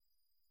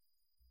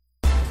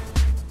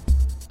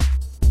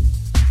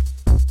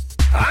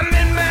I'm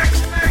in Max.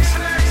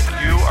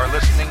 You are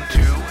listening to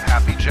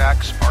Happy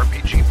Jack's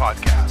RPG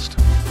Podcast.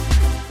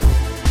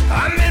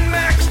 I'm in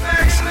Max.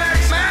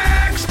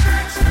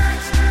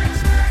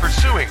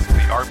 Pursuing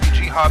the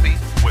RPG hobby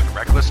with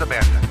reckless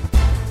abandon.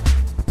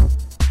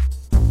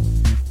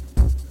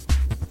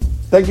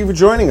 Thank you for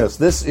joining us.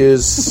 This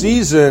is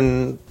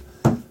season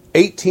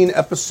 18,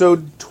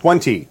 episode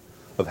 20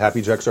 of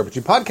Happy Jack's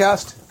RPG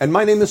Podcast, and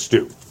my name is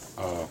Stu.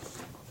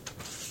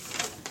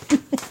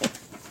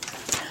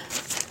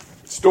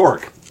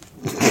 Stork.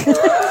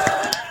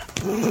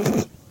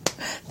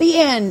 The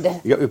end.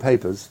 You got your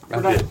papers.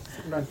 I did.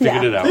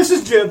 Figured it out. This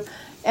is Jim.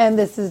 And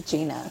this is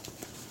Gina.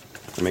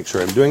 Make sure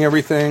I'm doing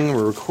everything.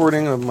 We're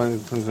recording. Yep,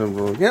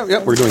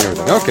 we're doing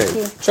everything. Okay,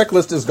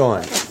 checklist is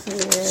gone.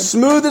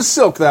 Smooth as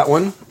silk, that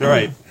one.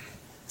 All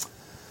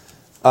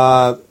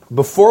right.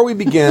 Before we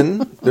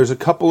begin, there's a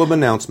couple of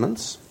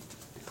announcements.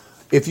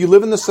 If you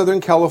live in the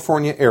Southern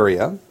California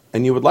area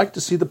and you would like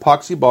to see the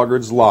Poxy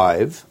Boggards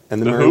live, and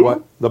the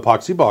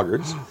Poxy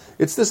Boggards,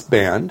 it's this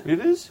band. It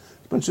is?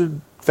 A bunch of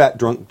fat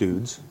drunk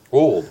dudes.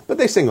 Old. But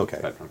they sing okay.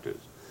 Fat drunk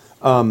dudes.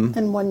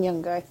 And one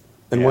young guy.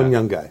 And one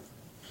young guy.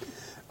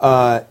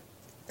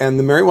 And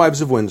the Merry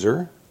Wives of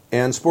Windsor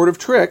and Sportive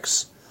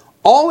Tricks,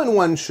 all in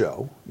one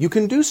show. You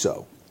can do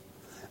so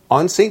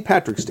on St.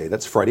 Patrick's Day.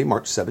 That's Friday,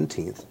 March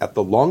 17th, at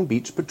the Long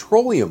Beach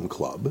Petroleum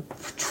Club.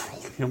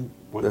 Petroleum?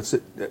 What? That's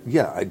it.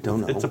 Yeah, I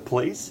don't know. It's a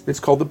place? It's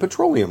called the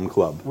Petroleum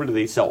Club. Where do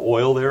they sell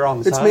oil there on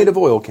the side? It's made of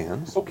oil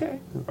cans. Okay.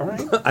 All right.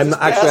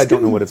 I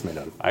don't know what it's made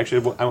of.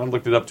 Actually, I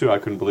looked it up too. I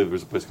couldn't believe there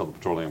was a place called the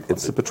Petroleum Club.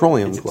 It's the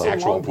Petroleum Club. It's an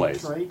actual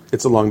place. Beach, right?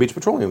 It's a Long Beach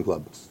Petroleum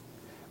Club.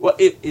 Well,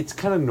 it's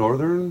kind of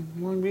northern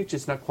Long Beach.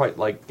 It's not quite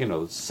like,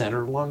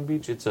 center Long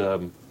Beach. It's,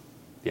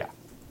 yeah.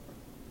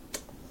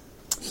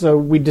 So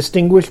we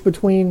distinguish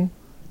between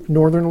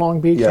northern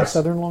Long Beach and Yes.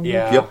 southern Long Beach?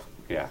 Yeah. Yep.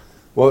 Yeah.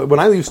 Well, when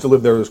I used to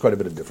live there was quite a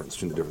bit of difference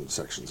between the different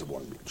sections of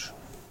Long Beach.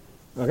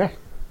 Okay.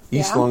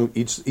 East Yeah.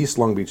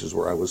 Long Beach is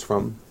where I was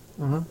from.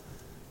 And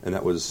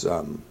that was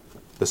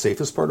the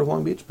safest part of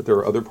Long Beach, but there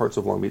are other parts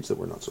of Long Beach that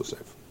were not so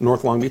safe.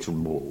 North Long Beach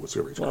was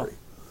very scary.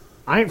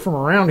 I ain't from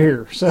around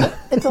here, so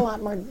It's a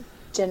lot more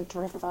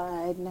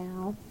gentrified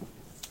now.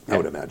 I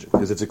would imagine,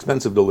 because it's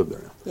expensive to live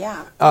there now.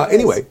 Yeah.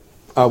 Anyway,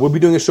 we'll be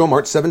doing a show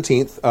March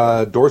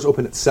 17th. Doors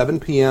open at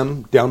 7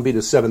 p.m. Downbeat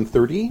is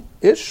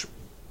 7:30-ish,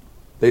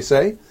 they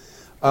say.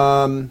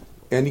 And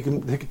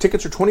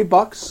tickets are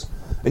 $20.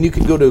 And you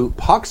can go to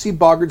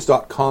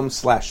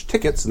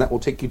poxyboggards.com/tickets, and that will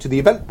take you to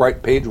the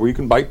Eventbrite page where you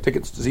can buy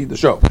tickets to see the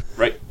show.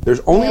 Right. There's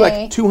only Yay.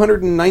 like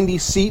 290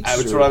 seats.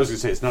 That's what I was going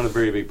to say. It's not a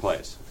very big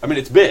place. I mean,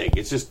 it's big.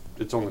 It's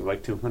only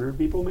like 200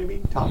 people,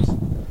 maybe, tops.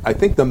 I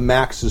think the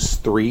max is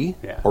 3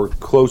 Yeah. or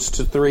close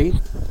to 3.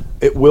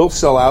 It will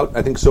sell out.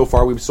 I think so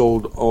far we've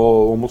sold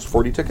almost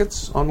 40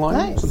 tickets online,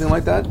 Nice. something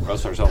like that.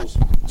 Us ourselves.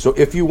 So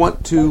if you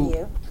want to...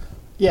 You.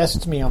 yes,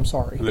 it's me. I'm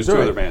sorry. And there's two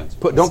other bands.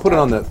 Don't put it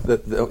on the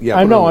yeah.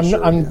 I put it know. on the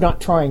shirt, I'm yeah.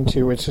 not trying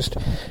to. It's just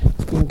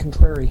being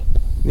contrary.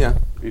 Yeah.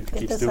 It Get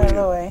keeps this doing out of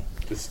the it. way.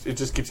 It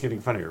just keeps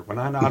getting funnier. When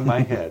I nod my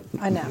head.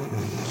 I know.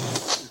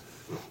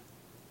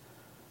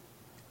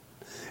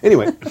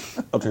 Anyway,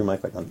 I'll turn my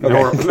mic back on. Okay.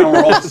 Now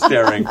we're all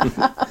staring.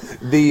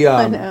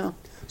 I know.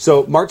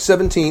 So March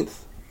 17th,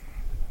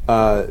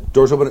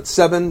 doors open at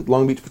 7,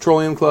 Long Beach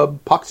Petroleum Club,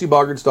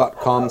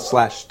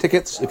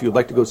 poxyboggards.com/tickets. If you would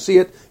like to go see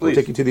it, it'll Please.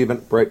 take you to the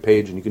Eventbrite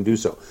page and you can do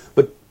so.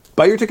 But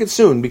buy your tickets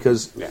soon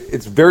because Yeah.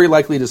 it's very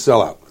likely to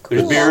sell out.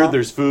 There's beer,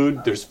 there's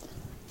food, there's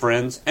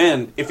friends.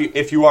 And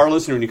if you are a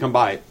listener and you come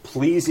by,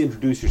 please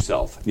introduce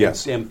yourself.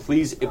 Yes. And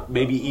please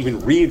maybe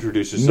even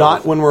reintroduce yourself.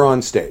 Not when we're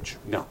on stage.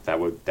 No, that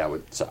would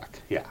suck.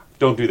 Yeah.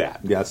 Don't do that.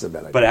 Yeah, that's a bad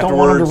idea. But Don't afterwards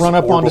want him to run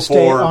up or on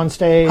before,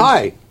 stage.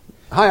 Hi,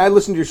 I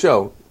listened to your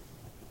show.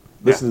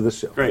 Listen to this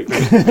show. Great. I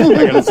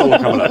got a solo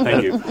coming up.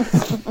 Thank you.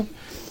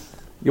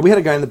 Yeah, we had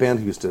a guy in the band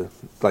who used to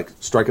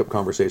strike up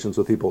conversations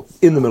with people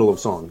in the middle of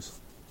songs.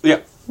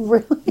 Yeah.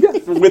 Really?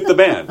 With the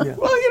band. Yeah.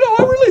 Well,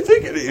 I really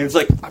think it. It's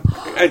like,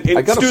 and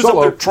I got a Stu's solo.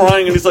 up there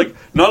trying, and he's like,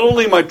 not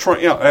only am I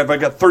trying, have I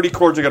got 30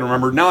 chords I got to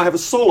remember, now I have a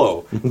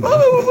solo. Blah,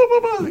 blah, blah, blah,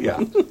 blah. Yeah.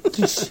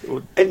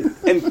 and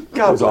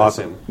God bless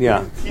awesome. him.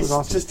 Yeah. He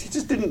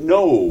just didn't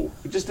know.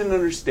 He just didn't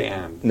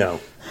understand. No.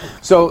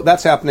 So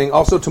that's happening.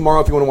 Also, tomorrow,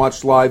 if you want to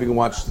watch live, you can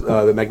watch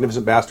the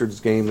Magnificent Bastards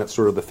game. That's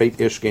sort of the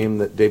Fate-ish game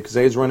that Dave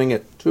Kazay is running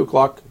at 2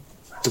 o'clock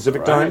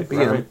Pacific time,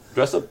 PM. Right.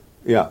 Dress up.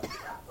 Yeah.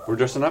 We're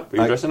dressing up. Are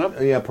you dressing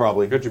up? Yeah,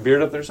 probably. You got your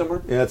beard up there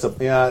somewhere? Yeah, it's up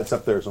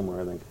there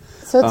somewhere, I think.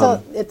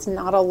 So it's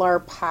not a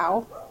LARP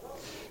how?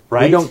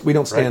 Right. We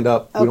don't stand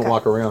up. We don't Okay.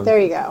 walk around. There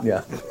you go.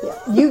 Yeah.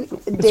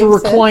 It's a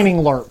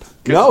reclining LARP.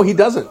 No, he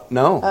doesn't.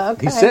 No.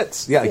 Okay. He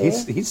sits. Yeah, he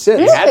sits.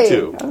 He had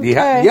to. Okay.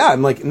 Yeah,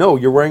 I'm like, no,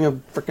 you're wearing a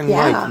freaking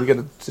Yeah. mic. You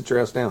got to sit your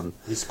ass down.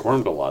 He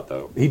squirmed a lot,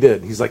 though. He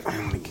did. He's like,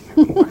 I'm going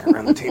to walk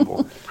around the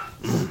table.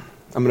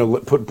 I'm going to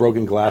put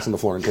broken glass on the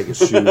floor and take his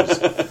shoes.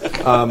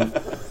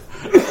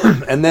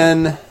 And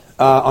then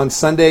on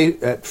Sunday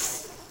at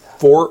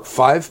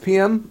 5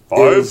 p.m.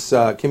 is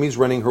Kimmy's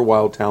running her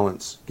Wild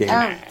Talents game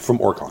from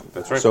Orcon.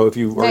 That's right. So if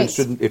you are Nice.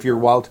 interested, if you're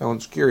Wild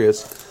Talents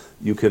curious,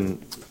 you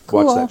can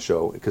watch that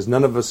show, because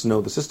none of us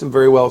know the system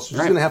very well, so she's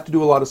going to have to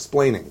do a lot of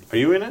splaining. Are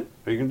you in it?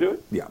 Are you going to do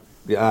it?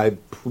 Yeah, I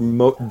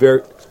promote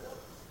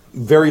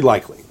very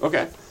likely.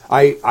 Okay.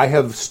 I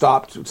have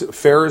stopped.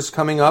 Fair is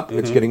coming up.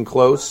 It's getting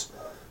close.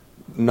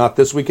 Not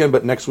this weekend,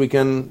 but next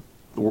weekend,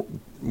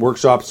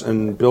 workshops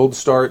and build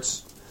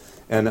starts.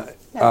 And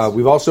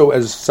we've also,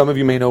 as some of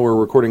you may know,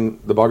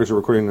 the Boggards are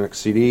recording the next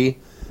CD,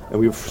 and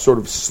we've sort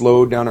of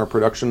slowed down our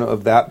production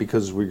of that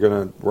because we're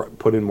going to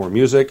put in more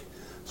music.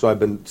 So I've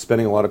been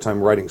spending a lot of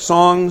time writing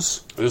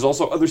songs. There's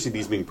also other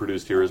CDs being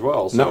produced here as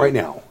well. So. Not right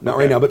now,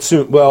 but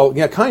soon. Well,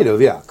 yeah, kind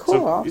of, yeah. Cool.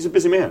 So he's a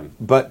busy man.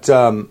 But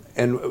and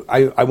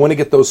I want to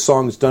get those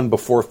songs done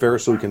before Fair,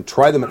 so we can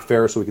try them at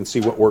Fair, so we can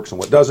see what works and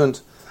what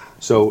doesn't.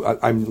 So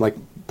I'm like,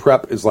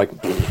 prep is like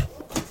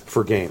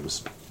for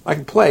games. I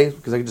can play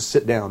because I can just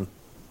sit down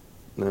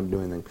and I'm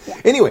doing anything. Yeah.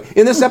 Anyway,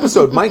 in this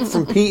episode, Mike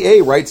from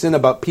PA writes in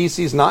about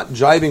PCs not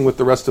jiving with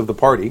the rest of the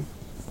party.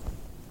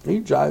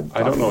 You jive?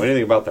 I don't know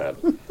anything about that.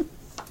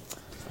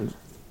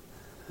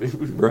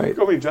 Right.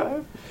 Call me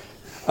jive?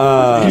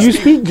 Do you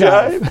speak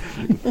jive?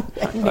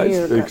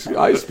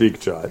 I speak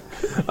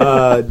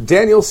jive.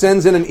 Daniel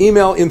sends in an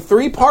email in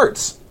 3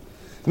 parts.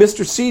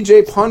 Mr.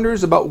 CJ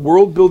ponders about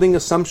world-building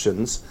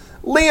assumptions.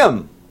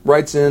 Liam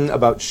writes in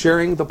about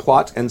sharing the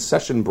plot and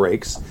session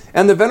breaks.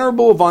 And the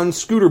Venerable von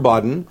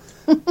Scooterbaden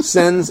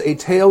sends a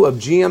tale of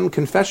GM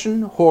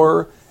confession,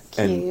 horror,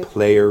 and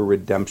player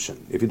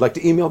redemption. If you'd like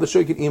to email the show,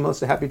 you can email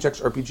us at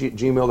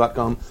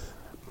happychecksrpg@gmail.com.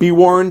 Be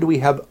warned, we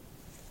have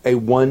a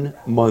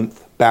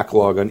 1-month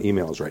backlog on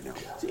emails right now.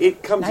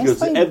 It comes and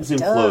goes, it ebbs and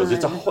flows.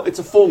 It's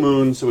a full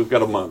moon, so we've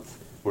got a month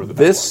worth of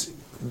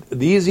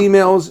These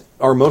emails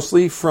are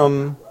mostly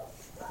from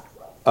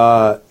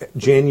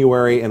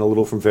January and a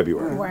little from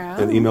February. Wow.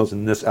 And emails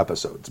in this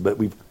episode. But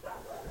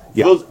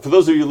For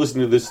those of you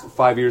listening to this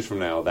 5 years from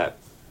now, that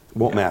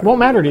won't matter. Won't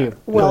matter to you.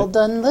 Well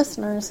done,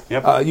 listeners.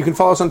 Yep. You can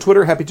follow us on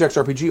Twitter,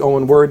 HappyJacksRPG, all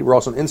one word. We're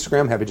also on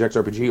Instagram,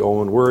 HappyJacksRPG, all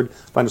one word.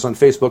 Find us on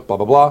Facebook, blah,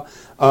 blah,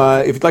 blah.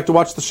 If you'd like to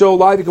watch the show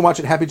live, you can watch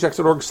it at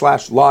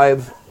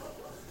happyjacks.org/live.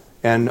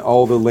 And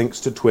all the links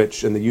to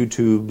Twitch and the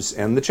YouTubes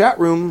and the chat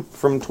room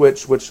from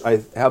Twitch, which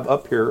I have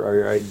up here,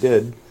 or I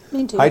did.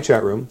 Me too. Hi,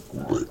 chat room.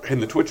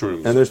 In the Twitch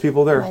rooms. And there's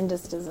people there. Mine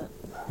just isn't.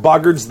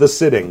 Boggards the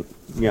Sitting.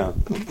 Yeah.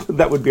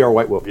 That would be our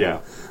White Wolf.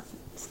 Yeah.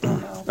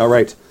 All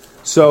right.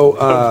 So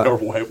our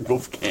White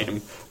Wolf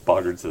game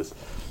boggards this.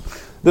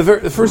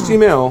 The first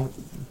email,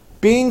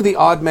 being the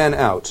odd man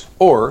out,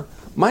 or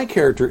my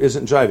character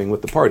isn't jiving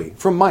with the party,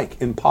 from Mike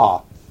in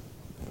Pa.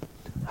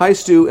 Hi,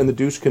 Stu and the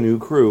Douche Canoe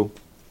crew.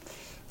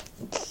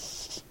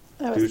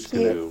 That was Douche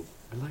cute. Canoe.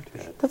 I like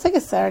that. That's like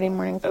a Saturday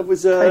morning That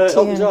was cartoon.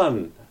 Elton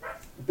John.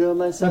 Build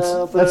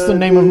myself That's the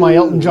name of my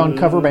Elton John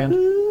cover band.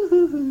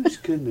 Douche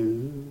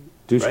Canoe.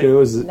 Douche Right? Canoe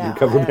is the No,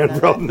 cover I don't band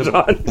for Elton know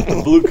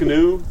John. Blue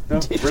Canoe?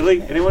 No?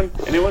 Really? Anyone?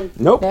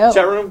 Nope. No.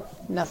 Chat room?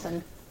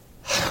 Nothing.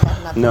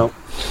 No.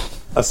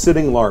 A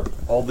sitting LARP.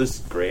 All this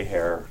gray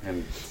hair,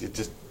 and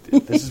this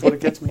is what it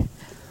gets me.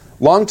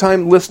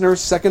 Long-time listener,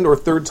 second or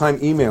third-time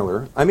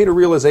emailer, I made a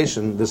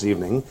realization this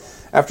evening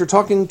after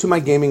talking to my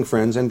gaming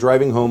friends and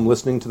driving home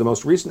listening to the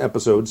most recent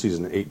episode,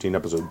 Season 18,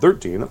 Episode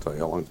 13, I'll tell you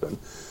how long it's been.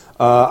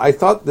 I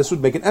thought this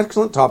would make an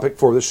excellent topic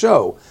for the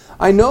show.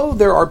 I know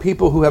there are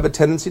people who have a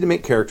tendency to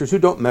make characters who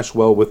don't mesh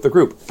well with the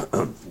group.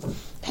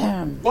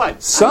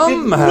 What?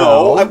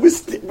 Somehow...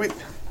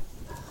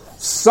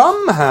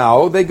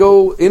 Somehow they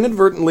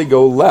inadvertently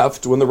go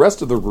left when the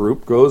rest of the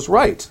group goes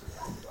right.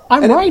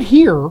 I'm right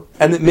here.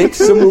 And it makes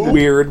some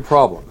weird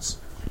problems.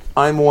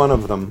 I'm one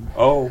of them.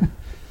 Oh,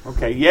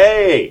 okay.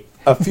 Yay!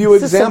 A few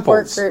It's a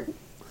examples. support group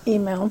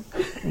email.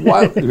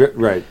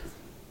 Right.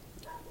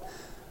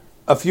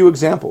 A few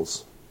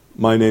examples.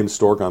 My name's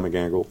Stork. I'm a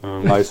Gangle.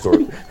 Hi,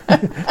 Stork.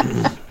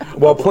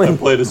 While I playing,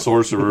 played a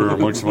sorcerer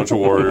amongst a bunch of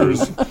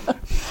warriors.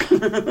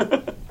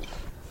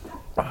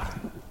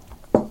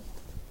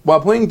 while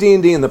playing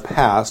D&D in the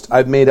past,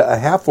 I've made a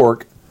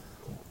half-orc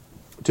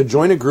to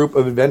join a group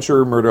of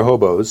adventurer murder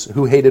hobos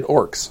who hated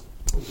orcs.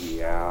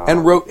 Yeah.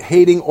 And wrote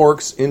hating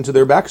orcs into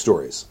their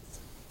backstories.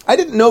 I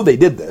didn't know they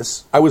did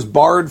this. I was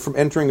barred from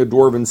entering a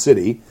dwarven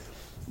city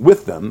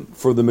with them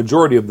for the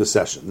majority of the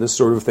session. This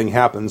sort of thing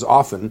happens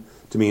often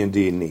to me in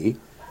D&D,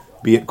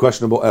 be it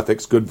questionable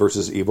ethics, good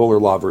versus evil, or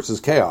law versus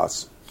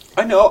chaos.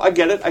 I know, I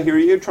get it. I hear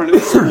you. You're trying to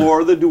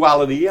explore the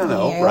duality, I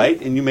know, Yeah.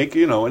 right? And you make,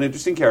 an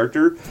interesting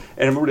character,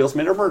 and everybody else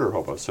made a murder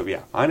hobo. So,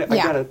 yeah, I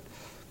get it.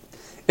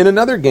 In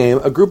another game,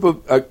 a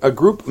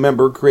group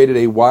member created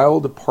a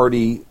wild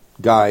party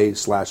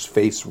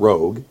guy/face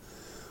rogue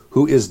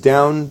who is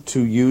down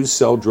to use,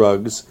 sell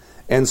drugs,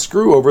 and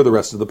screw over the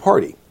rest of the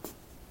party.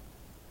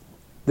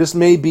 This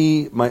may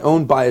be my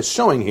own bias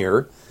showing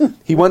here.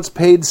 He once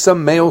paid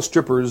some male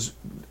strippers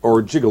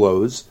or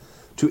gigolos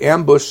to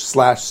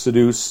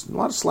ambush/seduce, a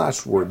lot of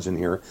slash words in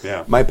here,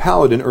 Yeah. my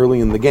paladin early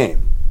in the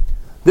game.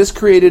 This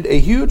created a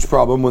huge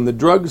problem when the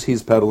drugs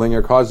he's peddling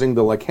are causing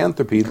the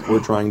lycanthropy that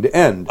we're trying to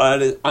end.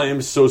 I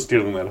am so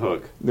stealing that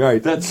hook.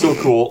 Right. That's so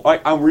cool.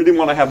 I really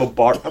want to have a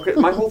bard. Okay,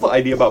 my whole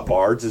idea about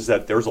bards is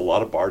that there's a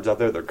lot of bards out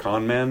there. They're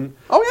con men.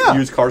 Oh, yeah.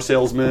 Used car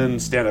salesmen,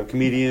 stand-up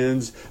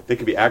comedians. They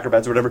could be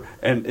acrobats or whatever.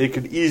 And it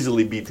could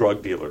easily be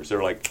drug dealers.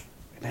 They're like,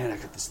 man, I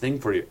got this thing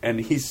for you. And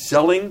he's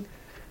selling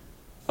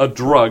a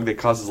drug that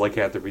causes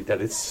lycanthropy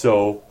that is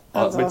so...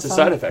 That's it's a awesome.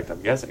 side effect,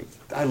 I'm guessing.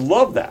 I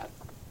love that.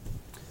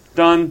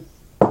 Done.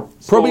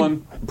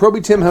 Stolen.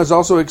 Proby Tim has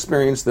also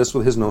experienced this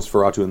with his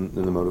Nosferatu in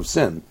the Mode of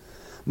Sin.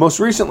 Most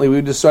recently, we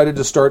decided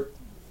to start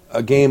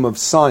a game of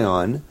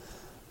Scion.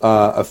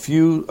 A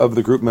few of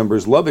the group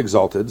members love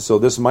Exalted, so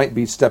this might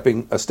be a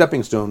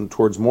stepping stone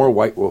towards more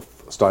White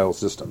Wolf-style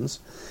systems.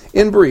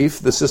 In brief,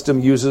 the system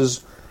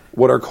uses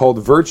what are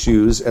called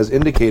virtues as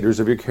indicators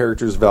of your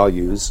character's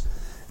values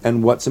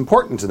and what's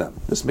important to them.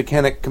 This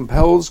mechanic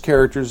compels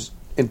characters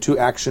into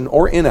action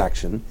or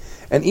inaction,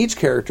 and each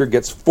character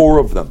gets 4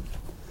 of them.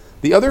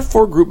 The other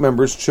 4 group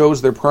members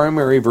chose their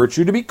primary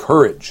virtue to be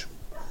courage,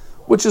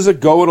 which is a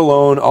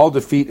go-it-alone,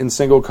 all-defeat in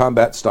single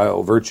combat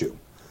style virtue.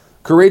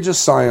 Courageous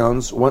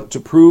scions want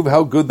to prove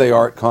how good they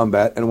are at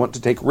combat and want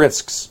to take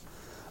risks.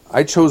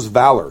 I chose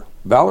valor.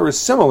 Valor is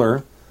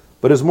similar,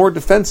 but is more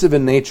defensive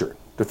in nature,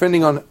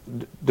 defending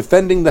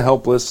the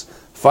helpless,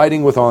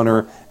 fighting with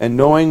honor, and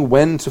knowing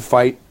when to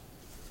fight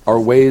are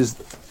ways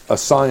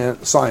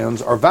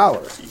scions are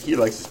valor. He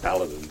likes his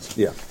paladins.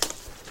 Yeah.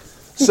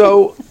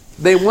 So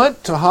they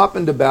want to hop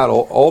into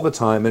battle all the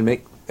time and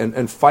make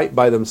and fight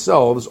by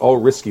themselves, all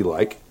risky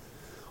like,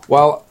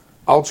 while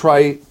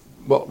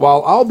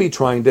I'll be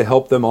trying to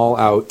help them all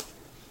out,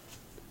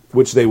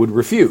 which they would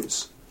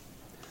refuse.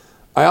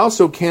 I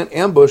also can't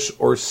ambush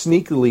or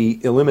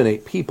sneakily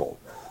eliminate people.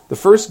 The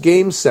first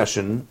game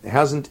session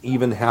hasn't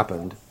even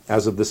happened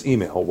as of this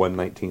email,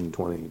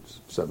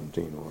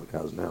 1/19/2017, or it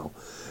has now,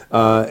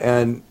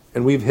 and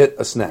we've hit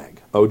a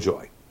snag. Oh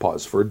joy!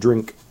 Pause for a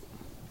drink.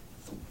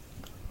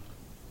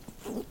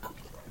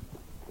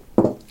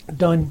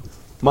 Done.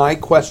 My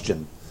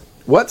question: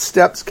 what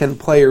steps can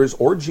players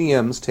or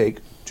GMs take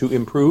to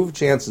improve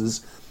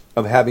chances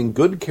of having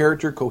good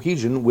character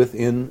cohesion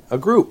within a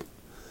group?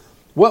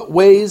 What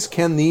ways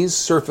can these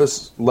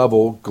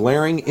surface-level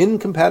glaring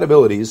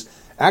incompatibilities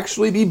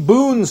actually be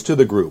boons to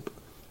the group?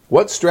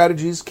 What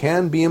strategies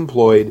can be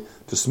employed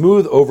to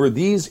smooth over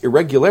these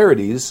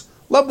irregularities?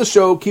 Love the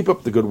show. Keep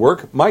up the good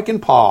work. Mike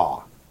and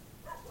Pa.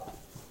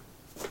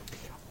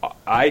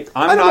 I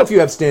don't know if you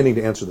have standing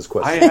to answer this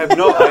question. I have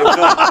no. I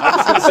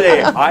was going to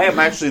say I am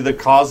actually the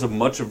cause of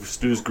much of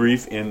Stu's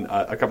grief in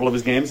a couple of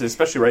his games,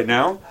 especially right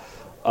now.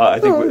 I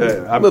think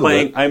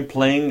I'm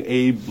playing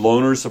a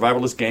loner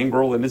survivalist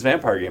gangrel in his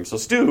vampire game. So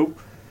Stu,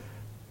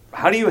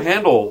 how do you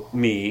handle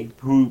me,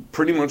 who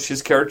pretty much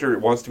his character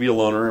wants to be a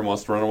loner and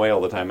wants to run away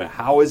all the time? And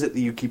how is it that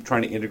you keep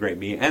trying to integrate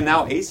me and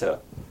now Asa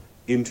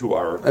into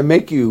our? I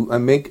make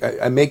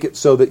it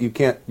so that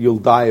you'll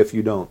die if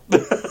you don't.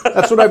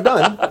 That's what I've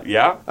done.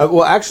 Yeah.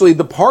 Well, actually,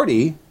 the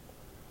party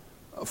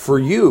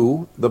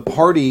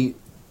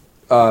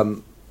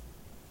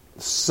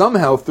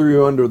somehow threw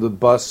you under the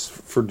bus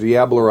for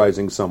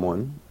diablerizing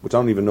someone, which I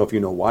don't even know if you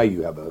know why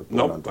you have a.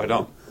 Nope, I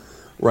don't.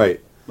 Right.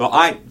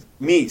 Well,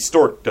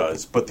 Stork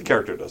does, but the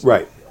character doesn't.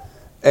 Right.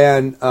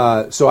 And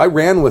so I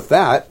ran with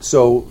that.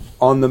 So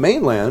on the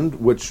mainland,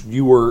 which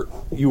you were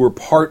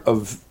part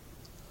of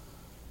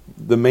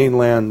the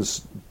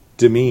mainland's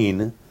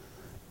demean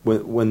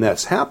when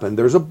that's happened,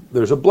 there's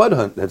a blood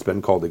hunt that's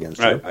been called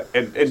against you. Right.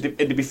 And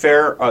to be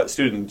fair,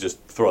 student,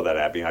 just throw that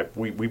at me. I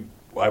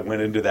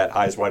went into that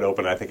eyes wide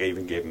open. I think I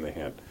even gave him the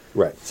hint.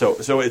 Right.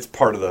 So it's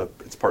part of the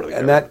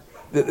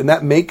and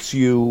that makes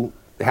you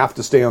have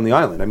to stay on the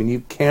island. I mean, you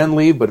can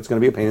leave, but it's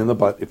going to be a pain in the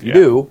butt if you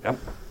do. Yep.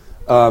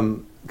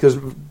 Because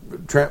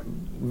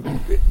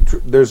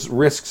there's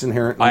risks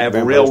inherent in I have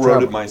vampires railroaded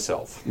traveling.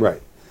 myself.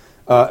 Right.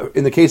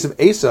 In the case of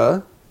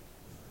Asa,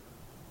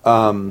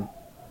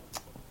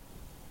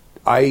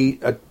 I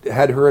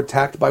had her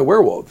attacked by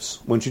werewolves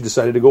when she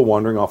decided to go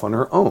wandering off on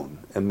her own,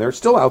 and they're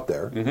still out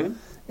there,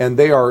 and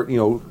they are,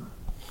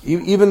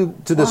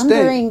 even to this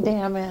Wandering day.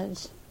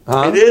 damage.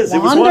 It is.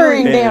 It was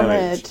Wandering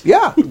damage.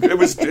 Yeah, it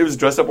was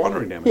dressed up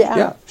wandering damage.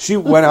 Yeah. She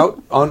went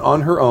out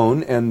on her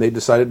own, and they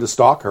decided to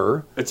stalk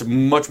her. It's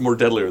much more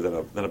deadlier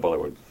than a bullet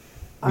would.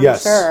 I'm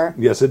yes, sure.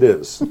 yes, it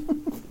is.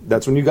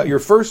 That's when you got your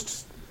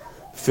first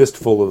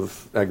fistful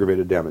of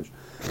aggravated damage,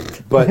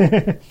 but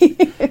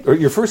or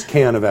your first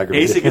can of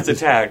aggravated. Asa damage. gets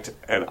attacked,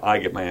 and I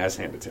get my ass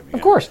handed to me.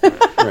 Of course.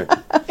 Right.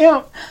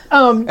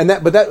 And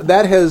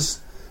that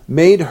has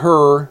made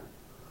her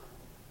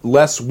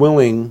less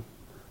willing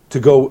to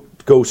go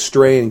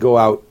stray and go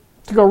out.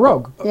 to go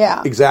rogue.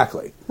 Yeah.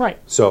 Exactly. Right.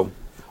 So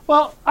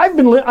Well, I've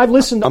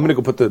listened. I'm going to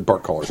go put the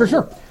bark collar.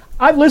 Sure.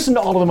 I've listened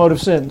to all of the Mode of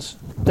Sins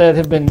that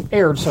have been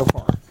aired so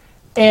far,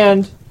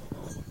 and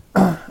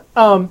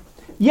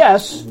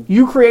yes,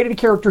 you created a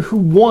character who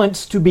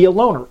wants to be a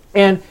loner,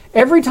 and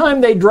every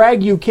time they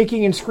drag you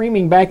kicking and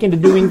screaming back into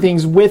doing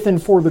things with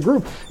and for the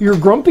group, you're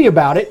grumpy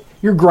about it,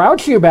 you're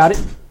grouchy about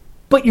it,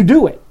 but you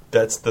do it.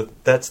 That's the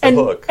and,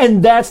 hook.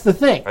 And that's the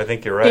thing. I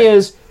think you're right.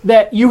 Is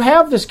that you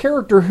have this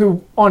character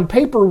who, on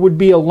paper, would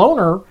be a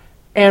loner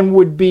and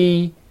would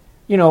be,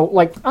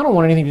 like, I don't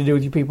want anything to do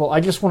with you people. I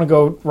just want to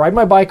go ride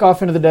my bike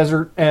off into the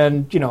desert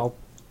and,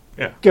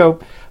 go.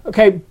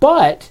 Okay,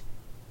 but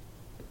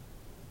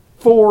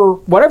for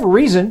whatever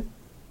reason,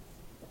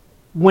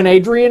 when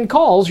Adrian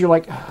calls, you're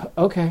like,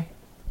 okay,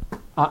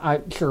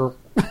 I sure.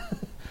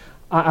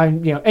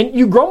 and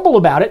you grumble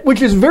about it,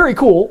 which is very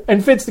cool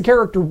and fits the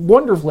character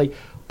wonderfully,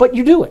 but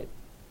you do it.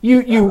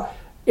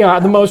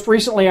 The most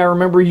recently, I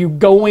remember you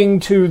going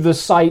to the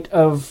site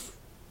of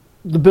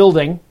the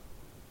building,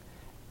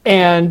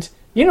 and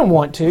you didn't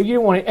want to.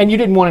 And you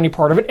didn't want any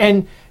part of it,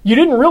 and you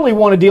didn't really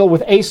want to deal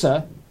with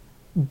Asa.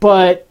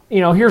 But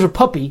here's a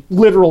puppy,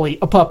 literally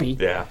a puppy,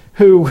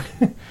 who,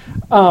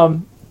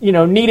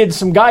 needed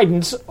some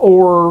guidance,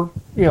 or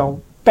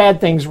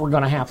bad things were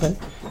going to happen,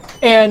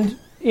 and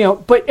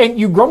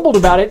you grumbled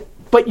about it,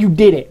 but you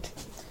did it.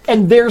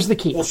 And there's the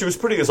key. Well, she was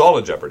putting us all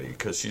in jeopardy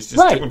because she's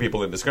just taking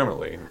people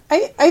indiscriminately.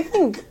 I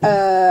think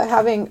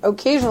having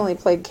occasionally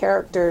played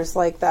characters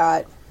like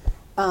that,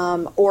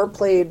 or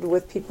played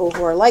with people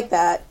who are like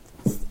that,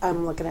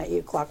 I'm looking at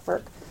you,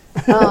 Clockwork.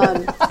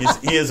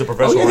 He is a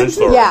professional wrench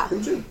thrower. Yeah.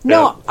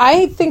 No,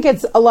 I think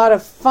it's a lot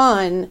of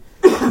fun,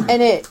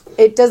 and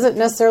it doesn't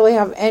necessarily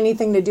have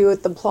anything to do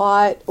with the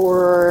plot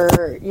or,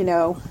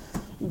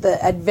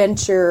 the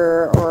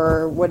adventure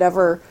or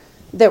whatever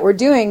that we're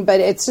doing, but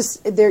it's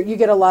just there. You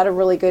get a lot of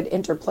really good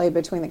interplay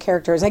between the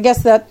characters. I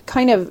guess that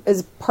kind of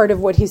is part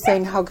of what he's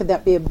saying. How could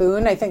that be a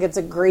boon? I think it's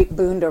a great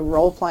boon to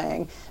role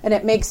playing, and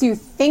it makes you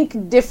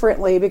think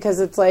differently because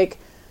it's like,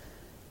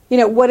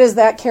 what is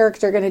that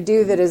character going to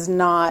do that is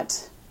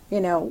not,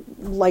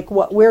 like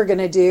what we're going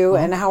to do,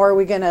 and how are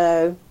we going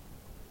to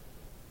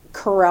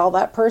corral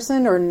that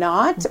person or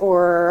not,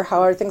 or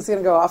how are things going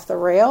to go off the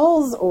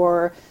rails,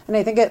 and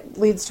I think it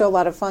leads to a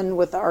lot of fun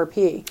with the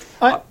RP.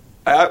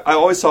 I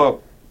always saw.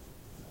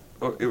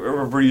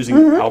 We're using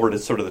Albert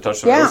as sort of the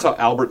touchstone. I always saw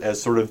Albert as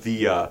sort of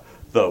the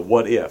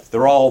what if.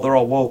 They're all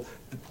well,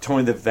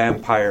 toting the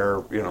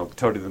vampire,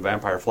 toting the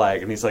vampire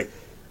flag, and he's like,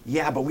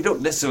 yeah, but we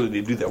don't necessarily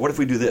need to do that. What if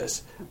we do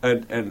this?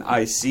 And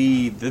I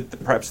see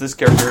that perhaps this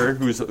character,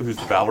 who's the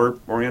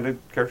valor-oriented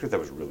character, that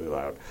was really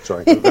loud.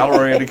 Sorry. The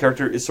valor-oriented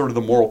character is sort of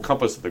the moral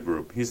compass of the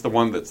group. He's the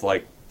one that's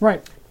like,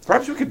 right.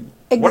 Perhaps we could.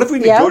 What if we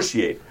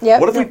negotiate?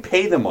 What if we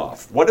pay them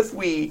off? What if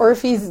we? Or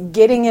if he's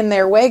getting in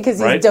their way because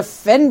he's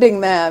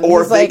defending them. Or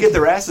he's if they get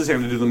their asses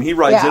handed to them, he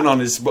rides in on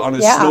his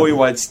snowy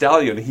white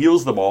stallion,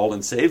 heals them all,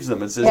 and saves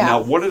them, and says,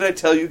 "Now, what did I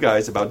tell you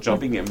guys about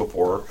jumping in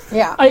before?"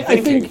 Yeah, I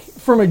think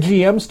from a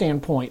GM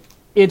standpoint,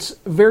 it's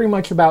very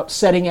much about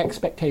setting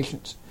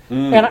expectations,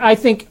 and I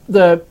think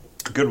the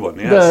good one,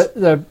 yes,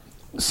 the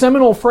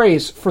seminal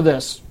phrase for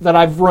this that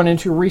I've run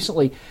into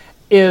recently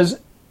is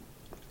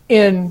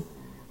in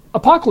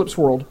Apocalypse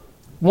World.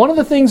 One of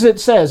the things it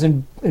says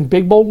in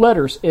big bold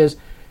letters is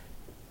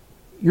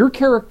the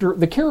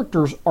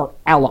characters are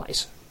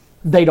allies.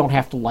 They don't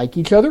have to like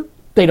each other.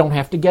 They don't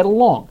have to get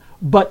along.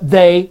 But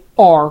they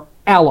are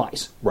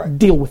allies. Right.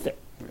 Deal with it.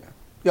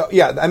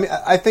 Yeah. I mean,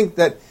 I think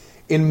that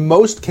in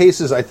most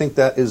cases, I think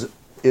that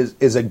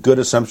is a good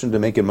assumption to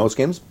make in most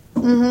games.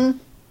 Mm-hmm.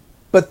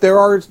 But there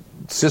are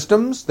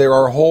systems, there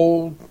are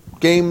whole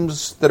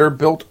games that are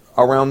built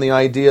around the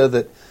idea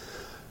that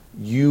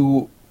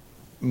you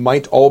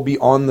might all be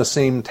on the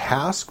same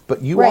task,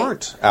 but you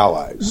aren't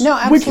allies. No,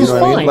 absolutely. Which is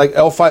fine. I mean? Like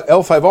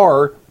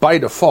L5R, by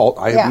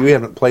default, we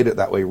haven't played it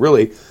that way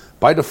really,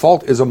 by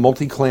default is a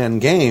multi-clan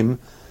game,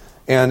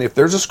 and if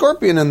there's a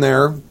scorpion in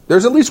there,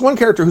 there's at least one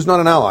character who's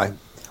not an ally.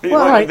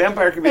 A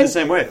vampire could be the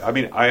same way. I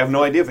mean, I have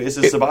no idea if it's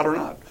a Sabat or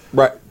not.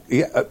 Right.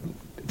 Yeah.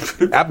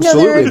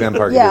 Absolutely,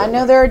 vampire.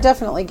 There are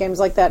definitely games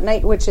like that.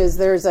 Night Witches.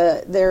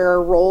 There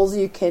are roles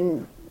you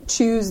can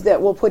choose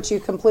that will put you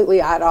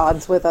completely at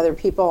odds with other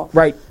people.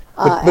 Right.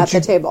 At the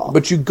table.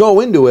 But you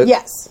go into it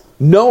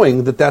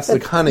knowing that that's the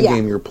kind of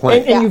game you're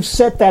playing. And you've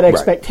set that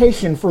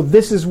expectation for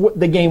this is what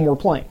the game we're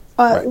playing.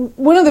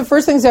 One of the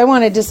first things I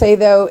wanted to say,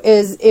 though,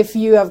 is if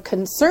you have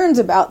concerns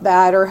about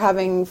that or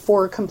having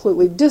 4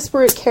 completely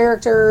disparate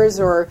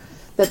characters or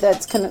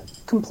that's going to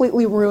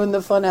completely ruin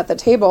the fun at the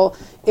table,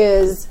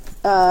 is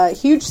a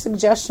huge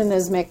suggestion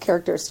is make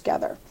characters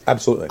together.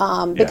 Absolutely.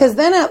 Because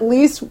then at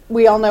least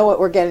we all know what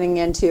we're getting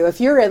into. If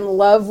you're in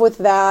love with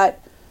that,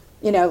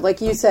 like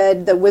you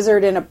said, the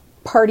wizard in a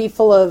party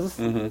full of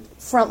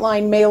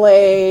frontline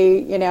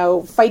melee,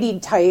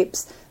 fighty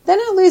types, then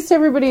at least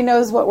everybody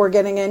knows what we're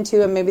getting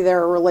into, and maybe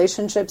there are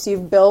relationships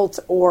you've built,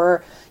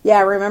 or,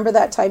 remember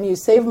that time you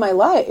saved my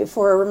life,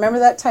 or remember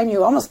that time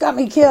you almost got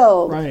me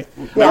killed. Right.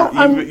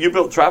 Yeah. You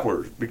built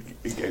Traveler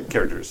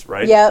characters,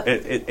 right? Yeah.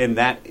 And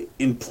that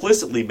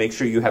implicitly makes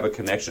sure you have a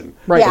connection.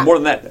 Right. Yeah. But more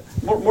than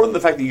that, more than the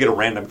fact that you get a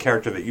random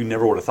character that you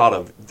never would have thought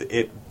of,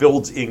 it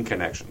builds in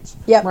connections.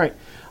 Yep. Right.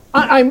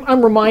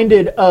 I'm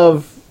reminded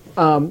of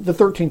the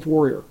 13th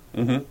Warrior,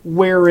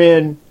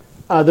 wherein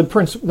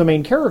the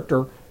main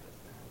character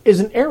is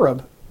an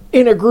Arab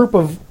in a group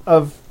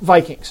of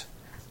Vikings.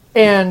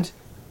 And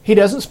he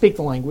doesn't speak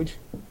the language,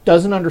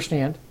 doesn't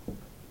understand,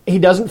 He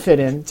doesn't fit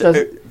in. For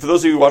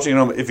those of you watching at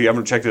home, if you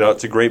haven't checked it out,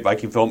 it's a great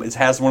Viking film. It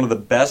has one of the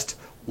best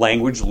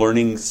language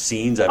learning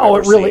scenes I've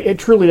ever seen. It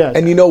truly does.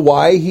 And you know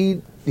why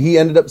he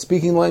ended up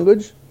speaking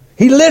language?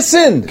 He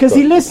listened! Because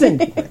he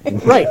listened.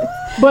 Right.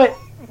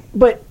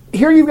 But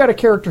here you've got a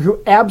character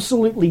who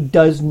absolutely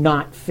does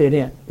not fit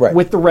in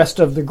with the rest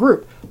of the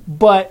group.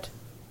 But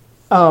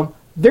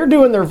they're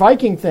doing their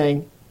Viking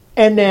thing,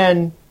 and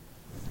then,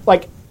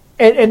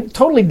 and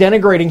totally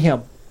denigrating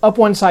him up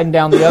one side and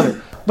down the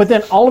other. But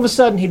then all of a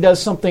sudden he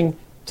does something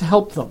to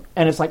help them.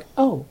 And it's like,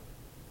 oh,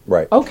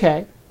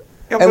 okay.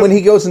 And when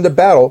he goes into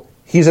battle,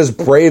 he's as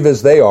brave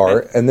as they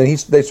are, and then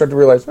they start to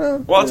realize, well,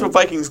 that's what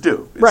Vikings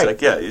do.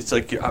 It's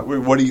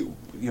what do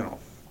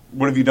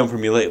what have you done for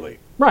me lately?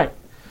 Right.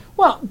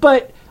 Well,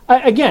 but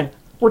again,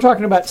 we're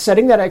talking about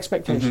setting that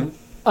expectation,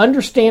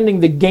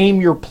 understanding the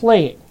game you're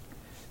playing.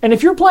 And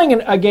if you're playing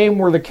a game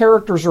where the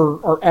characters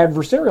are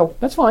adversarial,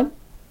 that's fine.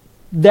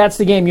 That's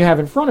the game you have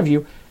in front of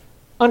you.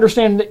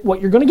 Understand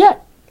what you're going to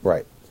get.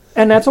 Right.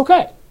 And that's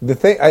okay.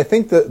 I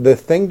think the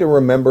thing to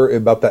remember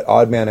about that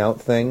odd man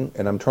out thing,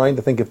 and I'm trying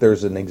to think if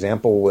there's an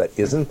example that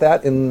isn't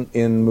that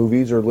in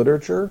movies or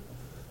literature,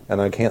 and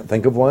I can't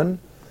think of one,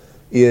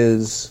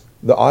 is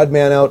the odd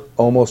man out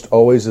almost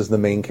always is the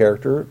main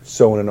character.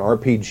 So in an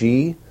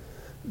RPG,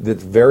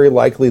 it's very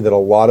likely that a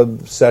lot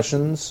of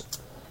sessions,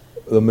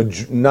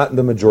 not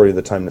the majority of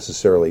the time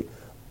necessarily,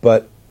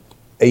 but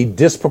a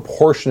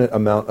disproportionate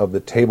amount of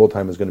the table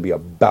time is going to be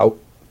about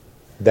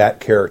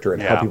that character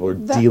and how people are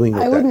dealing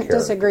with that character. I wouldn't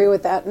disagree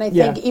with that. And I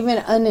think even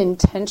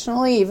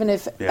unintentionally, even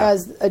if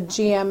as a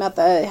GM at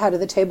the head of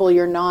the table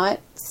you're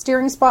not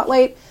steering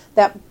Spotlight,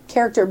 that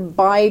character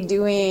by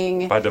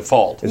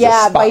default.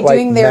 By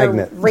doing their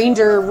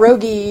Ranger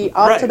Rogie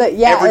off to the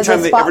every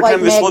time they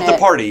split the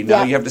party,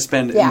 now Yeah. you have to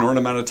spend an inordinate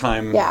amount of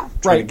time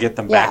trying to get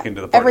them back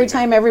into the party. Every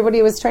time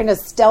everybody was trying to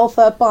stealth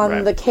up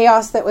on the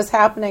chaos that was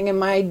happening, and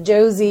my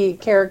Josie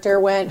character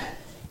went,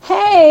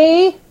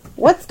 "Hey,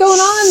 what's going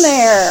on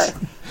there?"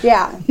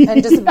 Yeah,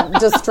 and just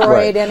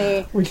destroyed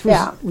any. Which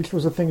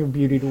was a thing of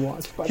beauty to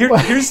watch.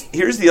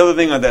 Here's the other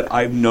thing that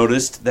I've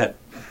noticed that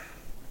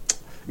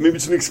maybe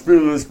it's an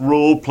experienced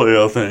role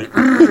player thing,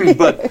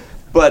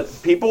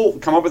 but people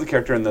come up with a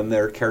character and then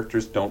their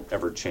characters don't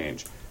ever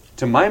change.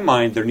 To my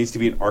mind, there needs to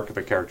be an arc of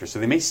a character. So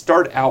they may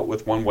start out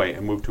with one way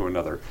and move to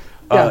another.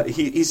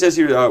 He says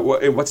here,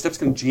 what steps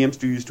can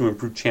GMs use to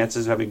improve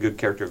chances of having good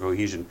character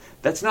cohesion?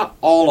 That's not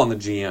all on the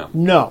GM.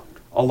 No.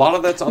 A lot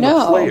of that's on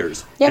the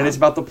players. Yeah. And it's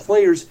about the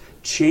players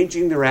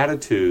changing their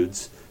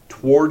attitudes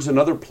towards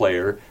another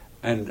player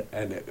and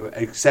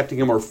accepting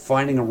him or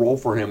finding a role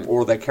for him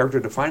or that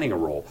character defining a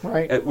role.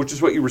 Right. Which is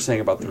what you were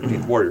saying about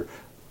 13th Warrior.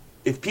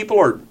 If people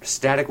are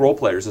static role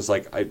players, it's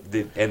like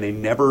and they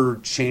never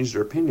change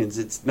their opinions,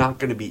 it's not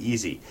going to be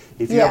easy.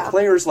 If you have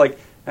players like,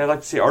 I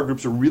like to say our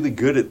groups are really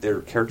good at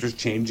their characters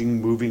changing,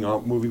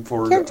 moving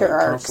forward. Character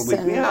arcs.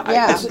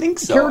 I think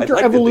so. Character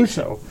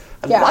evolution.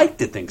 I'd like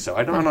to think so.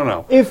 I don't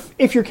know.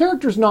 If your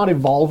character's not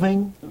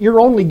evolving, you're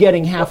only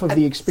getting half of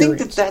the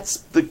experience. I think that's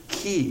the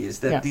key. Is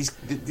that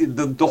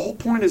the whole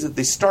point is that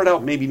they start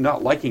out maybe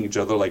not liking each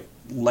other, like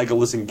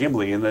Legolas and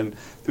Gimli, and then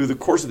through the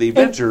course of the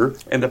adventure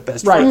end up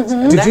best friends.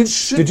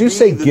 Mm-hmm. Did you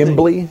say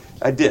Gimli?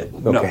 I did.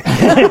 Okay. No.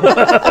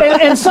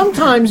 and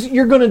sometimes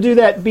you're going to do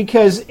that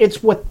because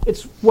it's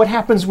what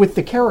happens with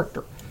the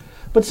character.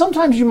 But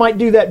sometimes you might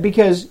do that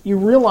because you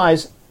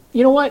realize,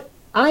 you know what?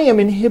 I am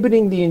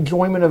inhibiting the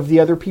enjoyment of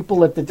the other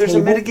people at the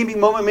table. There's a metagaming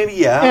moment,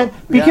 maybe, And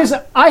because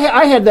I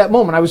had that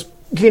moment.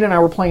 Gina and I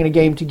were playing a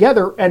game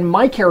together, and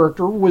my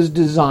character was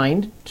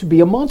designed to be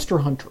a monster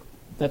hunter.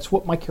 That's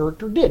what my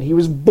character did. He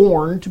was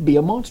born to be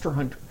a monster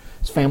hunter.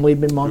 His family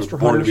had been monster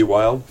hunters to be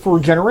wild for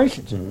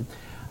generations. Mm-hmm.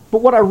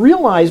 But what I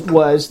realized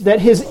was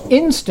that his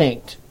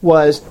instinct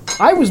was,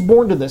 I was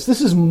born to this. This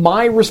is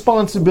my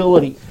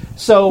responsibility.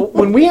 So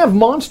when we have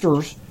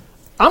monsters,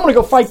 I'm going to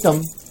go fight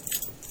them.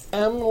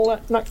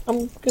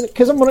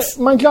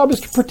 My job is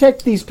to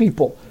protect these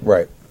people.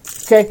 Right.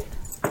 Okay.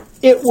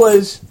 It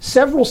was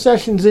several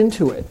sessions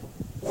into it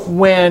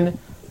when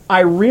I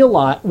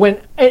realized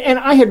and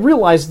I had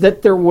realized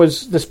that there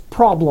was this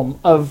problem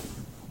of,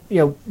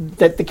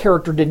 that the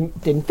character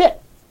didn't fit,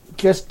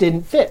 just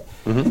didn't fit,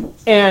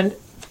 and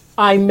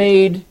I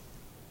made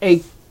a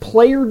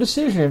player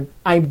decision.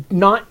 I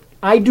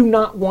do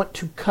not want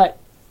to cut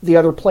the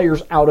other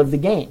players out of the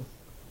game,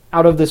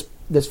 out of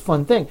this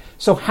fun thing.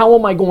 So how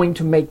am I going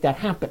to make that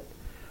happen?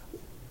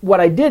 What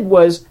I did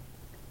was,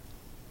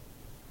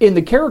 in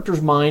the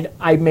character's mind,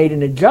 I made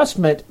an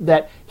adjustment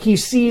that he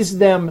sees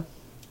them.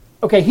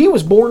 Okay, he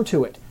was born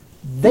to it.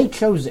 They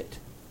chose it.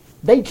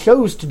 They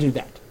chose to do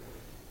that,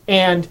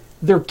 and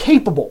they're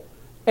capable,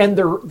 and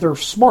they're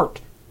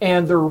smart,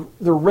 and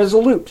they're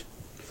resolute.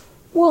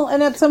 Well,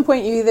 and at some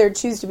point, you either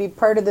choose to be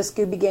part of the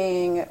Scooby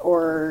Gang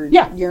or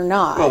you're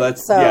not. Well,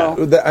 that's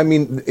I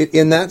mean,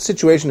 in that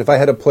situation, if I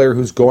had a player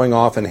who's going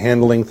off and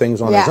handling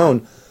things on his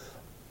own,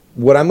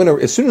 what I'm going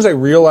to, as soon as I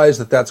realize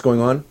that that's going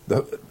on,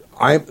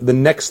 the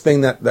next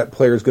thing that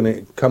player is going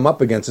to come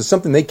up against is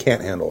something they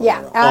can't handle. Yeah,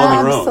 on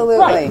their own. absolutely.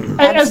 Right. And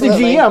as the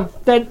Absolutely. GM,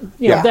 that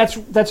Yeah.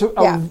 that's a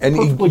Yeah. And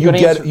perfectly you good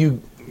get answer.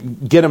 you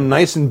get them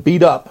nice and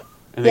beat up.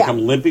 And they Yeah. come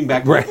limping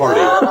back to Right. the party.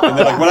 And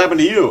they're like, what happened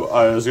to you?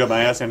 I just got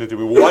my ass handed to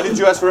me. Well, why did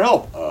you ask for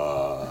help?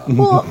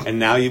 Well, And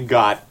now you've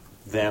got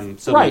them.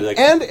 So Right. like,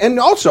 And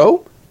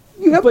also,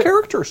 you have But-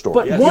 character story.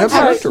 But Yes. You once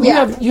have I, character.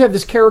 Yeah. you have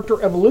this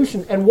character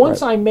evolution, and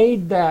once Right. I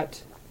made that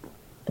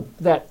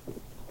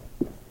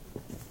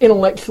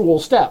intellectual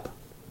step,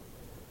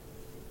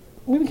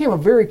 we became a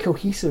very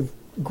cohesive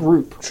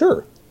group.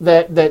 Sure.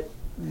 That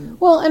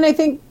well, and I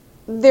think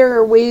there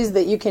are ways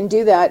that you can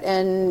do that,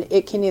 and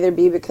it can either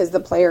be because the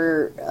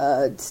player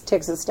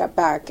takes a step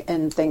back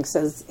and thinks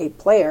as a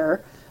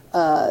player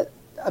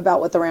about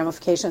what the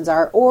ramifications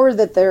are, or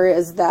that there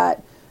is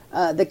that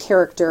the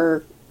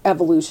character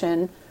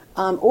evolution,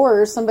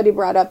 or somebody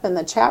brought up in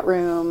the chat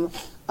room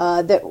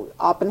that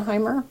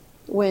Oppenheimer,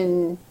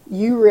 when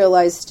you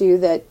realized, Stu,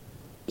 that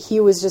he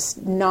was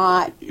just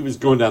not, he was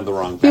going down the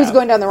wrong path. he was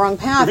going down the wrong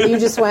path, you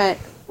just went,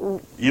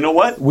 You know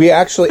what? We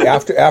actually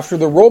after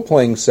the role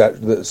playing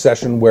the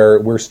session where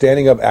we're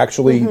standing up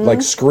actually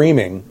like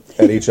screaming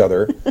at each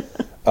other,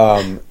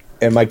 and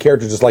my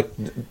character just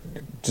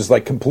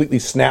like completely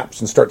snaps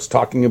and starts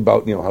talking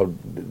about how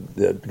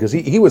because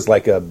he was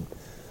like a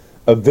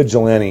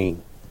vigilante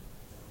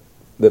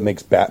that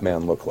makes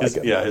Batman look like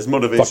it. His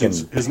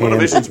motivations. fucking His hand.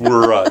 motivations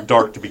were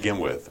dark to begin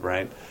with,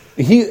 right?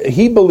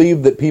 He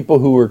believed that people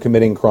who were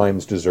committing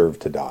crimes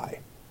deserved to die.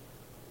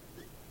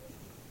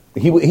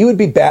 He would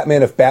be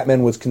Batman if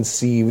Batman was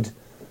conceived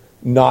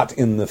not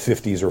in the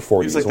 50s or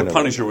 40s. He's like the whenever.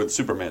 Punisher with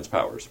Superman's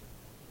powers.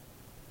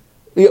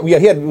 Yeah,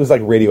 he was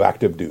like a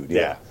radioactive dude.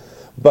 Yeah.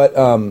 But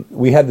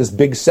we had this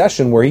big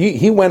session where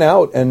he went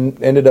out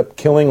and ended up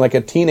killing like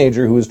a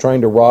teenager who was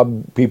trying to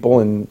rob people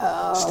and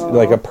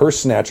like a purse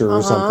snatcher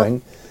or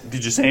something.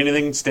 Did you say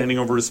anything standing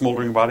over his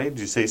smoldering body? Did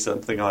you say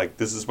something like,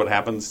 this is what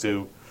happens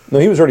to No,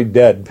 he was already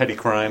dead. petty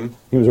crime?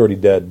 He was already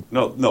dead.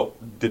 No.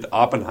 Did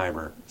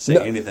Oppenheimer say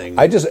anything?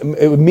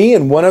 Me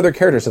and one other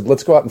character said,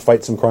 "Let's go out and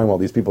fight some crime while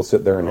these people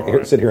sit there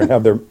and sit here and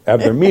have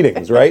their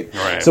meetings." Right?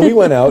 Right. So we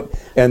went out,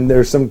 and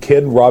there's some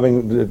kid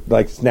robbing,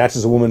 like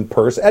snatches a woman's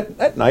purse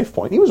at knife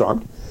point. He was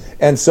armed,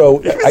 and so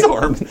was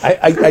armed.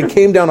 I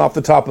came down off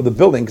the top of the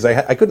building because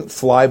I couldn't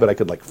fly, but I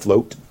could like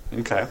float.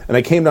 Okay. And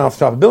I came down off the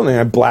top of the building, and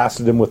I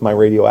blasted him with my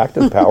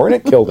radioactive power, and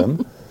it killed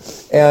him.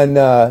 And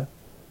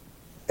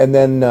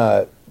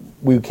then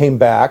we came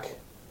back.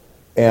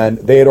 And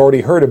they had already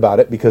heard about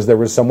it because there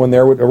was someone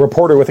there, a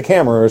reporter with a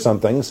camera or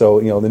something. So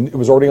it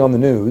was already on the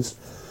news.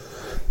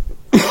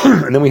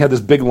 And then we had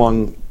this big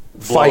long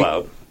fight,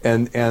 Blowout.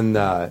 and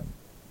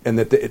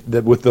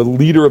that with the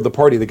leader of the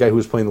party, the guy who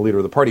was playing the leader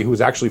of the party, who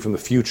was actually from the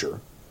future.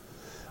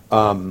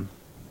 And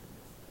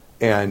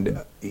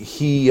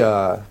he,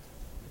 when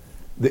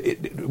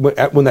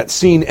that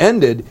scene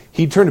ended,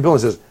 he turned to Bill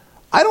and says,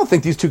 "I don't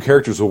think these two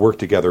characters will work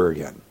together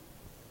again."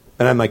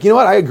 And I'm like, you know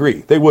what? I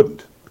agree. They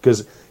wouldn't,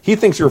 because he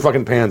thinks you're a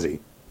fucking pansy,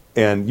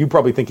 and you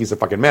probably think he's a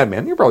fucking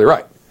madman. You're probably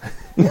right.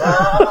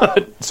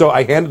 So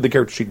I handed the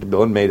character sheet to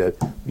Bill and made a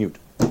mute.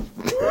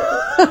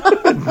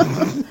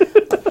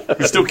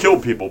 He still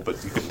killed people,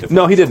 but you could...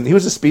 No, he didn't. He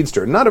was a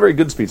speedster. Not a very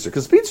good speedster,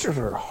 because speedsters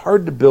are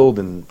hard to build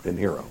in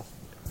Hero.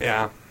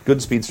 Yeah.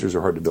 Good speedsters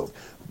are hard to build.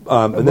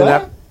 And then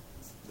What?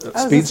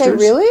 I was going to say,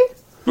 really?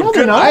 No,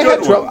 they're not. I had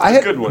Good trouble. one. I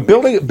had Good one.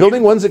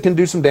 building ones that can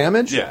do some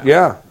damage. Yeah.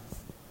 Yeah.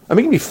 I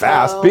mean, it can be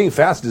fast. Being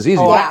fast is easy.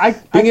 Oh,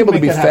 Being able to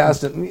can be make that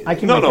fast. happen. And, I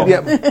can No, make no.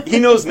 that happen. Yeah. He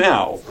knows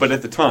now, but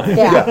at the time.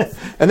 Yeah.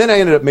 And then I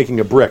ended up making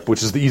a brick,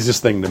 which is the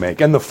easiest thing to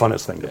make and the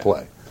funnest thing to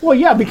play. Well,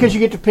 yeah, because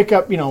you get to pick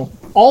up,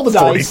 all the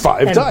dice.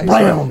 45 and dice.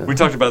 blam. We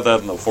talked about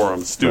that in the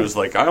forums. Stu was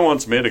like, I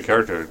once made a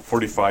character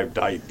 45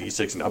 die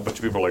D6, and a bunch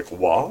of people are like,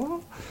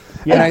 what?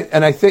 Yeah.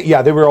 And I think,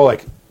 they were all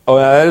like, oh,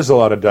 that is a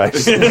lot of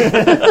dice.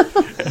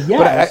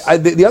 Yes.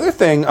 But the other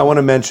thing I want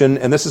to mention,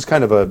 and this is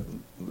kind of a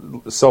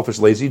selfish,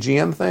 lazy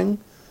GM thing,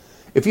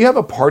 if you have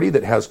a party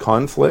that has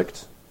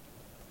conflict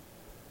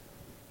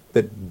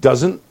that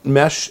doesn't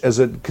mesh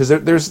because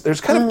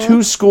there's kind of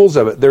two schools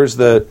of it. There's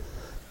the,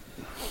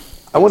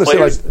 I want to say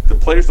like, The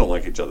players don't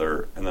like each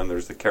other, and then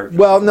there's the characters.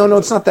 well, no,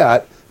 it's not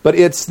that, but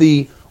it's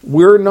the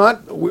we're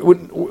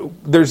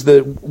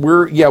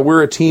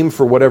a team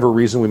for whatever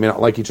reason. We may not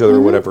like each other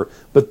or whatever,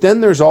 but then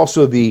there's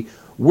also the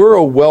we're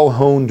a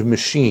well-honed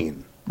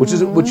machine, which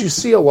is what you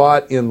see a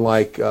lot in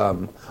like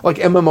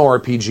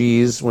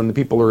MMORPGs when the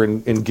people are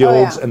in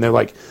guilds and they're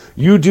like,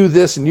 you do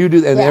this and you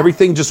do, and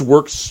everything just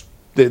works.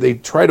 They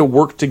try to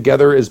work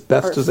together as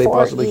best as they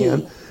possibly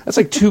can. That's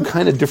like two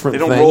kind of different They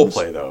don't things. role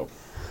play, though.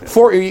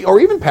 Or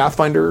even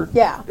Pathfinder.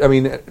 Yeah. I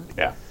mean,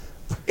 Yeah.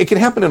 it can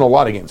happen in a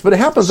lot of games, but it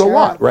happens a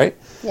lot, right?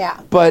 Yeah.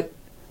 But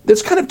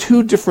there's kind of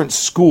two different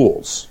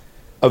schools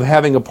of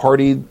having a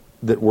party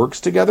that works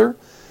together.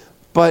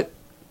 But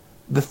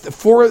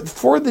for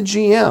the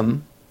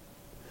GM,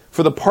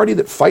 for the party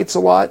that fights a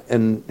lot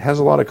and has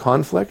a lot of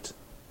conflict,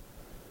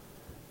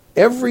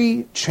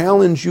 every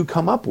challenge you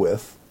come up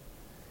with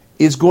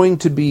is going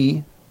to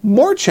be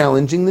more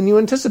challenging than you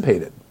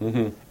anticipated.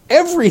 Mm-hmm.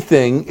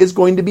 everything is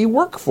going to be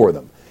work for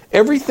them.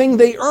 Everything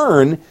they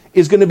earn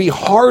is going to be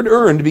hard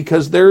earned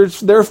because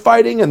they're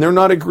fighting and they're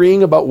not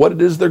agreeing about what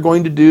it is they're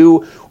going to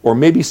do, or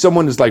maybe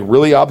someone is like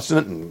really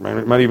obstinate and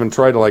might even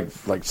try to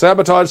like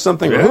sabotage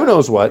something, or who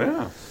knows what.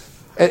 Yeah.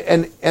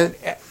 And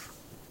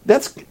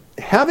that's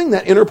having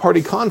that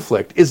inter-party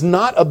conflict is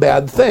not a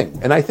bad thing,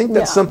 and I think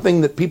that's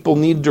something that people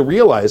need to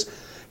realize.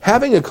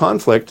 Having a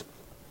conflict,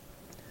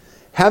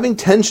 having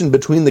tension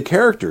between the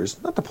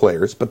characters, not the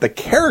players, but the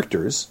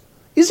characters,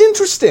 is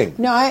interesting.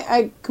 No,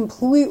 I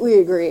completely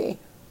agree.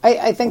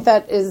 I think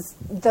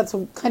that's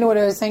kind of what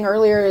I was saying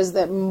earlier, is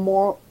that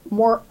more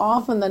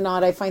often than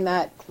not, I find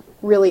that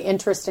really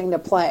interesting to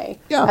play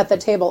at the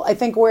table. I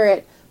think where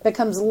it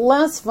becomes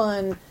less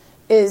fun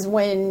is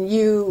when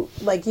you,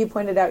 like you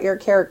pointed out, your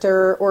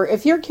character, or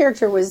if your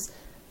character was,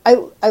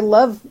 I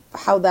love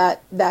how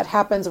that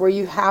happens, where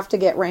you have to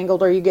get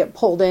wrangled or you get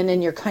pulled in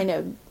and you're kind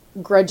of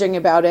grudging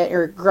about it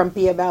or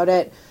grumpy about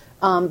it.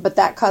 But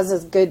that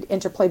causes good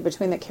interplay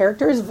between the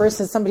characters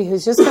versus somebody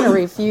who's just going to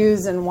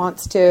refuse and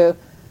wants to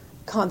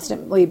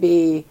constantly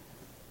be,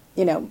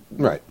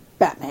 Right.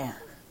 Batman.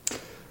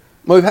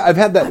 Well, I've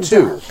had that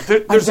too.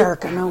 I'm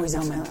dark. I'm always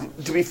on my own.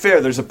 To be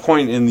fair, there's a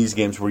point in these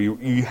games where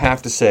you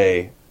have to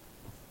say,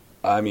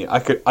 I mean, I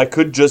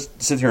could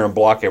just sit here and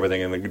block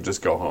everything and then could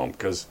just go home,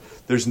 because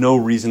there's no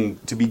reason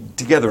to be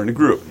together in a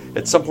group.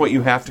 At some point,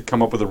 you have to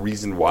come up with a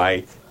reason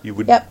why you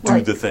would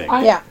do the thing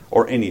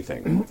or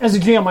anything. As a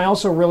GM, I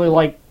also really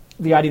like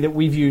the idea that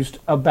we've used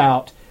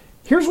about,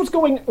 here's what's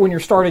going when you're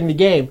starting the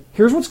game.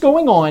 Here's what's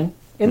going on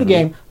in the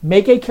game.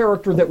 Make a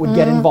character that would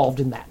get involved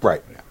in that.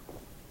 Right.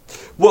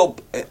 Well,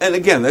 and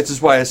again, that's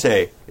just why I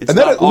say it's and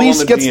that not at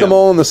least gets them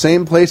all in the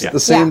same place at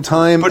the same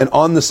time But and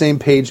on the same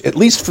page, at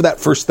least for that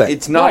first thing.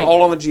 It's not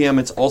all on the GM,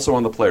 it's also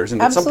on the players.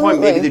 And at some point,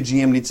 Absolutely. maybe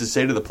the GM needs to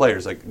say to the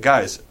players, like,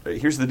 guys,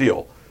 here's the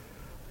deal.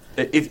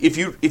 If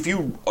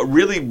you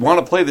really want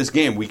to play this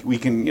game, we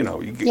can,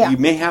 you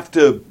may have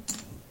to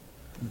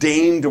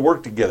deign to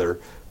work together,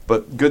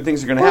 but good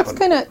things are going to happen. It's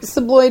kind of,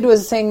 Subloid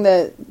was saying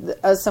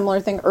a similar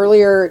thing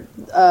earlier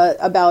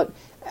about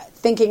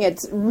thinking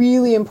it's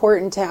really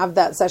important to have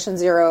that session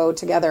zero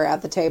together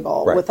at the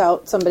table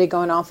without somebody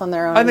going off on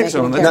their own. I think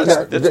so.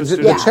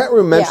 The chat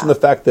room mentioned the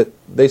fact that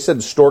they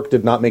said Stork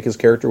did not make his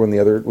character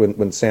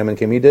when Sam and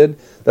Kimmy did.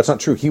 That's not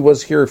true. He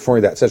was here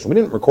for that session. We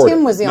didn't record it.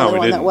 Tim was the only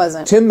one that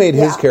wasn't. Tim made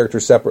his character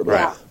separately.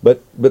 Right.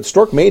 But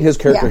Stork made his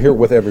character here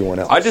with everyone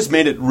else. I just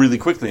made it really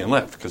quickly and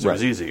left because it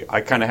was easy.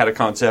 I kind of had a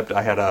concept.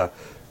 I had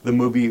the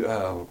movie,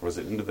 was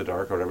it Into the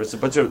Dark or whatever? It's a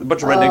bunch of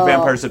redneck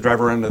vampires that drive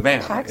around in the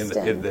van.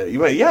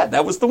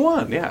 That was the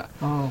one,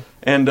 Oh.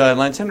 And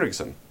Lance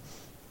Henriksen.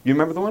 You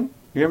remember the one?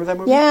 You remember that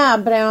movie? Yeah,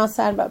 but I'm all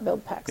sad about Bill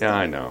Paxton. Yeah,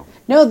 I know.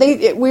 No,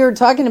 we were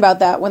talking about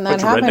that when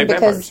that happened,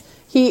 because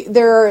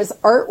there is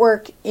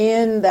artwork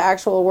in the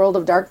actual World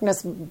of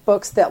Darkness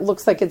books that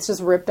looks like it's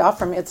just ripped off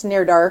from It's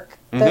Near Dark.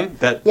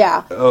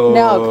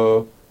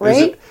 No,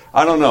 right?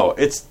 I don't know.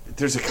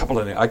 There's a couple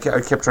of them. I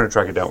kept trying to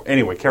track it down.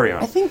 Anyway, carry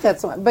on. I think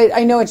that's one, but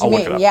I know what you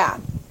mean. Yeah.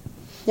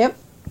 Yep.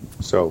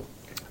 So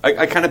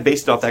I kind of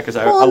based off that because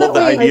I love the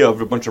idea of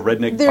a bunch of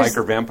redneck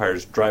biker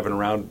vampires driving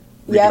around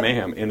wreaking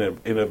mayhem in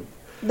a.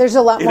 There's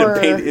a lot more.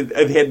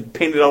 They had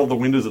painted all the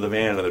windows of the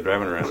van and they're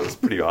driving around. It's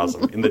pretty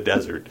awesome in the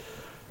desert.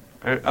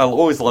 I'll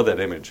always love that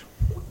image.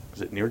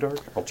 Is it Near Dark?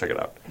 I'll check it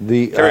out.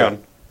 Carry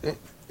on.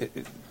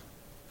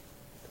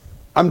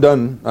 I'm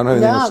done. I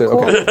don't have anything to say.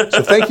 Cool. Okay.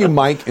 So thank you,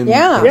 Mike. And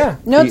No,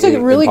 it's a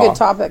really good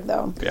topic,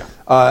 though. Yeah.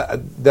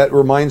 That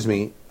reminds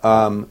me.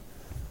 When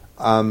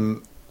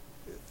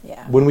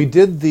we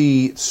did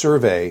the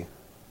survey,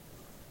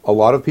 a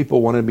lot of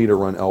people wanted me to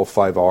run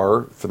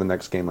L5R for the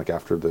next game, like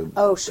after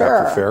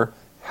fair.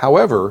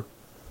 However,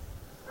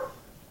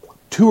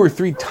 2 or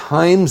 3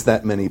 times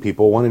that many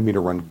people wanted me to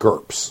run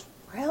GURPS.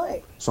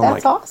 Really? So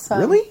That's awesome.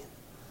 Really?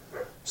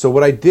 So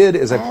what I did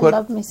is I put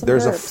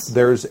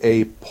there's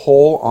a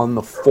poll on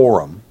the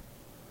forum,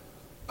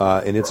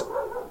 and it's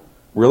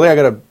really I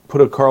got to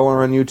put a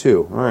caller on you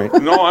too. All right.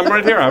 No, I'm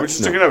right here. I was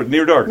just checking out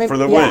Near Dark for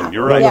the win.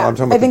 You're right. No, I'm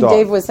talking about I think the dog.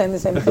 Dave was saying the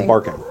same thing. The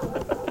barking.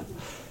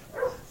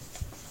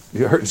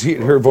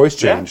 Her voice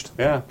changed.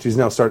 Yeah. She's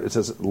now started. It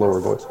says lower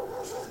voice.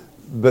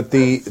 But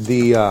there's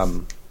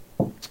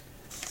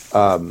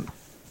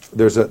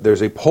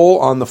a poll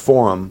on the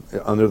forum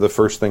under the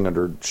first thing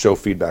under show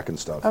feedback and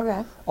stuff.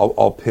 Okay.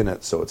 I'll pin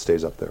it so it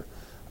stays up there,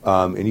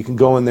 and you can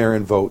go in there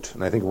and vote.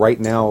 And I think right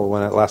now,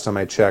 last time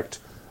I checked,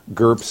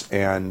 GURPS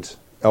and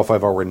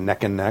L5R were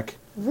neck and neck.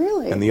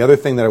 Really? And the other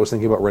thing that I was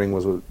thinking about running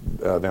was a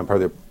Vampire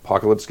the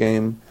Apocalypse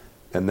game,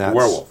 and that's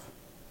Werewolf.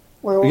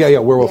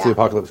 Werewolf the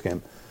Apocalypse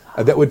game.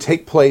 That would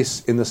take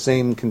place in the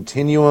same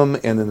continuum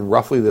and in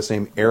roughly the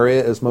same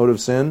area as Mode of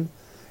Sin,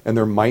 and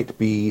there might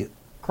be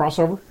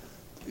crossover.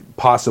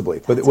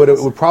 Possibly, but what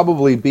it would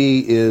probably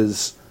be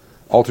is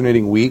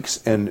alternating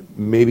weeks, and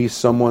maybe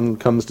someone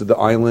comes to the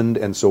island,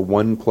 and so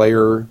one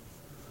player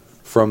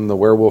from the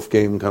werewolf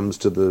game comes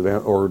to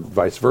or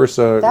vice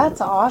versa. That's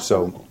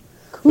awesome. So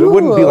cool. But it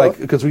wouldn't be like,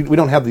 because we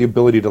don't have the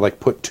ability to like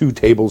put 2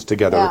 tables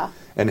together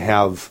and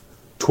have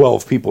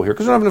 12 people here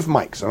because I don't have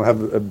enough mics. I don't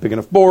have a big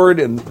enough board,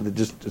 and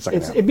it's not gonna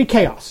happen. It'd be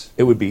chaos.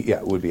 It would be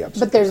absolutely.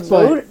 But there's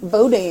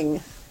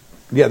voting.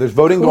 Yeah, there's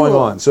voting Cool. going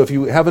on. So if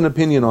you have an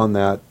opinion on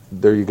that,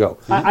 there you go.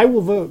 I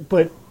will vote,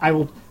 but I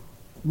will.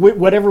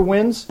 Whatever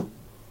wins,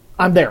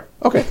 I'm there.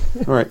 Okay,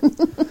 all right.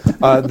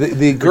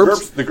 The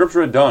GURPS. The GURPS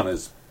Red Dawn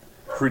is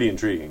pretty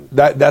intriguing.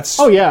 That's.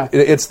 Oh, yeah.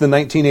 It's the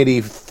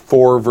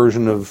 1984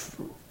 version of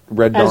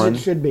Red As Dawn. it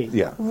should be.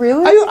 Yeah.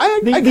 Really? I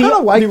kind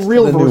of liked the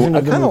real the version new,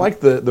 of I the kind of movie.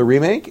 liked the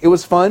remake. It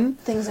was fun.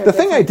 Things are the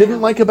thing I different didn't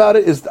now. like about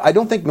it is I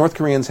don't think North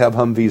Koreans have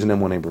Humvees and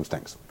M1 Abrams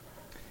tanks.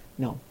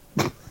 No.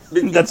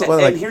 That's what I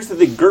And like. here's the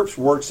thing: GURPS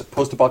works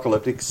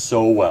post-apocalyptic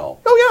so well.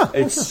 Oh,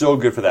 yeah. It's so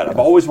good for that. I've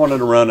always wanted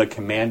to run a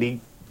commandy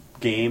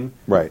game,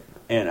 Right.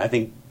 and I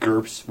think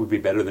GURPS would be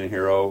better than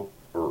Hero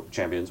or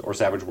Champions or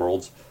Savage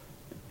Worlds.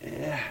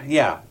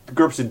 Yeah,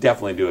 GURPS would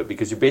definitely do it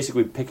because you're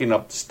basically picking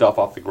up stuff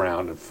off the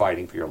ground and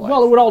fighting for your life.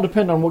 Well, it would all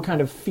depend on what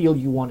kind of feel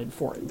you wanted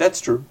for it. That's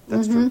true.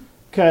 That's true.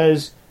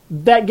 Because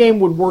that game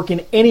would work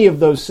in any of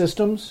those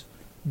systems,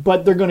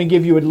 but they're going to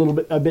give you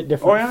a bit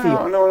different Oh yeah,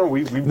 feel. no.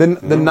 We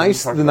The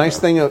nice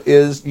thing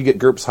is you get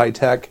GURPS high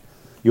tech.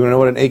 You want to know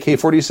what an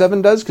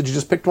AK-47 does? Because you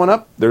just picked one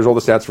up. There's all the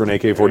stats for an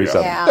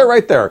AK-47. Yeah. They're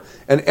right there.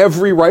 And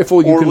every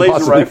rifle you Or can laser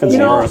possibly rifles. You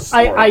know, Or a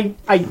sword.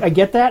 I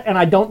get that, and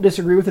I don't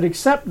disagree with it,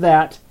 except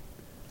that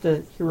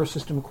the Hero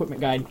System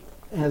Equipment Guide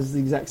has the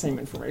exact same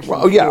information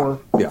Well, yeah,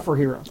 yeah. for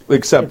Hero.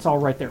 Except- it's all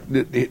right there.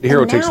 The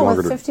Hero takes now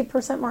longer with to...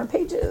 50% more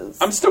pages.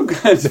 I'm still good.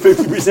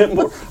 50%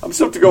 more. I'm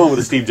still going with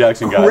the Steve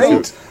Jackson guy.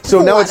 Great. So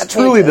a now lot it's of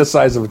truly pages. the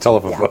size of a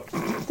telephone Yeah. book.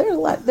 They're a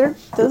lot.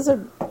 Those are.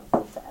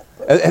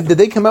 Did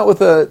they come out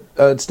with a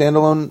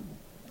standalone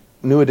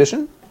new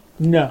edition?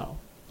 No.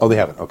 Oh, they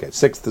haven't. Okay.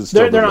 6th is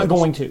still They're the not latest.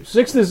 going to.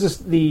 6th is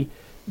just the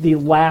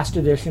last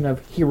edition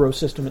of Hero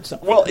System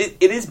itself. Well, it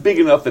is big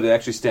enough that it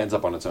actually stands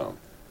up on its own.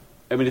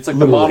 I mean, it's like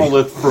Literally. the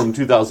monolith from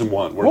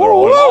 2001, where they're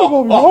all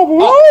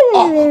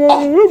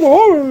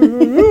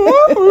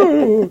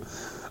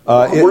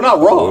we're not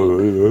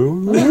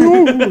wrong.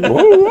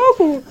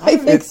 I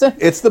think so.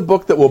 It's the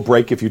book that will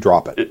break if you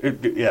drop it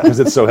Yeah. because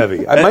it's so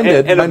heavy. Mine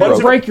did. and a Mine bunch broke.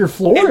 of- Break your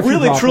floor. It if you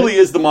really, drop truly it.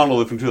 is the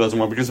monolith from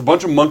 2001 because a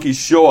bunch of monkeys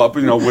show up,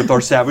 with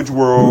our Savage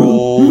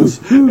Worlds,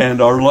 and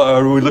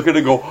we look at it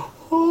and go,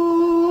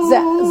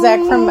 Zach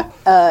from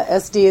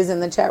SD is in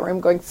the chat room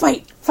going,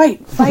 fight,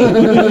 fight, fight.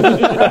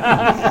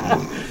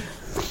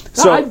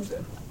 So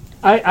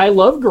I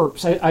love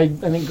GURPS. I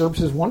think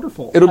GURPS is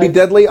wonderful. it'll be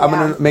deadly. I'm Yeah.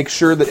 going to make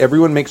sure that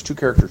everyone makes 2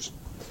 characters.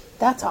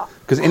 That's all.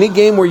 Because any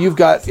game where you're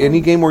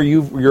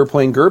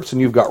playing GURPS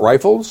and you've got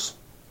rifles,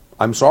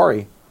 I'm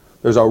sorry,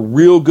 there's a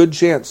real good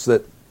chance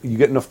that you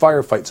get in a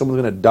firefight, someone's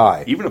going to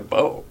die. even a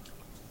bow.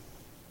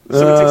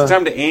 So it takes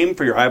time to aim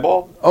for your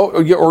eyeball. Oh,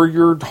 or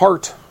your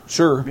heart.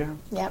 Sure. Yeah.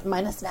 Yeah,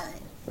 -9.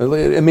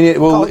 I mean,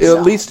 it'll Cold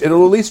at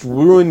least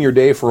ruin your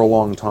day for a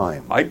long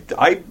time.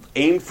 I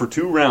aimed for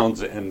 2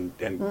 rounds and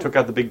took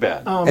out the big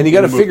bad. And you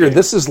got to In the figure game.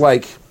 this is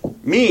like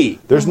Me.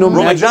 there's no Roll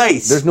my magic.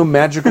 dice. There's no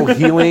magical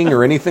healing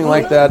or anything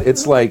like that.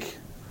 It's like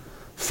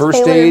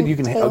first Tailor- aid. You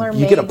get a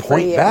tailor-made for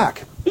point you.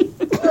 back.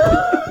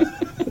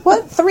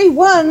 What? 3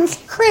 1s?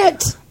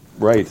 Crit.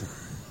 Right.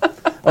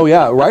 Oh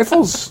yeah,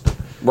 rifles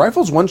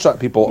one-shot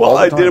people. Well, all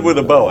the I time. did it with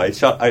a bow. I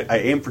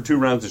aimed for 2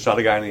 rounds and shot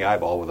a guy in the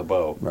eyeball with a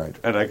bow. Right.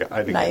 And I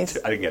didn't Nice.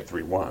 get I didn't get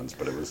 3 ones,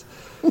 but it was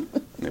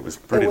It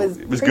pretty. was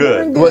It was pretty good.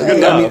 darn It was good.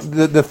 good I enough.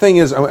 mean, the thing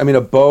is, I mean,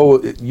 a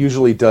bow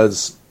usually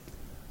does,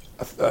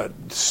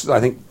 I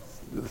think,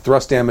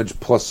 thrust damage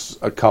plus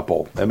a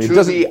couple. I mean, it To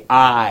doesn't. the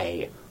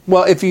eye.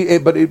 Well,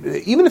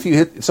 even if you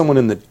hit someone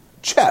in the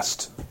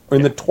chest or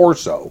in the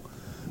torso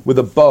with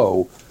a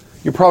bow,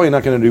 you're probably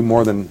not going to do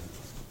more than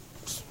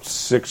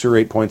 6 or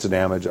 8 points of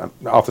damage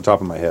off the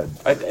top of my head.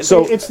 I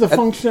So It's the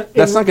function.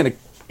 That's not going to.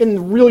 In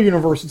the real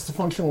universe, it's the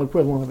functional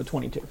equivalent of a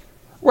 22.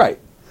 Right.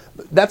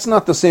 That's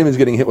not the same as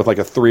getting hit with like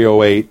a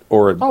 308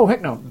 or a, Oh,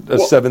 heck no. a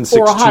 7.62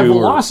 Or a high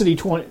velocity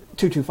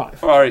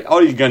 225. All right,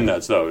 all you gun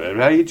nuts though.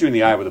 I hit you in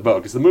the eye with a bow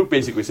because the move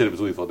basically said it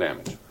was lethal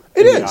damage.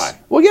 It In the is. eye.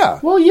 Well, yeah.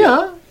 Well,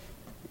 yeah.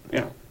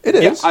 Yeah, It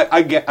is. Yeah,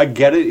 I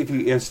get it. If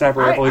you a sniper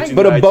rifle hits you,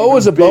 But in the a eye, bow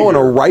it's is a bow and a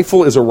bigger.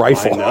 rifle is a I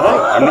rifle.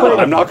 know.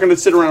 I'm not going to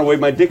sit around and wave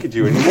my dick at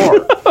you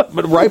anymore.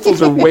 But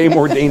rifles are way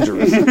more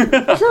dangerous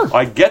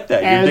I get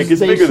that. Your As dick is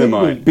they bigger than should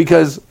be. mine.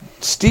 because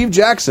Steve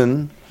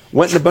Jackson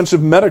went in a bunch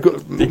of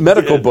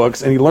medical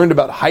books and he learned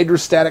about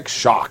hydrostatic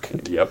shock.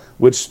 Yep.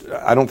 Which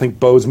I don't think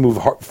bows move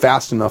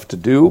fast enough to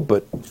do,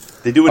 but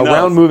They do a enough,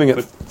 round moving at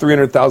but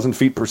 300,000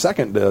 feet per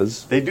second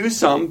does. They do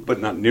some, but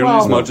not nearly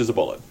Well, as much as a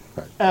bullet.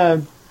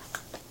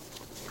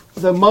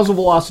 The muzzle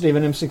velocity of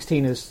an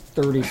M16 is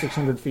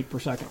 3,600 feet per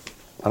second.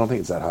 I don't think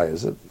it's that high,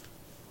 is it?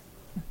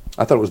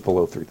 I thought it was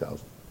below 3,000.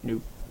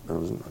 Nope. That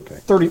wasn't okay.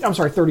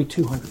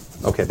 3,200.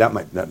 Okay,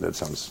 that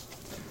sounds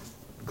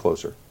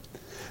closer.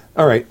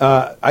 All right,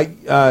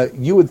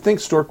 you would think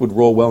Stork would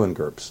roll well in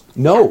GURPS.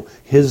 No,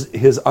 his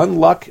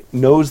unluck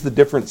knows the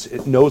difference.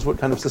 It knows what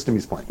kind of system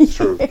he's playing. It's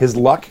true. His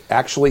luck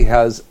actually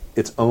has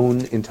its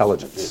own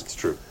intelligence. It's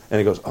true. And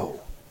it goes, oh.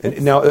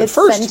 And now, at it's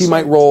first, he might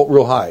sentient. roll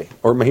real high,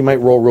 or he might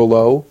roll real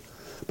low,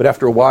 but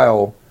after a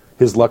while,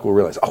 his luck will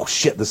realize, oh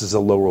shit, this is a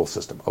low roll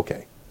system.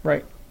 Okay.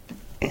 Right.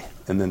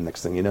 And then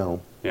next thing you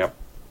know, Yep.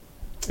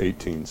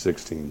 18,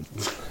 16.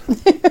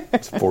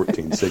 It's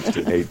 14,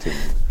 16, 18.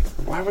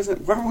 Why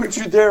weren't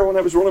you there when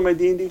I was rolling my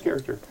D&D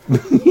character?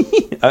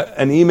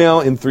 An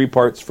email in 3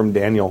 parts from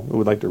Daniel who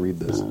would like to read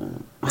this.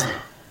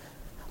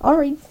 All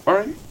right. All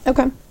right.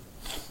 Okay.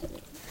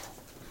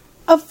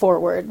 A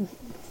foreword.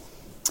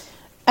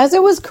 As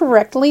it was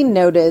correctly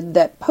noted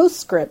that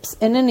postscripts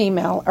in an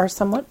email are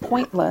somewhat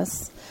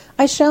pointless,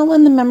 I shall,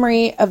 in the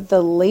memory of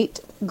the late,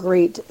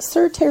 great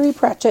Sir Terry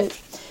Pratchett,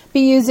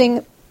 be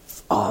using...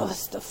 Oh,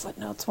 this is the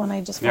footnotes one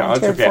I just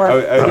volunteered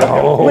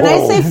for. When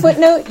I say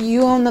footnote,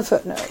 you own the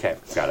footnote. Okay,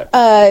 got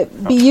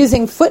it. Be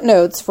using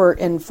footnotes for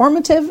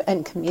informative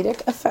and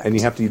comedic effect. And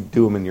you have to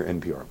do them in your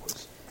NPR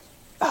voice.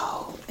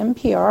 Oh,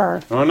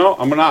 NPR. No,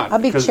 I'm not. I'll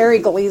be Cherry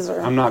Glazer.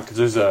 I'm not,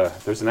 because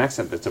there's an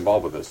accent that's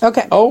involved with this.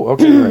 Okay. Oh,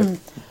 okay, right.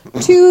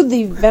 To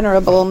the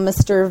venerable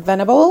Mr.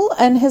 Venable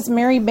and his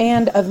merry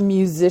band of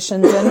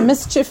musicians and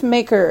mischief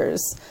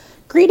makers.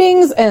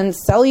 Greetings and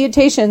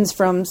salutations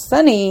from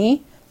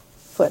sunny...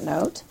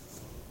 Footnote.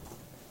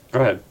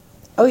 Go ahead.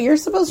 Oh, you're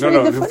supposed to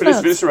read the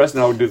footnotes. Finish the rest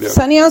and I'll do the...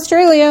 Sunny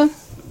Australia.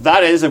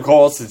 That is, of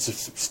course,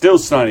 it's still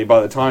sunny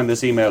by the time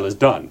this email is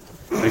done.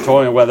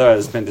 Victorian weather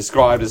has been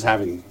described as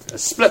having a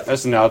split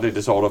personality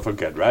disorder for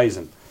good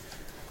reason.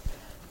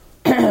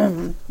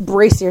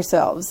 Brace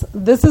yourselves.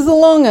 This is a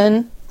long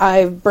one.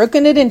 I've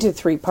broken it into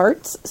 3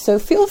 parts, so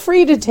feel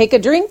free to take a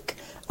drink,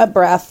 a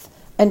breath,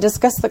 and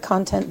discuss the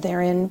content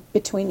therein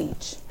between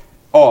each.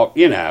 Oh,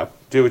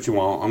 do what you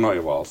want. I'm not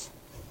your boss.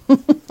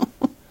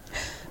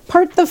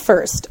 Part the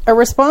first, a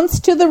response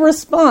to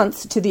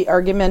the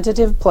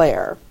argumentative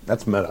player.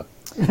 That's meta.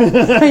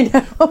 I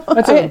know.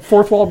 That's a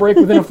fourth wall break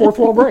within a fourth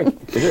wall break.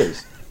 It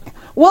is.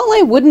 While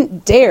I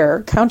wouldn't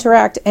dare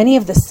counteract any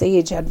of the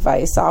sage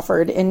advice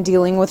offered in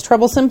dealing with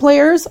troublesome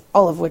players,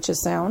 all of which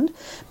is sound,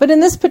 but in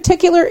this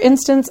particular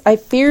instance, I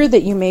fear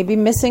that you may be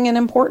missing an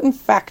important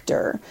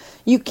factor.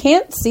 You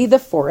can't see the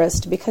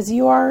forest because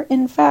you are,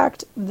 in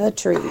fact, the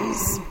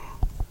trees.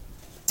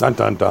 Dun,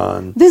 dun,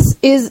 dun. This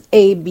is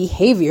a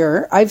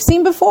behavior I've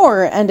seen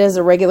before, and as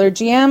a regular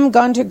GM,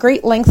 gone to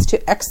great lengths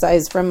to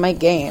excise from my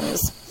games.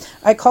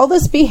 I call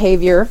this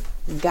behavior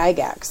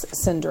Gygax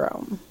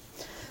syndrome.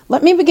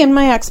 Let me begin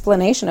my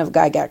explanation of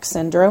Gygax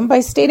syndrome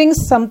by stating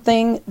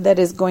something that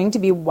is going to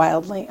be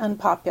wildly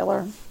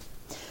unpopular.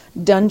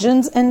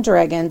 Dungeons &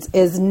 Dragons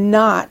is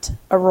not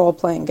a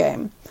role-playing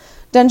game.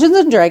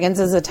 Dungeons & Dragons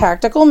is a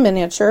tactical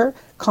miniature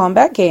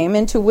combat game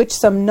into which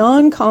some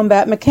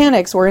non-combat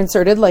mechanics were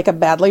inserted like a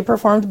badly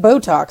performed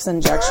Botox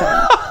injection.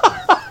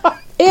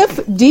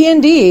 If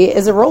D&D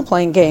is a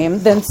role-playing game,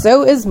 then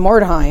so is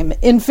Mordheim,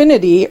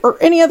 Infinity, or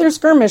any other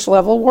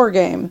skirmish-level war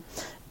game.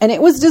 And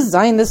it was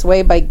designed this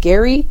way by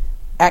Gary,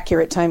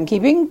 accurate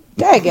timekeeping,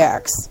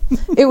 Gygax.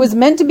 It was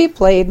meant to be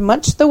played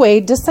much the way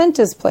Descent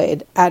is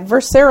played,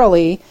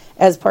 adversarially,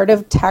 as part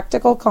of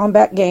tactical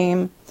combat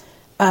game,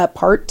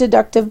 part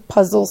deductive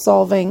puzzle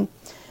solving,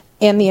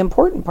 and the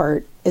important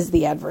part is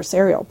the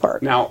adversarial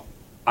part. Now,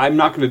 I'm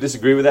not going to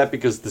disagree with that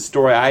because the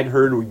story I'd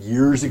heard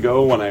years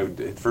ago when I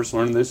first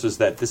learned this was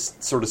that this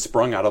sort of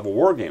sprung out of a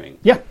wargaming.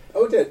 Yeah.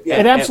 Oh, it did. Yeah.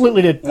 It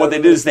absolutely did. What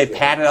they did is they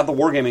padded out the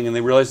wargaming and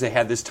they realized they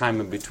had this time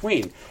in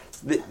between.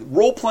 The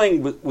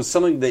role-playing was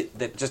something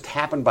that just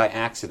happened by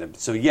accident.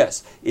 So,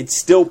 yes, it's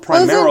still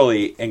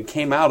primarily and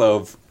came out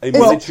of a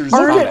miniatures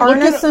combat.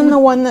 Arneson the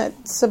one that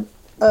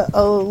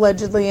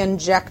allegedly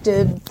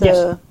injected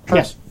the...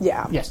 Yes.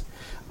 Yeah. Yes.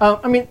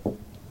 I mean,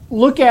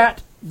 look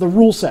at the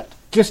rule set.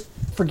 Just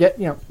forget,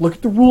 look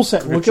at the rule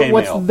set. Look at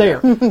what's there.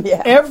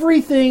 Yeah.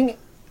 Everything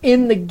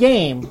in the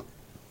game,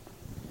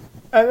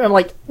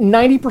 like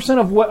 90%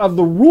 of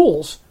the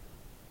rules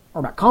are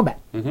about combat.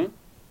 Mm-hmm.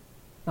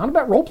 Not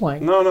about role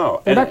playing.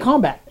 No. They're about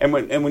combat. And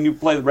when you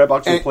play the Red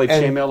Box, you play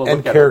chainmail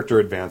and character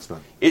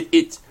advancement.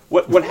 It's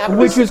what happened.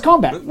 Which is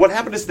combat. What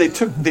happened is they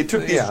took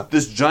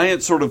this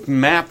giant sort of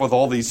map with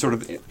all these sort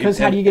of because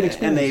how do you get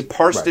experience? And they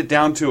parsed it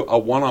down to a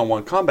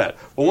one-on-one combat.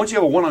 Well, once you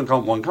have a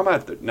one-on-one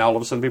combat, now all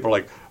of a sudden people are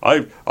like,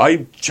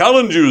 I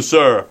challenge you,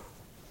 sir.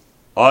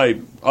 I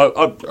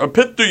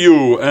pit to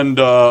you,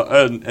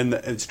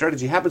 and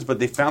strategy happens. But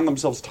they found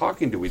themselves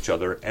talking to each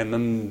other, and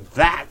then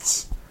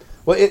that's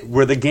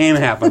where the game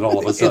happened all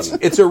of a sudden.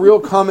 It's a real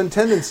common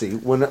tendency.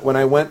 When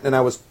I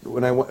was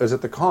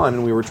at the con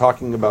and we were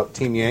talking about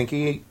Team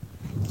Yankee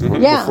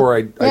before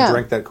I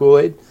drank that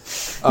Kool-Aid.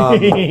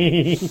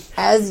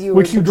 As you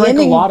which were you drank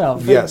a lot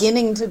of.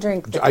 Beginning to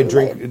drink the I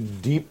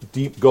Kool-Aid. drink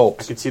deep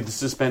gulps. I can see the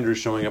suspenders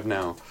showing up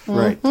now.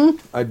 Right.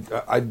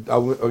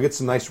 I'll get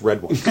some nice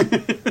red ones.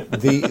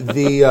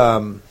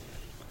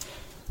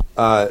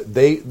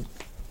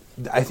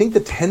 I think the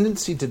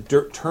tendency to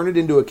turn it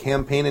into a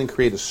campaign and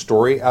create a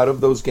story out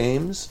of those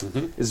games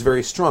is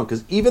very strong.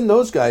 Because even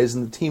those guys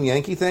in the Team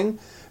Yankee thing,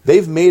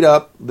 they've made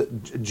up,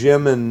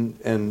 Jim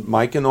and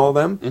Mike and all of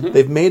them,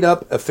 they've made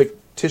up a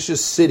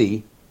fictitious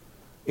city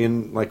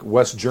in like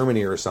West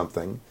Germany or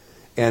something.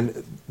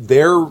 And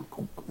they're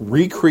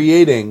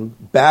recreating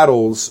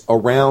battles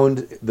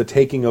around the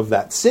taking of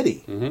that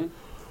city.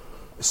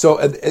 So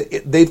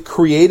they've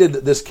created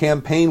this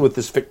campaign with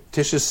this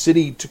fictitious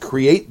city to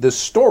create this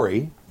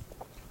story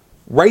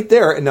right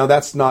there. And now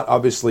that's not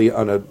obviously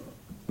on a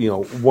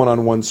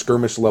one-on-one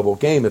skirmish level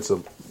game. It's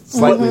a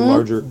slightly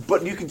larger.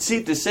 But you can see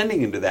it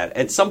descending into that.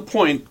 At some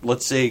point,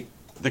 let's say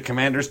the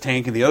commander's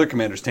tank and the other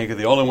commander's tank are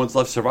the only ones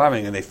left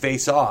surviving, and they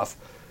face off.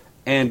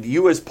 And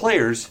you, as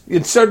players,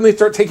 you'd suddenly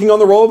start taking on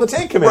the role of the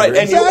tank commander. Right,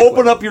 and you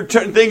open up your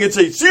thing and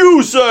say,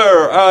 "You,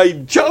 sir,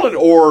 I challenge,"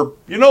 or,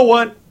 "You know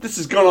what? This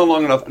has gone on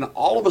long enough." And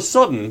all of a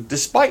sudden,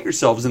 despite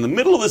yourselves, in the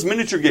middle of this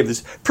miniature game,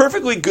 this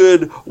perfectly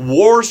good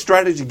war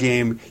strategy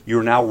game,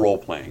 you're now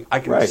role-playing. I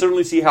can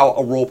certainly see how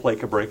a role-play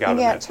could break out of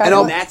that. And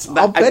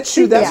I'll bet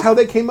you that's how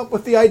they came up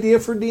with the idea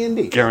for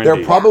D&D. Guaranteed.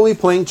 They're probably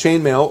playing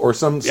chainmail or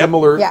some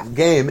similar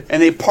game.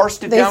 And they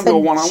parsed it down to a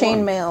one-on-one.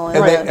 Chainmail.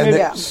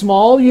 And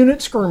small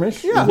unit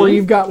skirmish where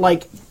you've got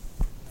like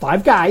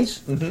 5 guys.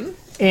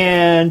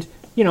 And...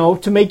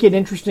 to make it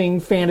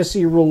interesting,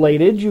 fantasy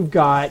related, you've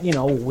got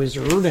a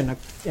wizard and a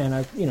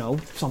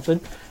something,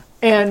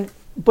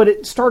 but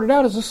it started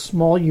out as a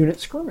small unit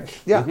skirmish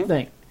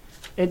thing.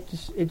 It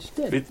just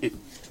did.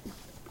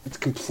 It's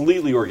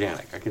completely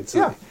organic. I can see.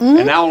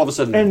 And now all of a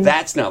sudden,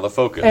 that's now the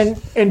focus.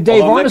 And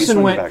Dave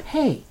Arneson went,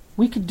 "Hey,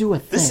 we could do a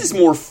thing. This is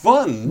more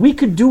fun. We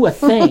could do a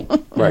thing."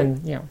 Right.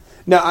 And,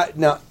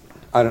 Now,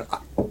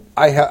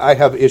 I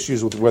have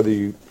issues with whether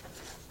you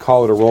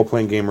call it a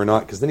role-playing game or not,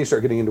 because then you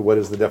start getting into what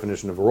is the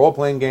definition of a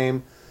role-playing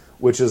game,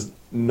 which is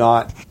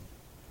not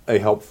a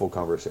helpful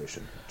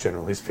conversation,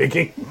 generally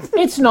speaking.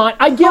 It's not.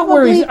 I get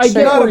where he's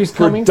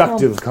coming from.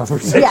 Productive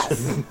conversation.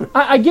 Yes.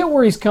 I get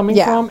where he's coming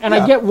from, and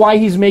I get why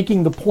he's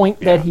making the point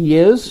that he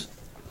is.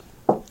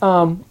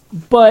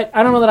 But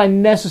I don't know that I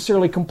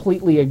necessarily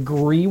completely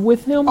agree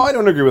with him. Oh, I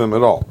don't agree with him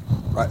at all.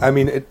 I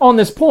mean, on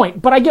this point,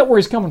 but I get where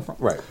he's coming from.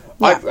 Right.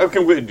 I've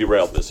completely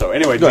derailed this. So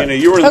anyway, Gina,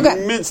 you were in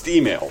the midst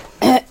email.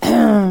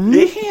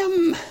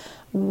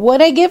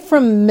 What I get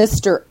from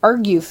Mr.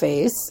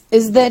 Argueface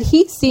is that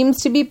he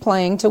seems to be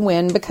playing to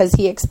win because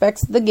he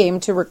expects the game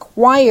to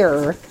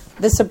require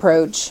this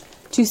approach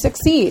to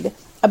succeed.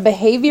 A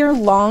behavior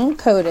long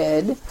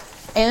coded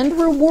and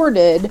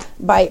rewarded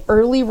by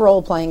early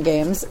role-playing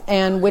games,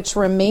 and which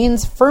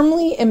remains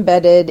firmly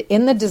embedded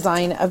in the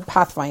design of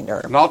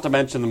Pathfinder. Not to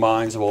mention the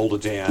minds of older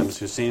jams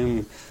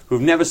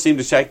who've never seemed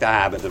to shake the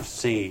habit of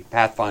seeing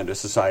Pathfinder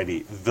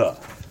Society the.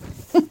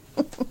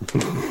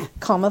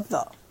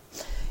 The.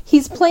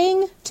 He's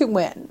playing to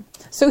win.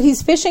 So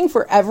he's fishing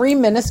for every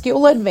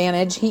minuscule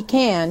advantage he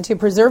can to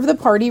preserve the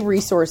party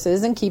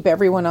resources and keep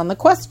everyone on the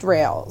quest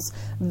rails.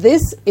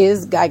 This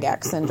is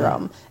Gygax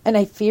syndrome, and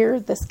I fear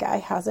this guy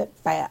has it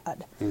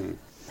bad.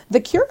 The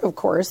cure, of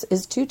course,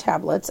 is 2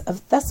 tablets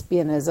of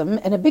thespianism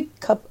and a big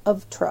cup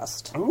of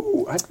trust.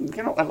 Ooh, I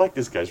like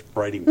this guy's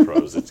writing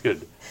prose. It's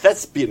good.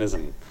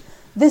 Thespianism.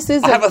 This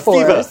is, I have of a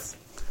course... fever,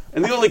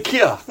 and the only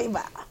cure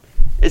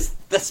is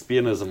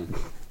thespianism.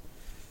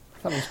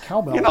 I thought it was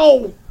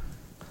cowbell.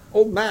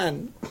 Old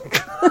man.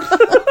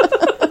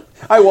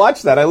 I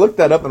watched that. I looked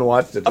that up and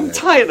watched it today. I'm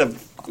tired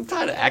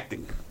of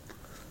acting.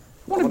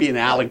 I want to be an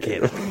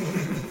alligator.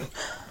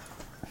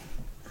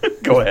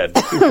 Go ahead.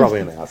 He's probably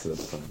an ass at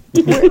the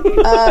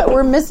time.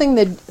 We're missing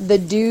the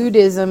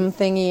dudism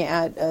thingy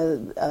at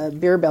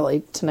Beer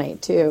Belly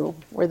tonight too,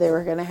 where they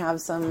were going to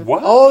have some.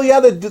 What? Oh yeah,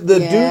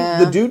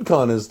 the Dude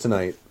Con is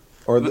tonight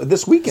or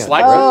this weekend.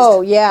 Slack right?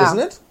 Oh yeah, isn't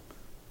it?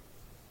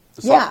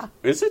 Yeah.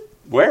 Is it?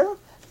 Where?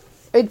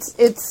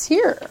 It's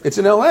here. It's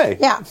in L.A.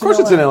 Yeah, of course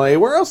it's in L.A.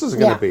 Where else is it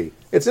going to be?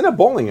 It's in a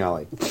bowling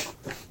alley.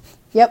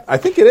 Yep. I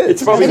think it is.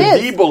 It's probably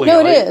the bowling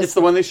No, alley. it is. It's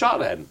the one they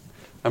shot at.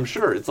 I'm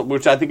sure.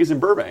 Which I think is in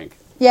Burbank.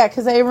 Yeah,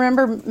 because I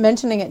remember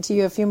mentioning it to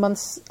you a few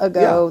months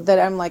ago that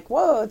I'm like,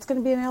 whoa, it's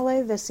going to be in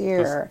L.A. this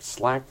year.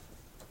 Slack.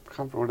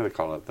 What do they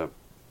call it? The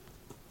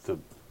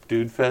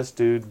Dude Fest,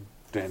 dude.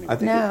 Anyway.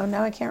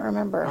 Now I can't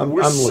remember. I'm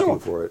looking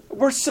for it.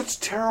 We're such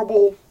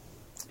terrible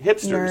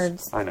hipsters.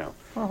 Nerds. I know.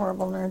 We're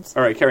horrible nerds.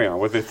 All right, carry on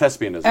with the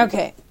thespianism.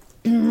 Okay.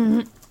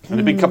 And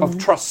a big cup of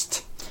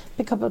trust.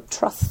 Big cup of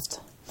trust.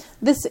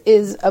 This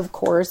is, of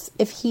course,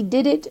 if he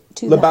did it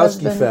to the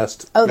husband. Lebowski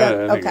Fest. Oh,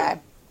 okay.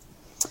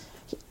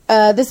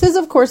 This is,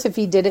 of course, if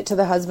he did it to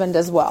the husband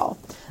as well.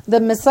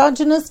 The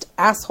misogynist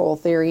asshole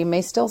theory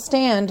may still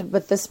stand,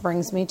 but this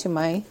brings me to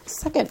my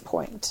second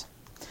point.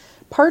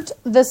 Part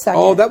the second.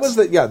 Oh, that was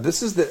the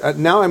this is the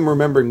now I'm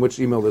remembering which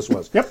email this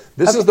was. Yep.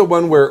 This is the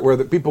one where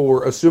the people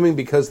were assuming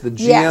because the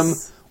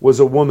GM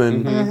was a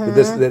woman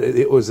that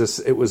it was a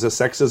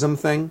sexism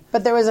thing.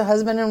 But there was a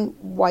husband and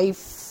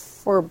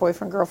wife or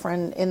boyfriend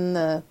girlfriend in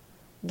the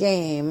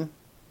game,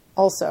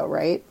 also,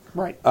 right?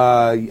 Right.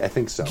 I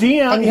think so.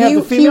 GM, And you had the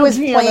he female was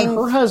GM playing- and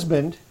her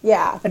husband.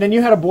 Yeah. And then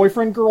you had a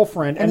boyfriend,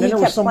 girlfriend, and then he there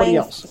was kept somebody playing,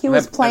 else. He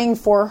was playing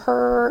for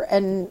her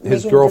and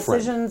His making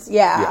girlfriend. decisions.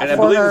 Yeah. And I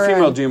for believe the her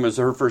female and- GM was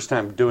her first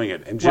time doing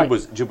it, and Jib Right.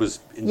 was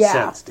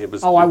incensed. It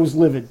was. Oh, I was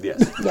livid.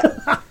 Yes. Yeah.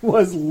 I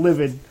was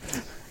livid.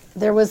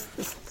 There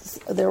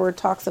were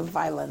talks of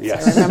violence.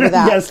 Yes. I remember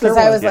that. Yes, there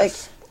Because I was. was like,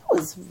 Yes. that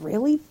was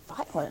really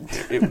violent.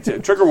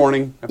 Trigger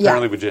warning.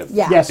 Apparently, with Jib.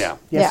 Yeah. Yes. Yeah.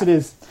 Yes, Yeah. it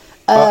is.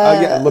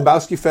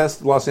 Lebowski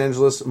Fest, Los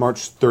Angeles,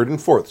 March 3rd and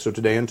 4th. So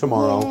today and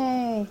tomorrow.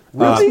 Yay.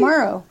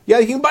 Tomorrow. Yeah,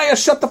 you can buy a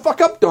Shut the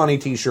Fuck Up Donnie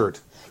t-shirt.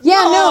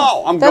 Yeah, No,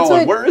 no. I'm that's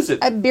going. Where is it?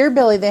 At Beer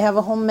Belly, they have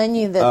a whole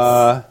menu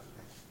that's...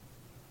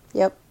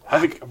 Yep. I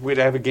think we'd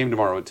have a game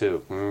tomorrow,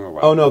 too. Wow.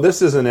 Oh, no,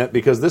 this isn't it,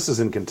 because this is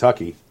in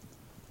Kentucky.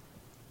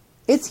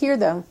 It's here,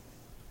 though.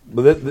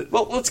 But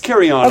Well, let's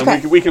carry on,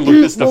 Okay. and we can look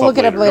this stuff We'll up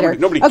look it up later.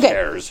 Nobody okay.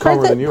 cares.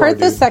 Calmer than you are, Part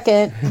the dude.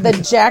 second, the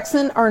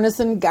Jackson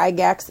Arneson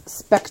Gygax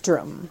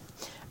Spectrum.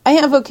 I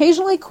have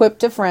occasionally quipped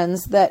to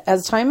friends that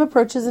as time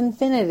approaches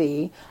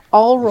infinity,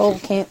 all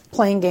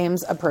role-playing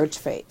games approach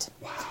fate.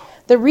 Wow.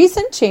 The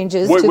recent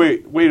changes Wait, to...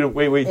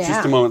 wait, Yeah.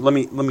 just a moment.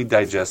 Let me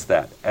digest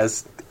that.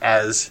 As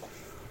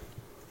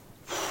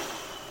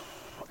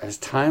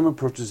time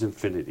approaches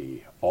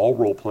infinity, all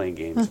role-playing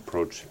games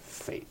approach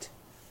fate.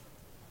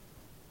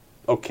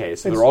 Okay,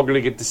 so they're all going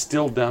to get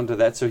distilled down to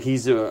that. So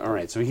he's all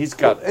right. So he's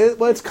got.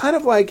 Well, it's kind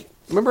of like,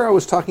 remember I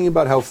was talking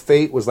about how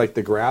Fate was like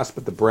the grasp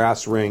at the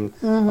brass ring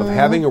of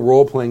having a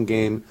role-playing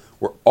game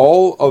where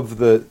all of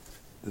the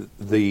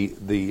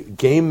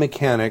game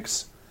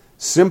mechanics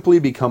simply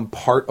become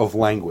part of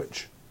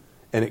language,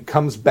 and it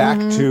comes back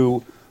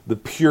to the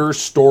pure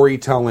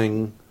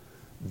storytelling.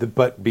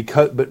 But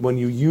when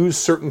you use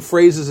certain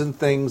phrases and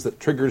things, that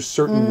triggers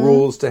certain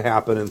rules to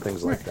happen and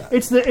things like that.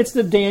 It's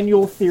the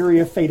Daniel theory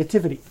of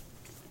fatativity.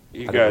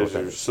 You guys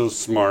are so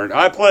smart.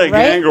 I play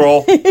Right?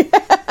 Gangrel.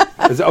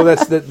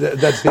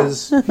 That's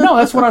his. No,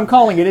 that's what I'm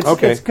calling it. It's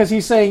Okay. because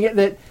he's saying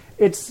that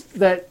it's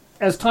that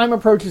as time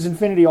approaches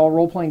infinity, all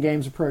role-playing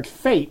games approach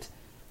fate,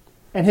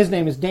 and his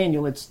name is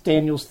Daniel. It's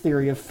Daniel's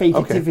theory of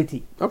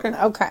fatativity. Okay.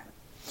 Okay.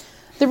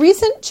 The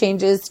recent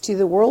changes to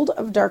the World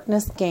of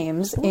Darkness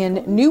games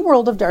in New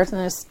World of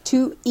Darkness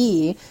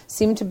 2E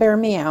seem to bear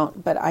me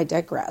out, but I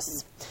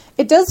digress.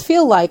 It does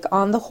feel like,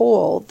 on the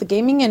whole, the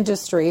gaming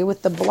industry,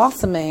 with the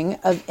blossoming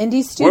of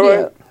indie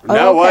studio... Wait.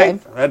 Now, okay.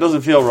 wait. That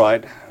doesn't feel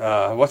right.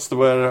 What's the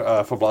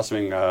word for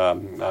blossoming?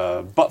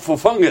 But for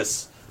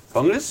fungus.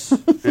 Fungus?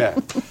 Yeah.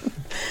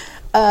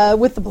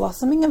 With the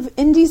blossoming of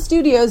indie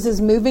studios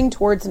is moving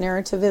towards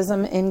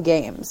narrativism in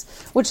games,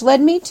 which led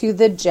me to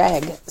the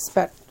JAG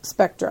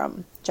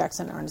Spectrum,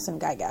 Jackson Arneson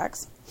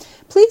Gygax.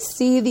 Please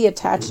see the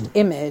attached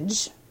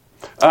image.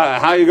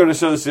 How are you going to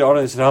show this to the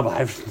audience? No, I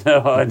have no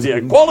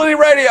idea. Quality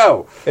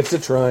radio! It's a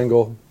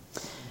triangle.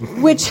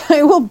 Which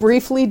I will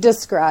briefly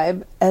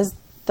describe as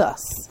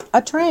thus.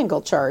 A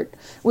triangle chart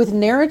with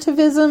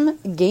narrativism,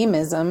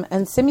 gamism,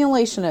 and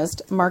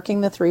simulationist marking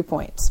the 3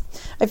 points.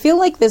 I feel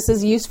like this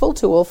is a useful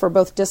tool for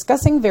both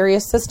discussing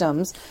various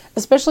systems,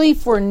 especially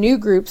for new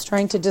groups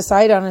trying to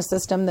decide on a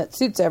system that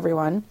suits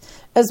everyone,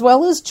 as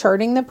well as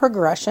charting the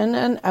progression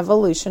and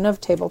evolution of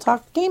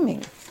tabletop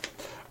gaming.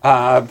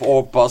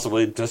 Or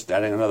possibly just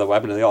adding another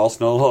weapon to the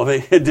All-Snow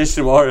Lobby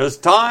Edition Warriors.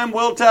 Time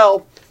will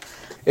tell.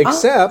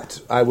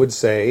 Except, I would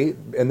say,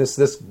 and this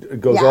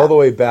goes Yeah. all the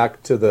way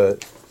back to the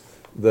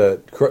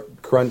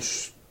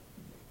crunch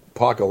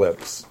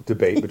apocalypse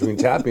debate between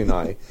Tappy and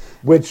I,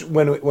 which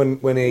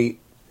when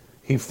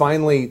he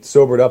finally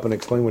sobered up and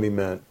explained what he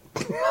meant,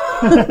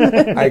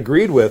 I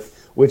agreed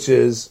with, which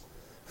is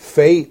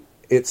fate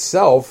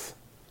itself.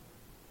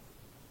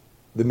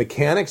 The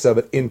mechanics of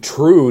it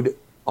intrude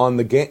on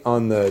the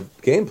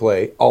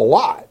gameplay a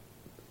lot.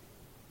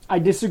 I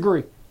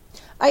disagree.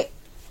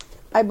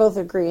 I both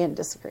agree and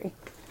disagree.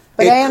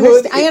 But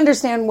It I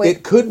understand what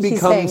it could he's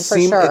become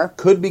saying, for sure. It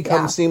could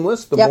become Yeah.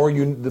 seamless. The Yep. more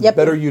the Yep.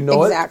 better you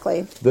know Exactly.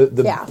 it.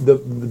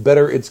 The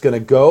better it's going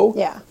to go.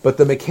 Yeah. But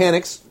the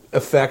mechanics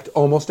affect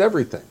almost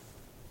everything.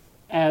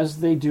 As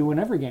they do in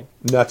every game.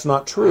 That's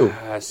not true.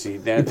 I see.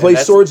 You play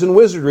Swords and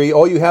Wizardry,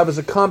 all you have is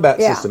a combat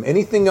Yeah. system.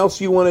 Anything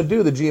else you want to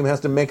do, the GM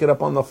has to make it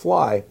up on the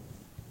fly.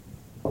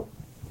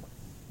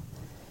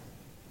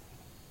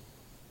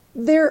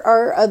 There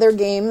are other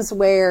games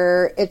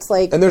where it's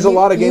like, And there's a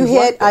lot of games you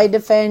hit, like that. I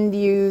defend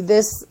you.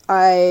 This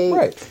I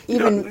Right. You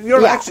even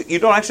don't yeah. actually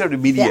have to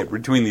mediate Yeah.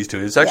 between these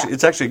two. It's actually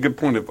Yeah. a good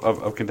point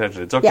of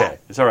contention. It's okay. Yeah.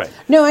 It's all right.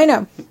 No, I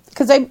know,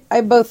 because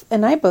I both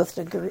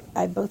agree.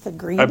 I both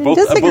agreed I and both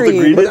disagreed.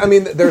 agreed. But I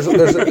mean,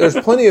 there's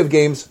plenty of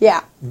games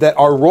Yeah. that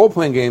are role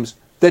playing games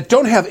that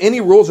don't have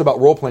any rules about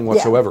role playing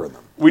whatsoever in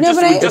them. We No,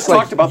 just but we I- just Like,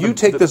 talked about you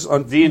take this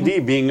on- D&D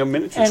being a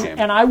miniature game.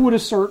 And I would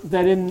assert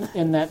that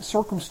in that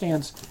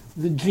circumstance,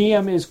 the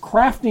GM is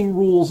crafting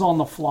rules on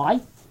the fly.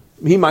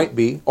 He might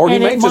be, or he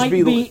And might it just might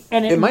be. be-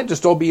 and it it- might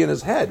just all be in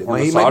his head. Or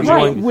He might be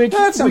misogyny. going, Right,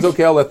 that sounds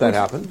okay. I'll let that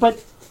happen. But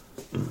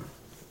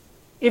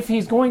if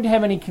he's going to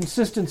have any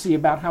consistency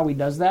about how he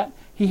does that,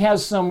 he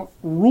has some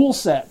rule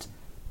set,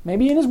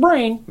 maybe in his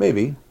brain,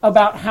 Maybe.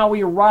 about how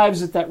he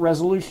arrives at that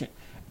resolution.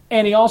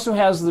 And he also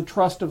has the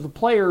trust of the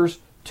players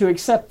to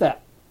accept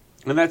that.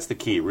 And that's the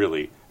key,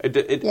 really.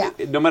 Yeah.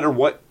 No matter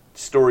what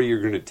story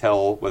you're going to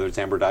tell, whether it's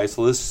Amber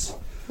Diceless,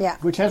 Yeah,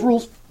 Which has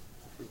rules.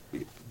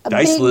 a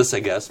Diceless, I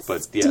guess,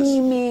 but yes.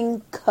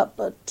 steaming cup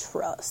of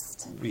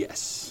trust.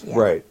 Yes. Yeah.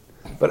 Right.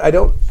 But I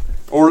don't.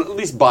 Or at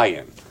least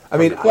buy-in. I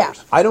mean, Yeah.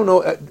 I don't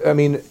know. I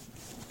mean,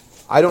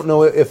 I don't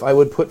know if I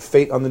would put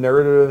fate on the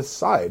narrative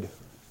side.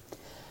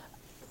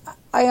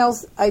 I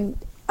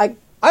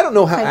I don't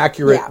know how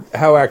accurate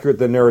yeah.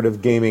 the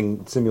narrative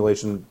gaming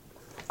simulation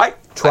I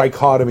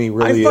trichotomy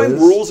really I find is.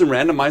 rules and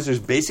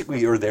randomizers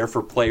basically are there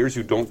for players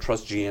who don't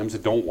trust GMs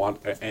and don't want,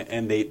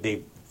 and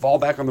they fall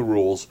back on the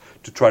rules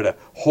to try to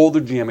hold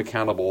their GM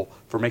accountable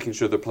for making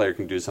sure the player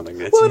can do something.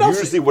 That's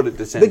usually what it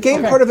descends. The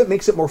game part of it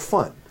makes it more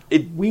fun.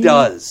 It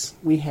does.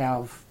 We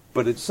have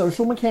But it's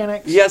social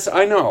mechanics. Yes,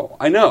 I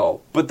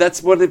know, but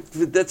that's what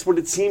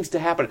it seems to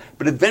happen.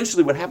 But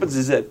eventually, what happens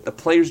is that the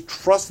players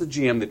trust the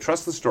GM, they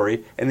trust the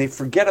story, and they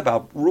forget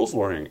about rules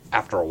learning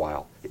after a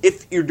while.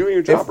 If you're doing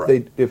your job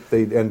right, if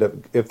they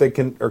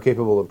are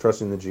capable of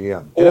trusting the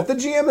GM, and if the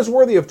GM is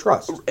worthy of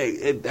trust.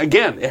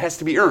 Again, it has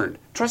to be earned.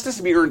 Trust has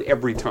to be earned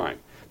every time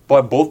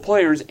by both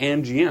players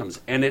and GMs,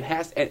 and it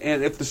has.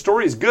 And if the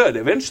story is good,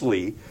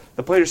 eventually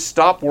the players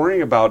stop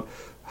worrying about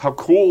how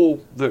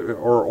cool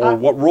or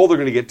what role they're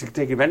going to get to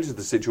take advantage of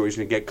the situation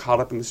and get caught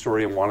up in the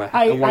story and want to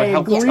help tell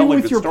a good story. I agree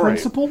with your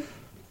principle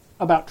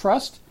about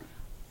trust.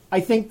 I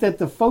think that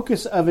the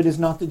focus of it is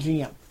not the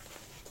GM.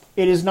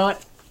 It is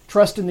not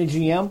trust in the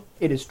GM.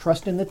 It is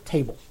trust in the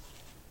table.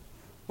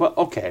 Well,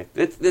 okay,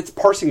 it's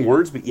parsing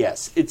words, but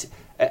yes, it's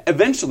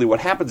eventually what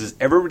happens is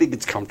everybody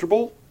gets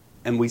comfortable,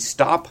 and we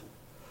stop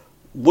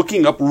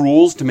looking up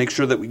rules to make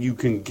sure that you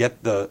can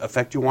get the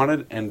effect you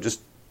wanted, and just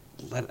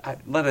let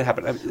it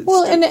happen.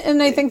 Well,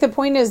 and I think the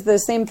point is the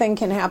same thing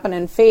can happen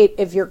in Fate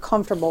if you're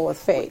comfortable with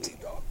Fate.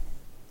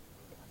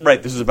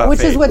 Right, this is about Which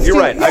Fate. is what You're Stu-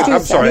 right. yeah.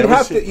 I'm sorry.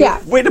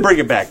 Yeah. Way to bring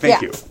it back.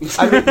 Thank Yeah. you.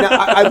 I mean,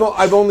 now,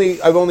 I've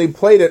only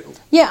played it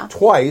Yeah.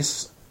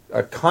 twice,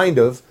 kind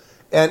of,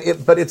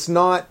 but it's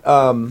not.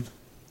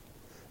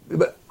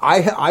 But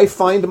I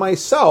find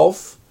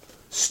myself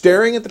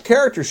staring at the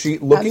character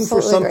sheet, looking for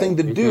Absolutely something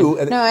agree. to do.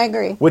 And No, I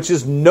agree. Which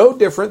is no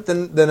different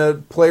than a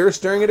player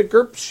staring at a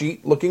GURP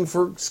sheet, looking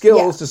for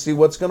skills Yeah. to see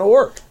what's going to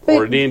work.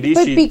 Or a D&D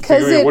but sheet, because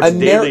figuring it- what's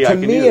daily I To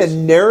can me, use. a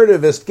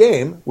narrativist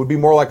game would be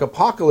more like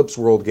Apocalypse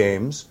World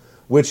games,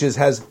 which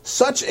has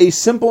such a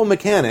simple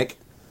mechanic.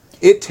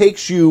 It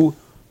takes you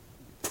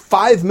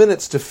 5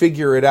 minutes to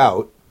figure it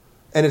out,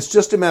 and it's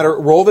just a matter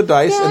roll the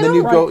dice, Yeah, and then I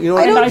you don't- go. You know,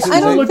 And what I I'm still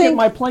saying? look at think-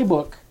 my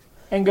playbook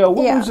and go,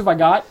 what Yeah. moves have I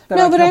got that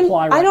No, I but can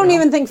apply right I don't now?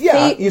 even think Yeah,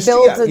 Fate you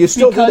builds you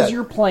still do because that.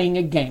 you're playing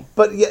a game.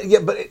 But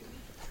but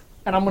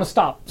And I'm going to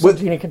stop so With-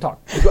 Gina can talk.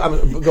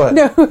 go ahead.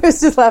 No, I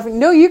was just laughing.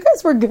 No, you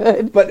guys were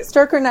good. But-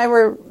 Stoker and I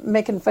were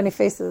making funny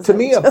faces. To at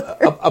me, each other.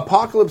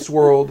 Apocalypse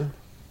World,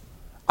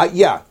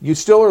 you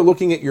still are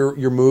looking at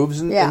your moves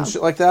and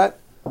shit like that,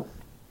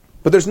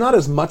 but there's not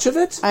as much of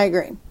it. I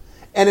agree.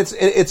 And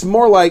it's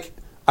more like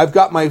I've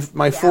got my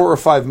 4 or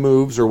 5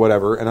 moves or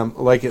whatever, and I'm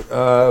like,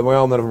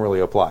 well, none of them really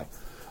apply.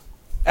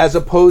 As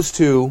opposed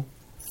to,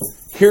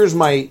 here's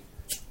my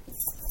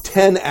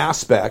 10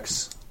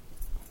 aspects,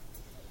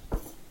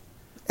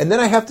 and then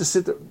I have to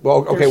sit there. Well,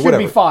 okay, There should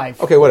whatever. be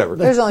 5. Okay, whatever.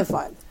 There's only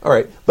 5. All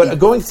right, but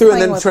going through and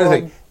playing then with trying to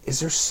world. think, is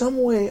there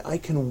some way I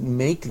can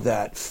make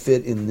that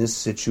fit in this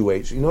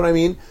situation? You know what I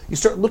mean? You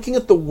start looking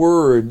at the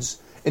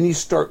words and you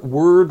start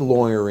word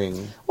lawyering.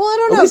 Well, I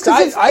don't At know, least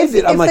because I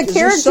did. I'm if like, the is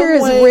there some character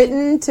is way-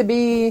 written to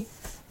be,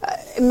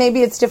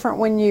 maybe it's different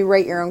when you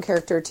write your own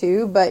character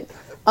too. But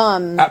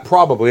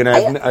Probably, and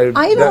I don't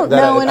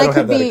know, and I don't could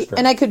have that be, experience.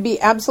 and I could be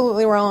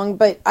absolutely wrong.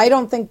 But I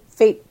don't think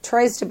Fate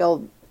tries to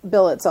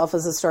bill itself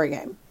as a story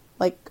game,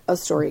 like a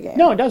story game.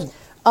 No, it doesn't.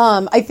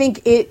 I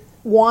think it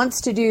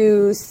wants to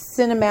do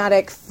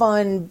cinematic,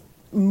 fun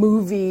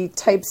movie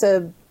types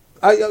of.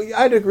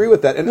 I'd agree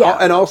with that, and Yeah.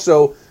 and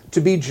also to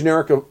be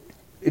generic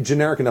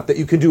enough that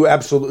you can do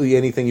absolutely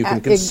anything you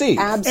can conceive.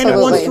 Absolutely. And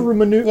it wants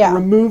to Yeah.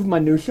 remove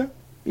minutia.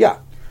 Yeah.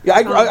 Yeah,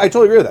 I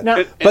totally agree with that.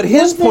 Now, but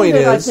his one thing point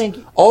that I is, think-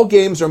 all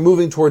games are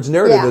moving towards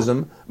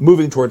narrativism,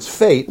 moving towards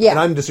Fate, Yeah. and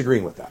I'm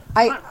disagreeing with that.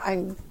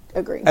 I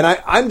agree. And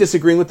I'm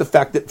disagreeing with the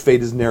fact that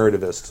Fate is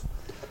narrativist.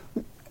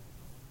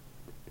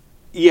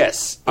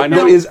 Yes, I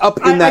know. That is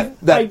up in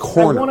that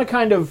corner. I want to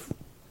kind of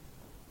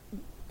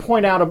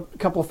point out a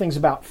couple of things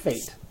about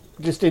Fate,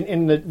 just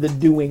in the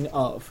doing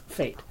of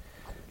Fate.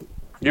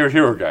 You're a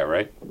hero guy,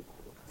 right?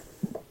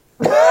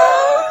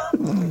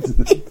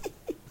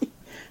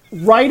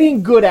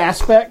 Writing good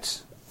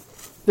aspects,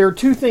 there are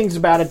 2 things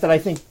about it that I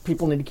think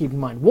people need to keep in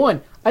mind.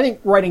 1, I think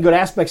writing good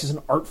aspects is an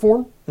art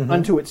form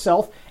unto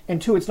itself, and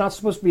 2, it's not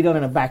supposed to be done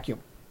in a vacuum.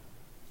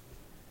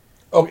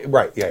 Okay,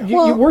 right, yeah.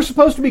 We're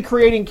supposed to be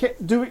creating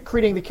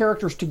the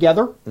characters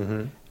together,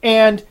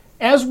 and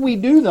as we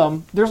do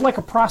them, there's like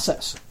a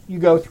process you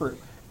go through.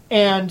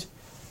 And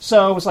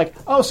so it's like,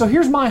 so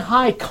here's my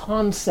high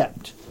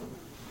concept.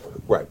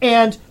 Right.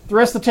 And the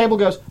rest of the table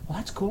goes, well,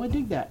 that's cool, I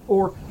dig that.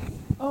 Or,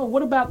 oh,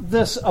 what about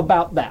this,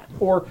 about that?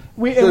 Or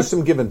There's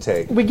some give and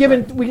take. there's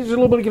a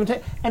little bit of give and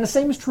take. And the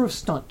same is true of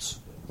stunts.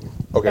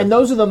 Okay. And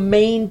those are the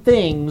main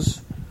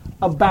things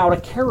about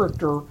a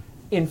character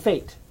in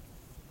Fate.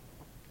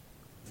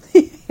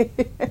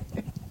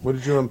 What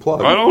did you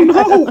unplug? I don't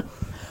know.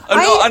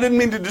 No, I didn't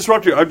mean to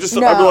disrupt you. I was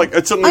like,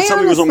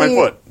 something was on my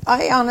foot.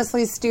 I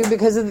honestly, Stu,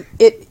 because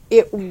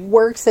it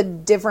works a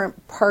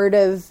different part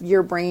of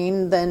your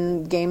brain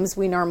than games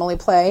we normally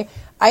play.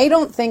 I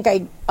don't think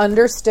I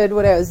understood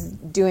what I was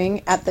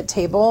doing at the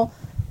table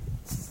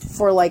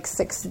for like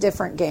 6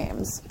 different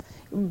games.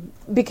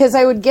 Because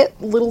I would get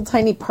little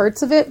tiny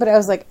parts of it, but I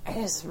was like, I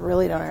just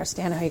really don't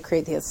understand how you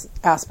create these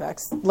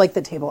aspects, like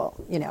the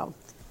table,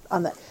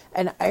 on the,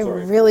 and I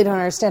really don't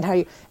understand how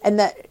you, and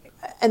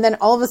then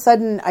all of a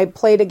sudden I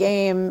played a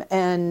game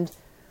and,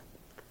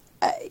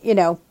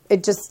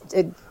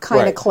 it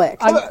kind of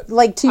clicked.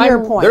 Like to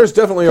your point, there's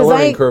definitely a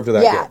learning curve to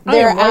that game. I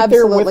There am right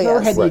absolutely there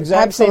with her. is. Had the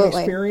exact same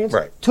Absolutely. experience.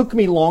 Right. Took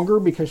me longer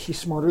because she's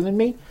smarter than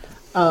me,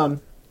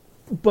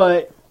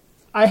 but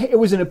it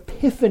was an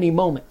epiphany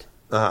moment.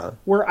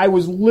 Where I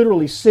was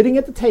literally sitting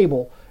at the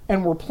table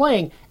and we're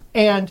playing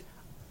and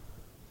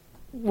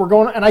we're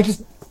going, and I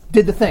just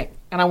did the thing.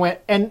 And I went,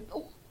 and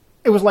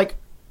it was like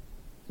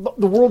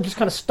the world just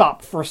kind of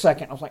stopped for a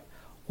second. I was like,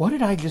 what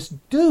did I just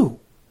do?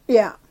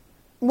 Yeah.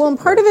 Well, and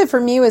part of it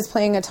for me was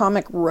playing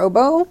Atomic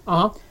Robo,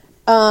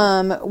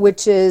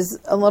 which is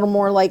a little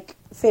more like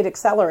Fate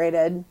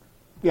Accelerated.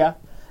 Yeah.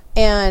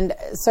 And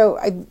so,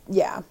 I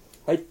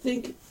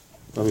think.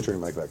 Let me turn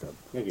your mic back up.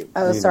 Thank you.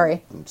 Oh,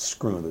 sorry. I'm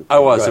screwing it. I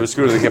was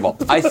screwing the cable.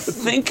 I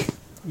think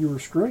You were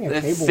screwing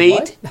a cable.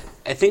 Fate. What?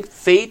 I think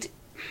Fate,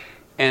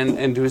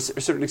 and to a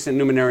certain extent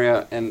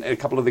Numenaria and a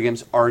couple of the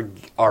games are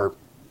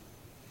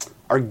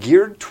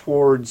geared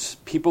towards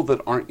people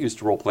that aren't used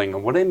to role playing.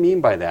 And what I mean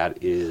by that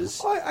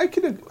is, I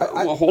could.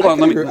 well, hold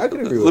on. I can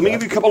agree with let me that.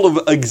 give you a couple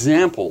of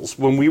examples.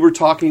 When we were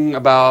talking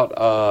about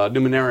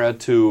Numenaria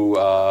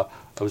to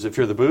was it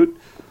Fear the Boot?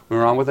 We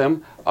were on with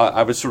them.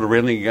 I was sort of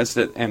railing against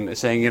it and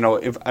saying,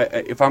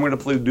 if I'm going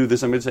to do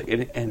this, I'm going to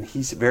say. And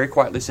he very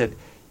quietly said,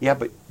 "Yeah,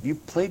 but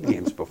you've played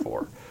games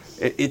before.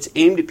 It's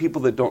aimed at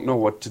people that don't know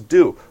what to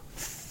do."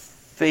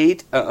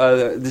 Fate.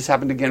 This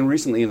happened again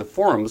recently in the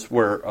forums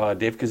where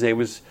Dave Kazay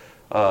was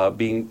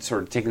being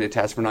sort of taken to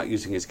task for not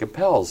using his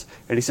compels,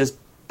 and he says,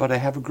 "But I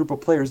have a group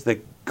of players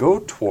that go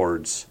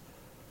towards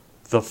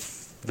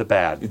the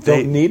bad. You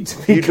don't need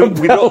to be We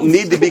compelled. don't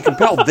need to be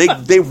compelled.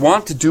 They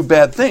want to do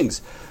bad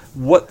things."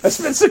 That's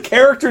the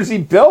characters he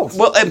built.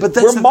 Well, but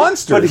that's we're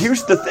monsters. But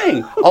here's the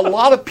thing: a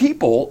lot of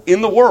people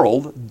in the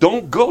world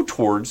don't go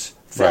towards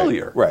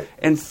failure, right.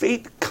 And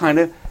Fate kind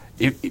of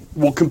it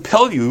will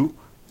compel you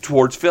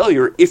towards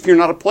failure if you're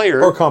not a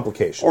player, Or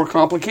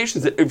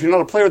complications. If you're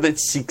not a player that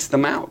seeks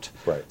them out,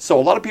 Right. So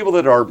a lot of people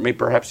that are maybe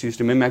perhaps used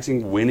to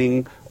min-maxing,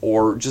 winning,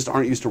 or just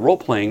aren't used to role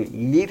playing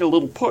need a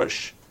little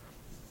push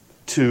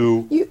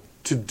to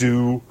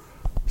do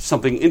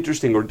something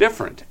interesting or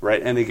different,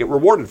 right? And they get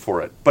rewarded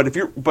for it.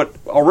 But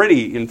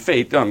already in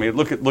Fate, I mean,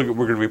 look at we're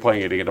going to be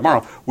playing it again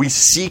tomorrow. We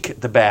seek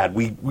the bad.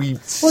 We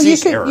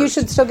seek errors. You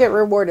should still get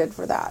rewarded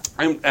for that.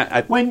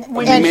 When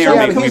we you may show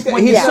or up, may He's not.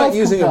 not self-compelled.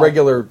 using a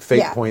regular fate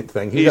Yeah. point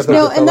thing. He's He's got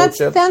No, the and that's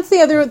fellowship. the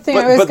other thing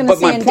I was going to but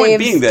say my in point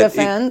being Dave's that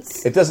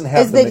defense. it doesn't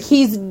have is the that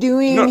he's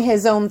doing No,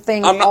 his own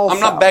thing. I'm also.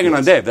 not bagging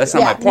on Dave. That's not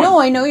Yeah, my point. no,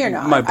 I know you're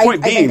not. My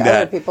point I being think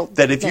other people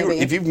that maybe.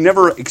 if you've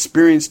never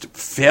experienced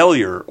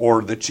failure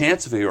or the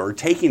chance of failure or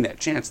taking that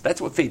chance,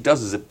 that's what Fate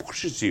does. Is it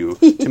pushes you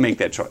to make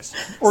that choice.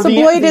 Or So the-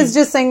 Boyd the- is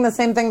just saying the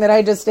same thing that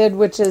I just did,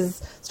 which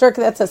is Stark.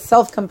 That's a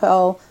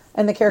self-compel,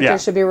 and the character Yeah.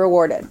 should be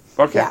rewarded.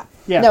 Okay. Yeah.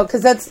 Yeah. No,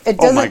 because it Oh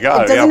doesn't. my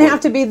God, It doesn't yeah,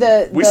 have to be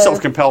the. We the-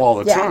 self-compel all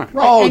the yeah. time.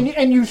 Right, Oh.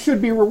 and you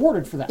should be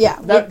rewarded for that. Yeah.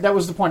 That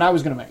was the point I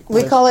was going to make.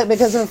 We call it,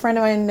 because of a friend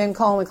of mine named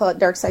Colin, we call it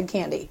Dark Side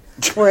Candy,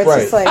 where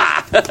it's just Right.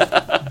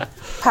 like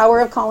power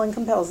of Colin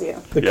compels you.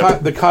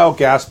 The Kyle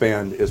Gass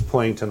Band is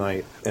playing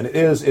tonight, and it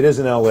is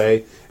in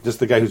L.A. Just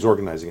the guy who's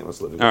organizing it.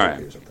 Let's live in All right.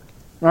 or something.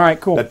 All right,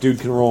 cool. That dude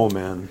can roll,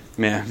 man.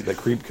 Man. That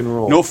creep can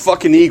roll. No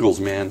fucking Eagles,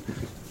 man.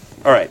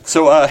 All right,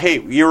 so hey,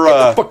 you're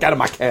Fuck out of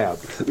my cab.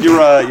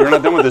 you're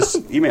not done with this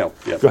email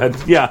yet. Go ahead.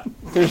 Yeah.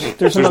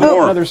 There's another,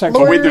 more. another section.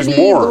 Oh, wait, there's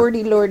more.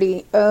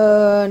 Lordy.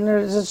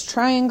 There's this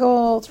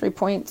triangle, 3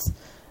 points.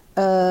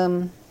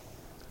 Do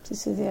you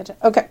see the edge?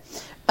 Okay.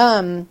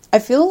 I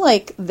feel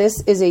like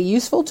this is a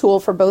useful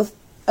tool for both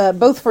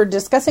for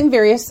discussing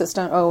various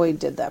systems. Oh, we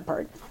did that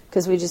part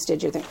because we just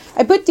did your thing.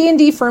 I put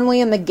D&D firmly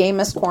in the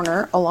gamist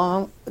corner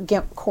along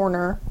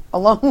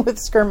with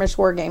skirmish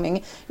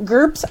wargaming,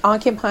 GURPS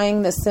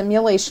occupying the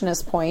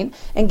simulationist point,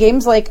 and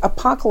games like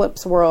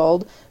Apocalypse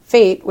World,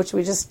 Fate, which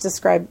we just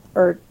described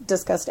or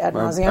discussed ad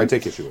nauseum. I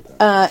take issue with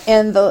that.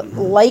 And the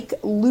like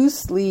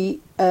loosely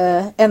in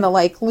the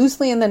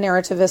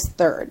narrativist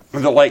third.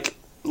 The like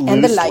loosely.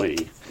 And the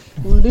like.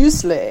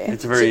 Loosely.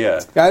 It's a very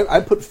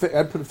I'd put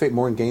Fate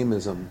more in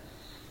gameism.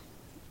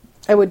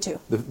 I would too.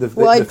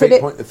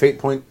 The Fate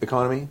point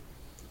economy.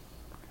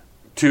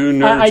 2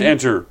 nerds I-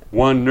 enter,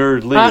 1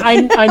 nerd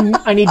leaves.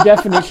 I need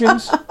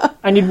definitions.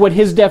 I need what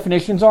his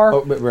definitions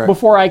are Right.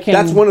 before I can.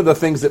 That's one of the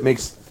things that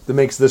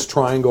makes this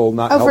triangle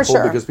not Oh, for helpful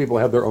sure. because people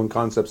have their own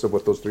concepts of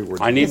what those 3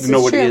 words. I need This to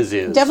know what true. is.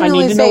 Definitely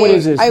I need to say know what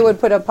is. I would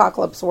put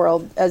Apocalypse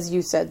World, as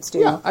you said, Stu.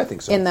 Yeah, I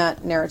think so. In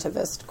that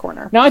narrativist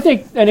corner. Now, I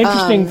think an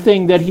interesting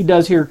thing that he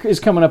does here is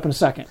coming up in a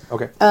second.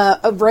 Okay.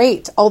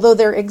 Right. Although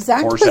their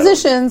exact Foreshadowing.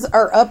 positions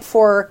are up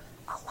for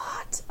a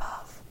lot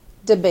of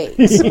debate.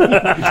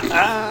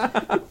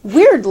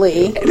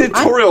 Weirdly,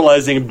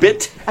 Editorializing a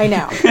bit. I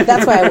know.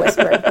 That's why I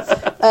whispered.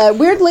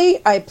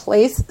 Weirdly, I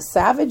place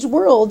Savage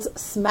Worlds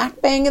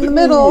smack bang in the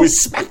middle. Ooh,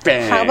 smack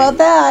bang. How about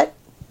that?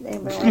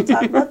 Anybody want to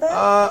talk about that?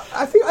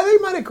 I think I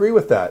might agree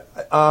with that.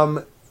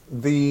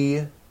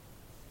 The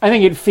I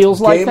think it feels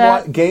like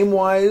that.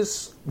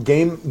 Gameism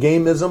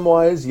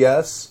wise,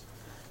 yes.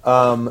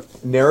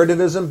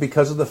 Narrativism,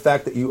 because of the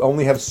fact that you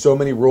only have so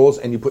many rules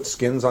and you put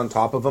skins on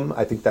top of them,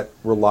 I think that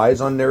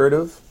relies on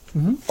narrative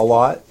a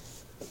lot.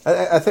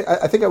 I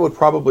think I would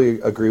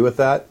probably agree with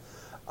that.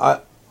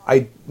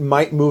 I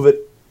might move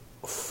it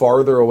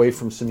farther away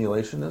from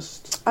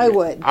simulationist. I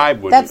would.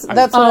 That's what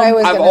I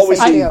was I've going to always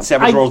say seen too.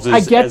 Savage Worlds I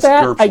as get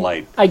that. GURPS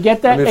light. I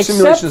get that. I mean, if except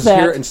simulation is that,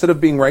 here, instead of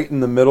being right in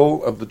the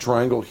middle of the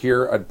triangle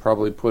here, I'd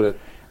probably put it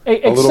a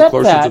little except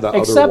closer that, to the other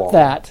except wall.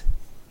 that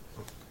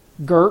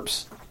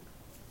GURPS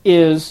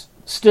is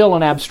still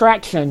an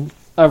abstraction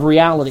of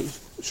reality.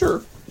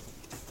 Sure.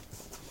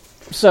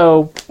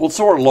 So Well,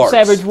 so are LARPs.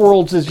 Savage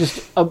Worlds is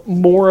just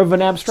more of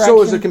an abstraction.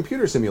 So is a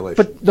computer simulation.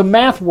 but the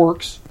math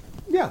works.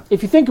 yeah.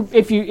 If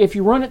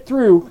you run it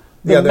through,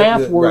 the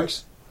math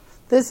works.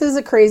 This is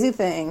a crazy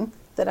thing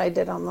that I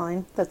did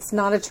online. That's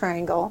not a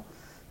triangle,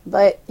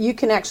 but you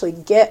can actually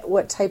get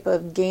what type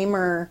of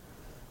gamer.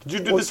 Did you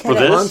do What this for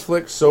kind of- this?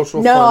 Conflict,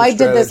 social No, fun, I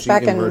did this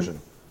strategy, back in- immersion.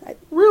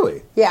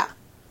 Really? Yeah,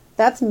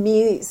 that's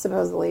me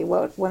supposedly.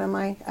 What am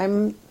I?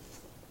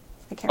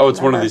 I can't. Oh, it's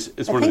one of remember. these.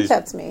 It's I one of think these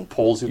that's me.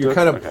 polls. You're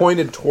kind of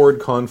pointed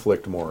toward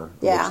conflict more.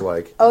 It Yeah. looks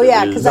like. Oh yeah,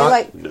 There because is I not-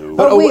 like. no.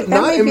 But Oh wait, that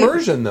not might be-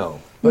 immersion though.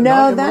 But No,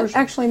 not that immersion.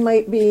 actually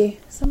might be.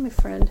 Is that my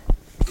friend?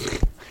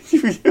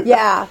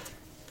 Yeah.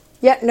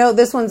 No,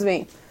 this one's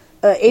me.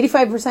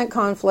 85%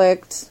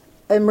 conflict,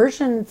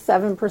 immersion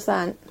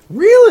 7%,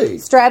 Really?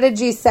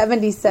 strategy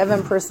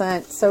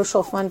 77%,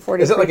 social fun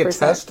 43%. Is it like a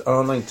test,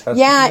 online test?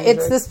 Yeah, or something,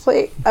 it's Jay? this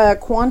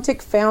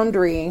Quantic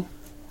Foundry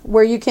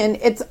where you can.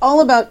 It's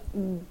all about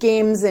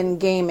games and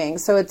gaming,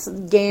 so it's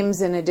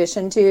games in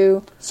addition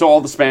to. So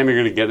all the spam you're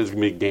going to get is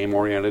going to be game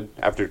oriented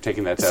after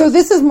taking that test. So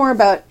this is more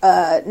about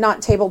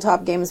not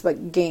tabletop games,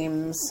 but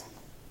games.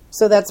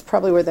 So that's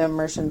probably where the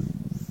immersion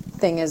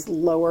thing is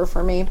lower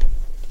for me.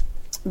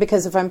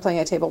 Because if I'm playing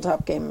a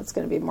tabletop game, it's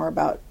going to be more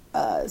about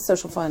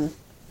social fun,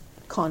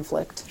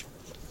 conflict,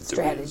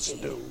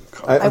 strategy.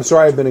 I'm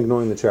sorry, I've been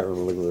ignoring the chat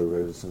room.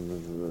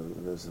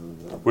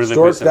 Where they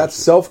Stork, miss that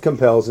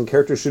self-compels, and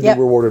characters should Yep.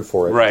 be rewarded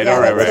for it. Right. Yeah,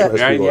 all right. that's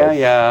Right. it.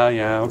 Yeah. People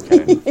Yeah. are.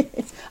 Okay.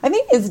 I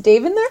think, is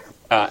Dave in there?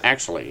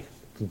 Actually,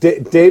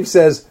 Dave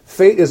says,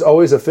 "Fate is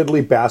always a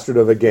fiddly bastard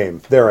of a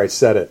game." There, I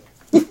said it.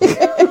 is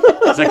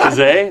that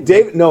Kazay?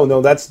 Dave,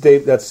 no, that's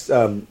Dave. That's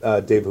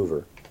Dave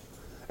Hoover,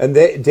 and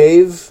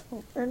Dave.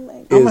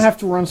 I'm gonna have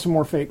to run some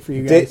more Fate for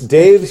you guys.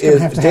 Dave It's gonna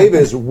have to Dave happen.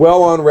 is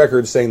well on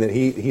record saying that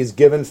he's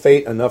given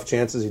Fate enough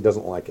chances. He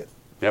doesn't like it.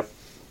 Yep.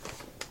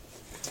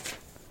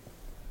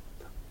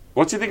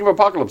 What's he think of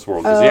Apocalypse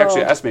World? Because he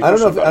actually asked me. A I don't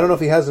know. question I don't know about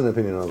if he has an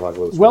opinion on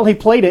Apocalypse. Well, he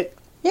played it.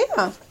 Yeah.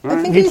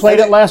 I think He played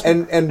it last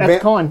and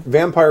at con.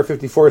 Vampire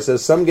 54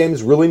 says some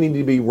games really need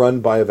to be run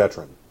by a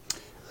veteran. it.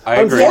 I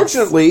agree.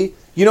 Unfortunately,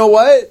 you know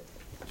what?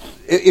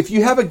 If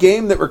you have a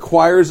game that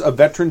requires a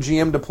veteran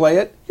GM to play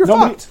it, you're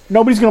fucked.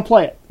 Nobody's gonna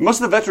play it.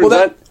 Most of the veterans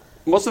Well,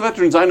 most of the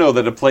veterans I know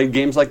that have played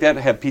games like that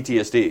have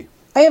PTSD.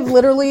 I have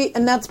literally,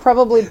 and that's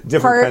probably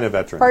Different kind of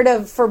veteran. part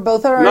of, for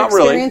both of our Not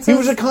really. experiences. He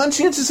was a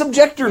conscientious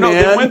objector, No,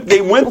 man.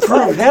 they went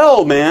through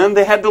hell, man.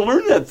 They had to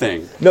learn that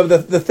thing. No,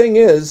 the thing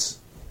is,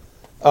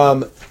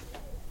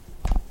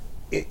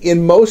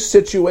 in most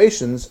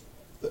situations,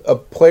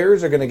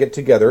 players are going to get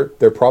together.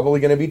 They're probably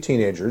going to be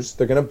teenagers.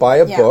 They're going to buy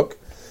a Yeah. book.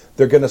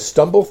 They're going to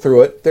stumble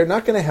through it. They're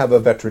not going to have a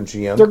veteran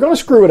GM They're gonna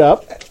screw it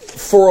up.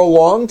 for a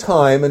long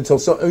time until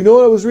you know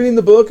what, I was reading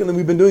the book and then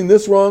we've been doing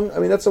this wrong. I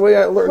mean, that's the way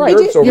I learned Right.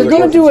 GURPS over You're the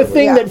gonna course do of a some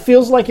thing Yeah. that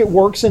feels like it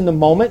works in the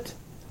moment,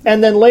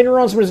 and then later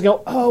on somebody's going,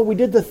 "Oh, we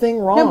did the thing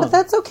wrong." No, but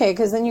that's okay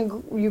because then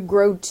you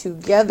grow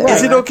together.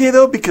 Is it okay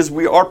though? Because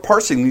we are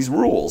parsing these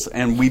rules,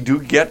 and we do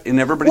get in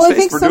everybody's Well, I face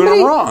think for somebody.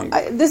 doing them wrong.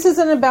 This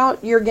isn't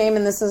about your game,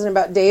 and this isn't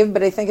about Dave.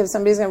 But I think if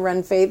somebody's going to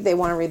run Fate, they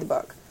want to read the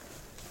book.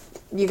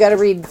 You got to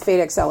read Fate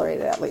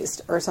Accelerated at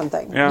least, or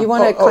something. Yeah. You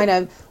want to kind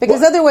of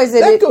because Well, otherwise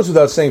that goes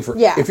without saying.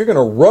 If you're going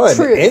to run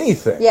truth.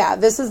 anything, Yeah,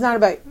 this is not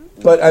about.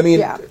 But I mean,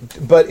 Yeah.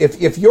 but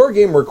if your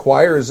game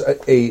requires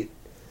an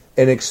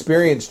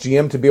experienced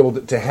GM to be able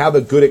to have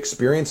a good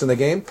experience in the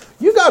game,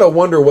 you got to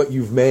wonder what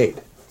you've made.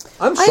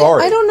 I'm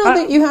sorry. I don't know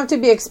that you have to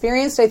be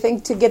experienced. I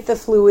think to get the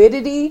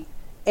fluidity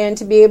and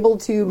to be able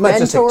to Might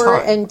just take mentor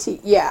time.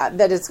 and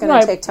that it's going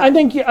Right. to take time.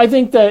 I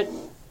think that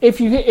if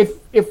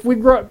we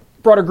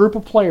brought a group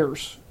of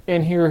players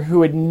in here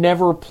who had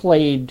never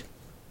played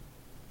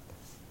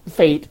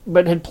Fate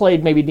but had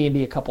played maybe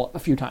D&D a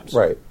few times,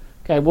 Right.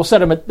 Okay, we'll set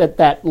them at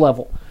that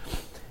level,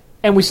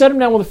 and we set them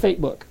down with a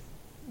Fate book.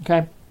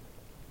 Okay,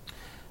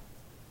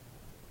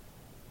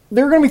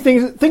 there are going to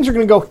be things are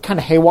going to go kind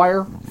of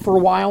haywire for a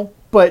while,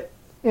 but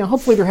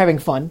hopefully they're having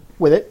fun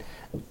with it,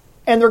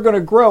 and they're going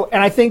to grow.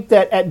 And I think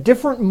that at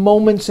different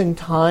moments in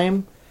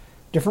time,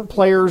 different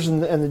players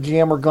and the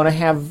GM are going to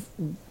have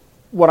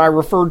what I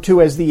referred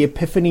to as the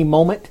epiphany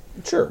moment.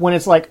 Sure. When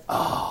it's like,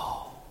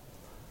 oh.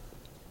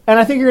 And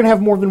I think you're going to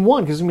have more than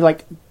one because it's going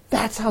to be like,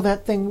 That's how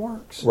that thing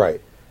works.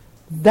 Right.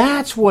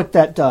 That's what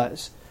that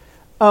does.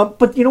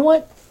 But you know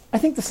what? I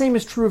think the same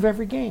is true of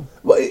every game.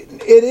 Well,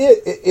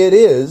 it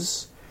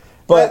is,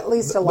 but at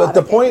least a lot But the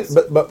of point,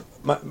 games.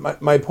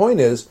 but my point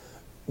is,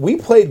 we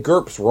played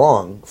GURPS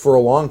wrong for a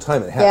long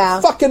time and had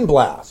a fucking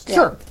blast. Yeah.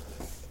 Sure.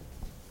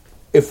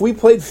 If we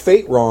played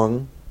Fate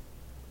wrong,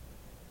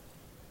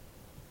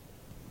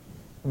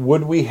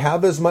 would we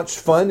have as much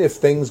fun if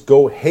things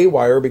go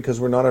haywire because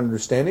we're not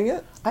understanding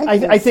it?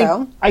 I think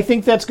so. I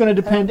think that's going to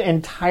depend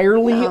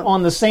entirely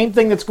on the same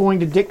thing that's going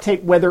to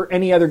dictate whether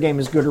any other game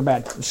is good or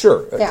bad.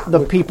 Sure. Yeah.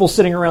 The people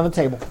sitting around the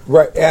table.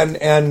 Right,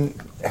 and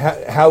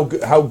how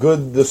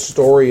good the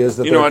story is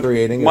that You know they're what?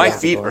 creating. My and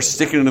feet are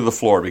sticking to the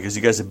floor because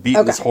you guys have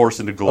beaten this horse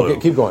into glue. Okay,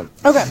 keep going.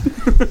 Okay.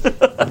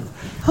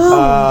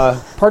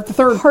 Part the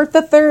third. Part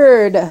the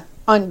third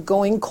on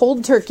going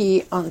cold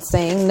turkey on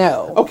saying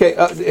no.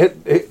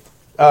 Okay,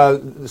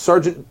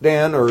 Sergeant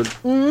Dan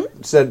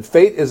said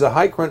Fate is a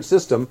high crunch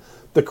system.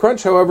 The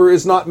crunch, however,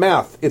 is not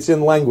math; it's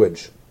in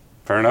language.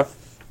 Fair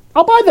enough.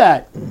 I'll buy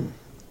that.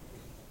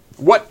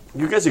 What?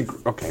 You guys agree?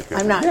 Okay. Good.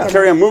 I'm not. Yeah.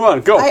 Carry on. Move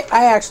on. Go. I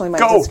actually might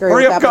Go. disagree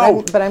Hurry with up, that,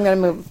 go. but I'm going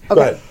to move. Go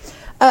Okay.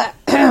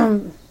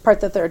 ahead.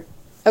 Part the third.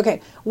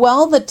 Okay.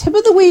 Well, the tip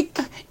of the week.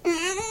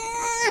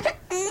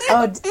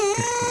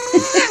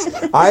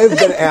 I've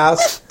been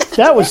asked.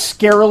 That was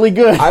scarily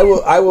good. I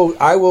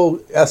will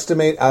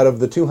estimate out of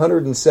the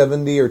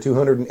 270 or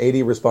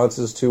 280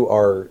 responses to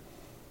our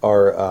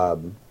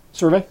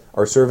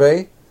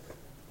Survey?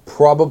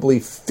 probably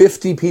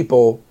 50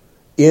 people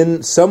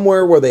in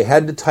somewhere where they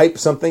had to type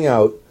something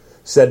out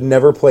said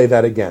never play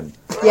that again.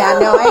 Yeah,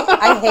 no,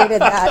 I hated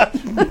that.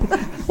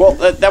 Well,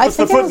 that I was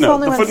the think I was the footnote.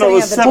 only The one footnote saying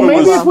was it, but seven. Well,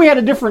 maybe Was, if we had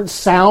a different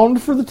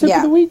sound for the tip Yeah.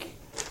 of the week.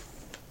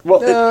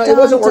 well, It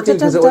wasn't working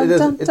because dun,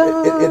 dun,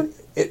 dun,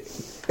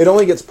 it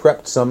only gets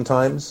prepped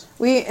sometimes.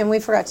 We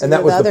forgot to And do that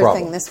the was the other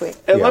problem. thing this week.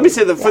 and Yeah. let me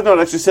say the footnote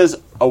actually says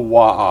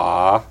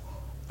aha.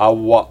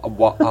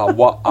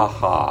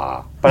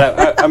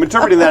 But I'm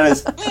interpreting that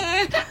as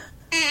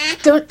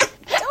Don't.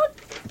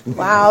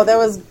 Wow, that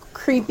was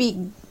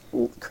creepily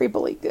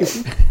good.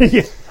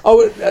 Yeah.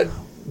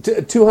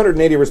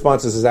 280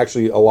 responses is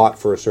actually a lot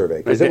for a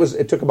survey because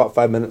it took about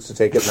 5 minutes to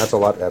take it, and that's a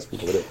lot to ask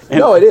people to do.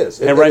 No, it is.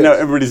 and right now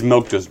everybody's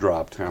milk just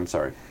dropped. I'm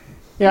sorry.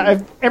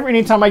 Yeah,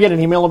 anytime I get an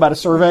email about a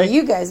survey,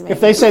 You guys made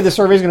if they me. say the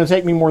survey is going to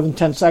take me more than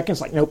 10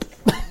 seconds, like, nope.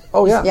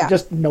 Oh yeah. Yeah.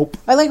 Just nope.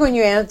 I like when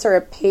you answer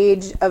a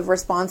page of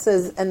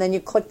responses and then you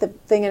click the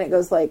thing and it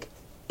goes like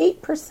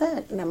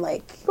 8%, and I'm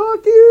like,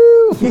 Fuck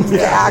you.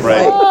 exactly.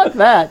 Right. Fuck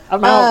that.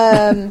 I'm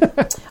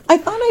out. I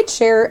thought I'd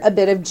share a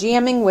bit of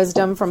GMing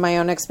wisdom from my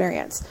own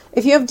experience.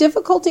 If you have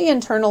difficulty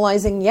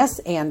internalizing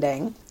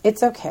yes-anding,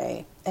 it's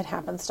okay. It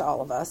happens to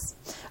all of us.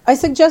 I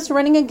suggest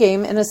running a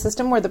game in a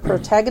system where the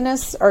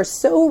protagonists are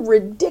so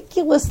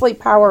ridiculously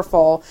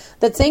powerful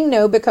that saying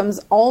no becomes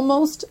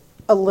almost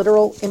a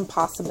literal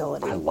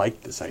impossibility. I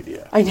like this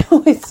idea. I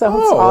know, it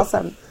sounds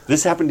awesome.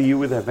 This happened to you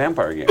with that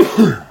vampire game.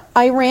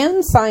 I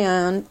ran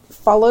Scion,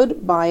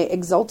 followed by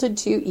Exalted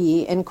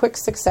 2E in quick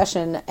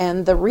succession,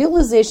 and the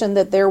realization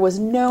that there was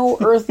no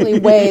earthly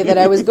way that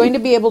I was going to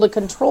be able to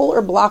control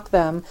or block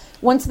them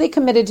once they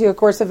committed to a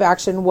course of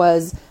action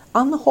was,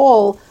 on the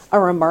whole, a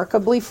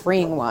remarkably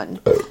freeing one.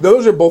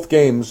 Those are both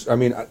games. I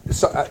mean,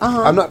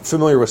 I'm not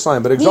familiar with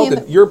Scion, but Exalted,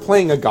 either. you're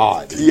playing a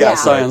god. Yeah, Yeah.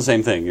 Scion,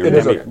 same thing. You're It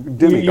is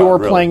demigod, You're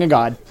really. playing a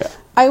god.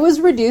 I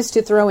was reduced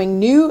to throwing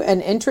new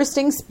and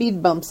interesting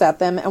speed bumps at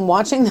them and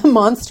watching the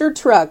monster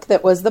truck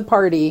that was the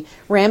party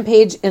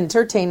rampage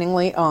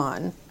entertainingly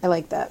on. I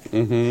like that.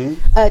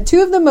 Mm-hmm.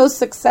 Two of the most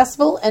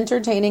successful,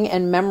 entertaining,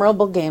 and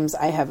memorable games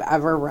I have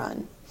ever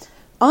run.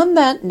 On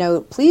that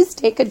note, please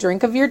take a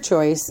drink of your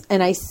choice,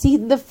 and I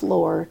cede the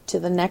floor to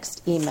the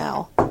next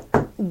email.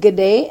 Good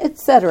day,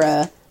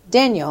 etc.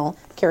 Daniel,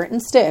 Carrot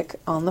and Stick,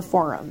 on the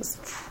forums.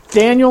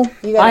 Daniel,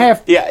 You got I it.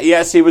 have. Yeah,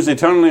 yes, he was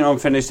eternally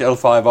unfinished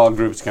L5 all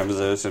groups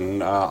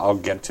composition. I'll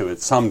get to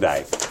it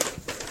someday.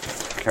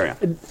 Carry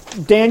on.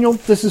 Daniel,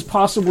 this is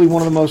possibly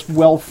one of the most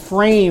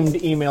well-framed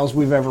emails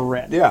we've ever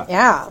read. Yeah.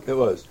 Yeah. It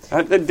was.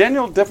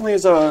 Daniel definitely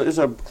is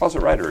a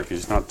closet writer if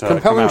he's not come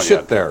Compelling out shit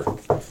yet. there.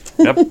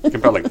 Yep,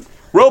 compelling.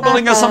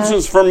 Role-building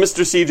assumptions from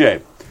Mr.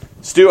 CJ.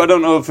 Stu, I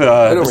don't know if...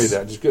 I don't read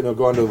that. Just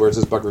go on to where it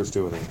says Buckaroos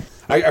 2 and then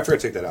I forgot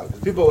to take that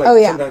out. People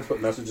sometimes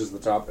put messages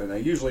at the top, and I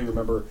usually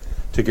remember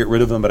to get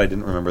rid of them, but I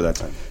didn't remember that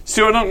time.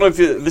 Stu, I don't know if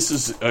this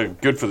is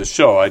good for the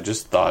show. I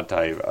just thought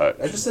I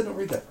just said don't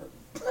read that.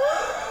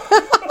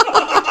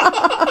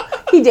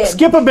 He did.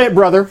 Skip a bit,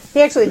 brother.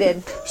 He actually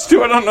did.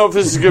 Stu, I don't know if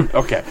this is good.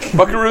 Okay.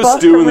 Buckaroo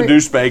Stu and the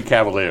Douchebag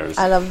Cavaliers.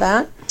 I love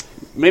that.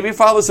 Maybe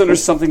file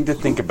listeners something to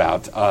think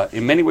about.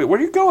 In many ways, where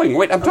are you going?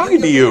 Wait, I'm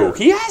talking to you.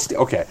 He asked.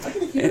 Okay.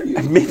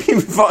 Maybe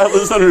file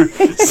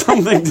listeners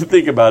something to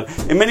think about.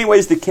 In many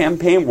ways, the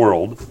campaign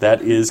world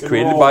that is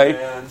created by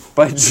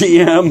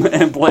GM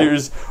and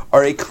players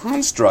are a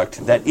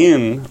construct that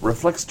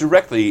reflects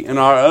directly in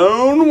our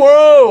own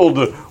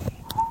world.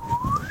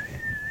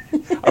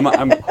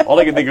 All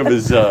I can think of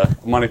is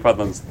Monty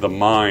Python's The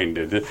Mind.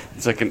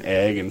 It's like an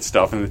egg and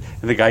stuff, and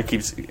the guy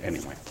keeps...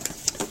 Anyway.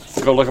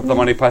 to go look up the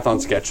Monty Python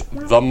sketch,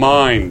 The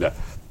Mind.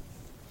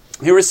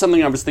 Here is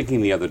something I was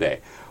thinking the other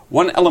day.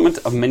 One element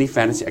of many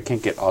fantasy... I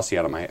can't get Aussie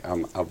out of my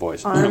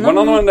voice. One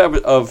element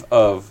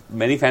of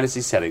many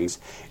fantasy settings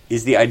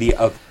is the idea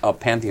of a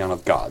pantheon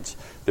of gods.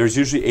 There's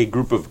usually a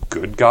group of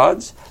good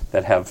gods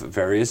that have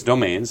various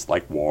domains,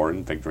 like war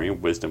and victory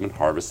and wisdom and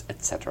harvest,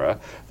 etc.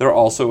 There are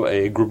also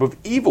a group of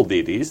evil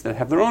deities that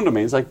have their own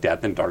domains, like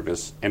death and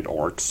darkness and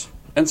orcs,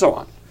 and so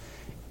on.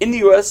 In the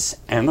U.S.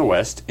 and the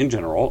West, in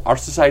general, our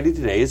society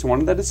today is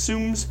one that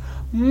assumes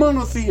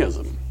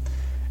monotheism.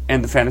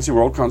 And the fantasy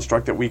world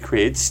construct that we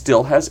create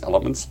still has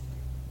elements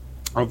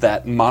of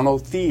that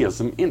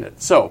monotheism in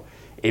it. So,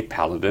 a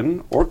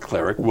paladin or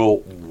cleric will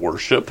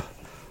worship,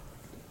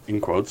 in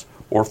quotes,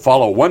 or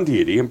follow one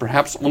deity and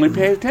perhaps only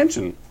pay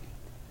attention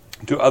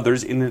to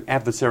others in an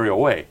adversarial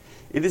way.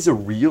 It is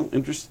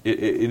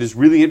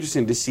really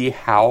interesting to see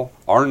how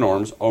our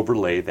norms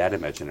overlay that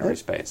imaginary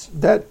space.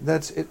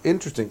 That's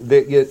interesting.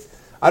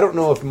 I don't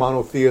know if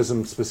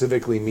monotheism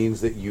specifically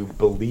means that you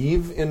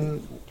believe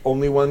in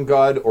only one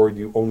god or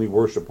you only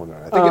worship one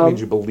god. I think it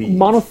means you believe.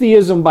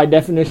 Monotheism, by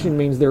definition,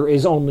 means there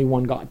is only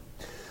one god.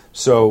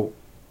 So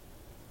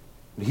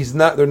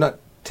they're not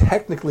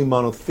technically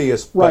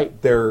monotheists, right.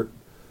 But they're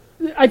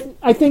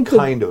I think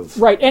kind of.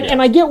 Right,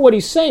 and I get what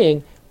he's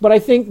saying, but I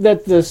think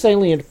that the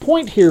salient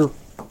point here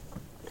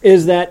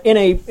is that in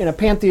a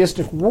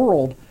pantheistic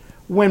world,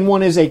 when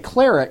one is a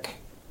cleric,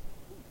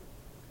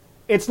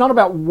 it's not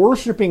about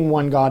worshiping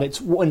one god,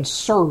 it's one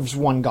serves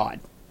one god.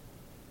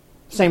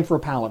 Same for a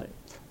paladin.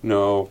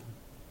 No.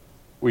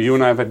 Well, you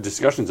and I have had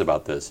discussions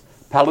about this.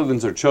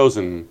 Paladins are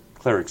chosen,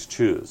 clerics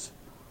choose.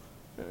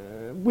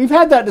 We've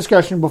had that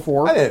discussion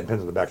before. I think it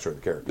depends on the backstory of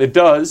the character. It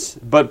does,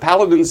 but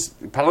paladins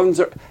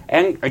are,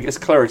 and I guess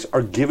clerics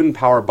are given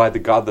power by the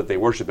god that they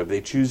worship. If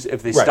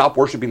they stop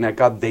worshiping that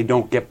god, they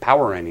don't get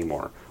power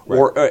anymore. Right.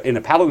 Or in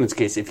a paladin's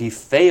case, if he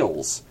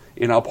fails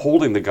in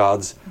upholding the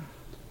god's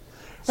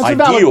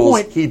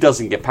ideals, he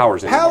doesn't get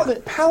powers anymore.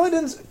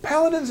 Paladins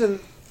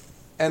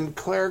and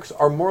clerics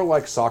are more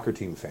like soccer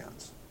team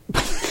fans.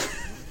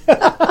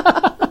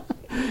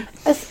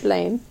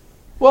 Explain.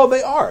 Well,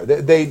 they are.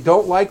 They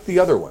don't like the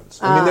other ones.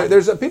 I mean,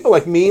 there's people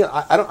like me.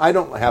 I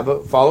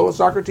don't follow a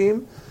soccer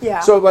team.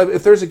 Yeah. So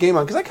if there's a game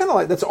on, because I kind of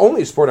like, that's the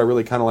only sport I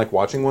really kind of like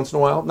watching once in a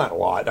while. Not a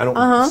lot. I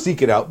don't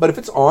seek it out. But if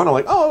it's on, I'm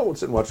like, oh, I'll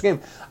sit and watch the game.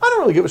 I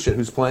don't really give a shit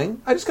who's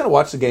playing. I just kind of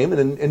watch the game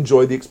and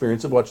enjoy the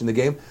experience of watching the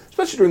game,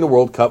 especially during the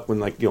World Cup when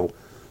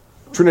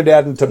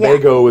Trinidad and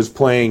Tobago is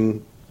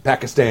playing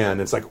Pakistan.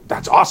 It's like,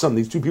 that's awesome.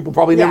 These two people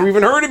probably never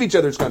even heard of each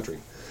other's country.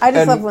 I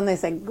just love when they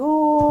say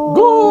 "goal."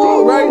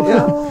 Goal, right?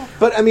 Yeah.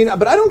 But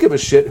I don't give a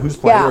shit who's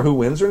playing or who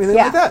wins or anything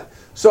like that.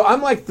 So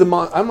I'm like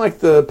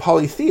the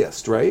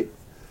polytheist, right?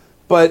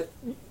 But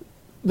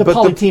the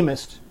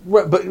polytheist.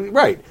 But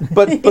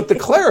the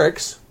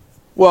clerics.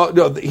 Well,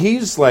 no,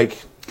 he's like.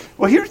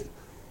 Well,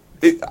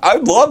 I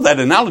love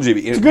that analogy.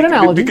 It's a good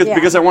analogy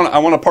because I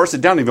want to parse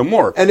it down even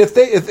more. And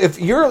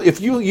if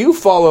you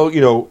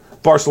follow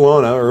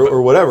Barcelona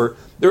or whatever.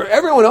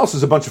 Everyone else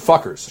is a bunch of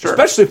fuckers,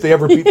 especially if they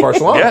ever beat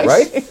Barcelona,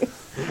 right?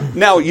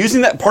 Now,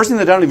 parsing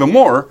that down even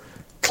more,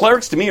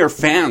 clerics to me are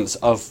fans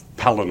of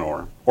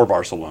Palinor or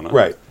Barcelona.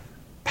 Right.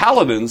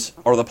 Paladins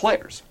are the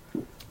players.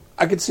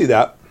 I could see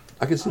that.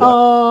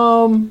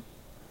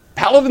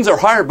 Paladins are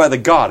hired by the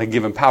god and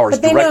given powers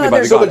directly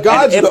by the god. So the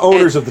gods are the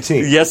owners of the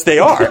team. Yes, they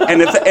are.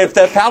 And if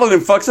that paladin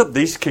fucks up,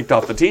 he's kicked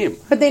off the team.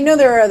 But they know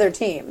there are other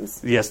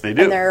teams. Yes, they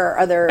do. And there are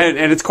other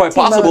and it's quite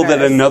possible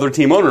that another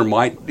team owner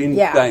might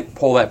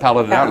pull that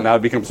paladin out, and now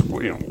it becomes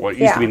what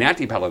used to be an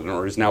anti-paladin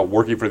or is now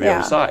working for the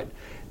other side.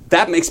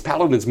 That makes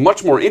paladins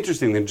much more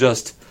interesting than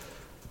just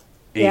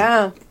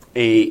a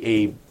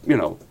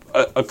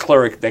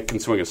cleric that can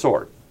swing a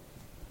sword.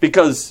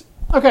 Because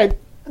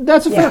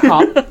that's a fair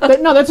cop.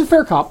 That's a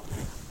fair cop.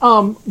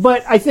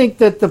 But I think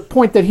that the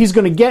point that he's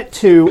going to get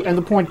to, and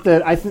the point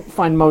that I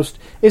find most,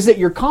 is that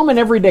your common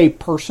everyday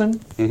person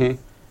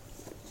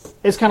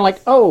is kind of like,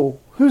 oh,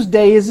 whose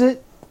day is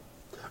it?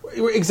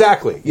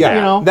 Exactly.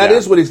 Yeah. That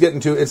is what he's getting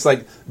to. It's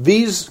like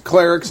these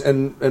clerics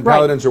and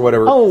paladins or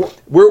whatever. Oh.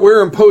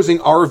 We're imposing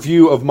our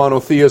view of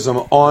monotheism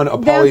on a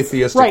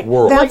polytheistic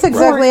world. That's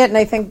exactly it, and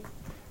I think.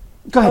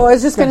 Go ahead. I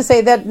was just going to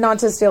say that, not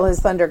to steal his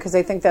thunder, because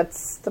I think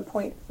that's the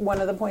point.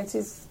 One of the points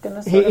he's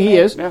going to. He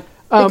is, because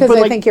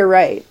I think you're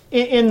right.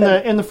 In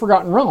the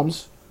Forgotten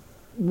Realms,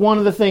 one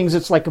of the things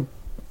that's like a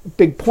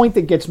big point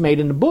that gets made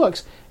in the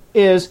books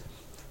is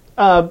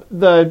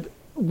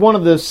one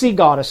of the sea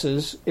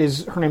goddesses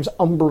her name's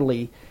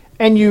Umberlee,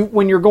 and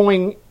when you're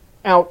going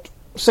out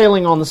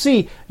sailing on the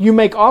sea, you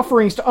make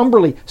offerings to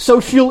Umberlee, so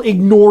she'll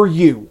ignore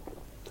you.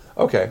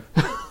 Okay.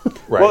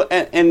 Right. Well,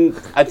 and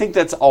I think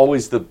that's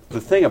always the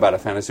thing about a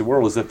fantasy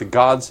world is that the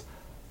gods,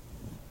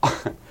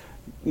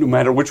 no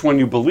matter which one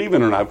you believe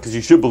in or not, because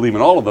you should believe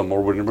in all of them,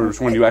 or which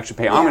one you actually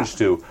pay homage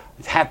to,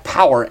 have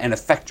power and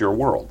affect your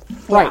world.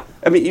 Right.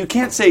 I mean, you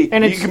can't say you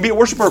can be a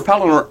worshiper of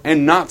Palinor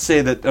and not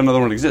say that another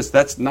one exists.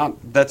 That's not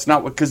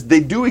what, because they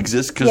do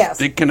exist because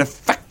they can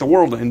affect the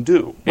world and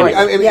do. Right.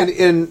 I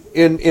mean,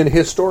 in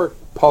historic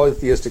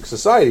polytheistic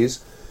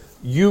societies,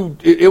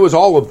 it was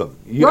all of them.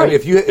 Right.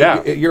 If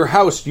your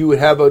house, you'd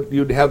have a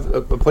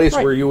place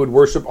Right. where you would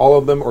worship all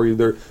of them, or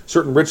there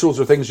certain rituals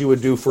or things you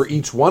would do for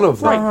each one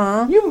of them.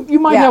 Right. You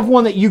might have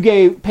one that you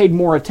paid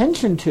more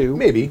attention to.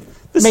 Maybe.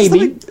 This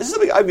is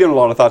something I've given a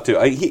lot of thought to.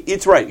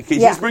 It's right.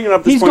 He's bringing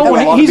up this He's point that a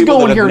lot of people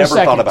that have here in a never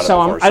thought second, about it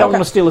so before. I don't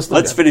want to steal his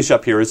thunder. Let's finish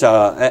up here. As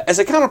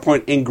a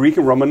counterpoint, in Greek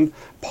and Roman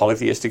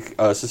polytheistic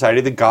society,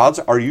 the gods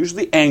are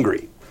usually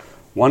angry.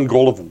 One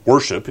goal of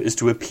worship is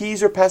to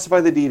appease or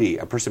pacify the deity.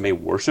 A person may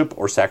worship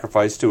or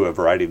sacrifice to a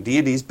variety of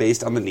deities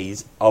based on the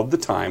needs of the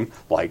time,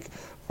 like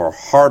for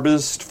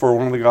harvest for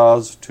one of the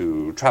gods,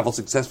 to travel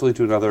successfully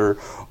to another,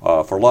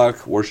 for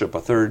luck, worship a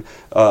third,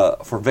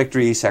 for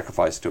victory,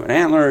 sacrifice to an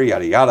antler,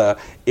 yada yada.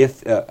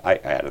 If I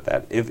added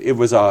that, if it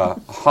was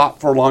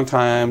hot for a long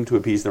time, to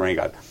appease the rain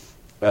god.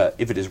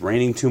 If it is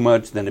raining too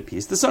much, then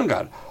appease the sun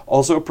god.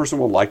 Also, a person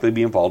will likely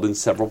be involved in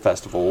several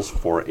festivals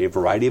for a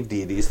variety of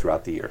deities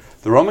throughout the year.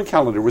 The Roman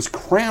calendar was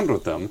crammed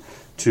with them,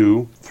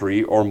 2,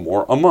 3, or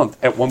more a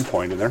month at one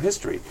point in their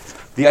history.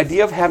 The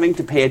idea of having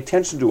to pay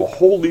attention to a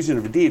whole legion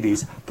of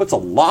deities puts a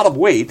lot of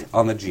weight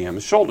on the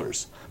GM's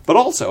shoulders. But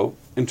also,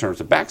 in terms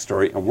of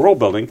backstory and world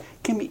building,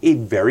 can be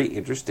very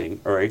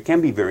interesting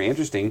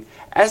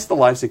as the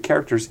lives of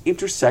characters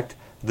intersect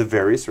the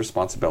various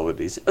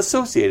responsibilities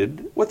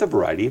associated with a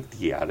variety of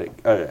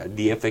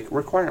deific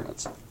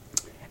requirements.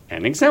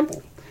 An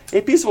example: a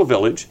peaceful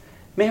village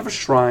may have a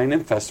shrine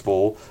and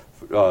festival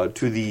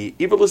to the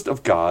evilest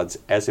of gods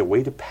as a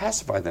way to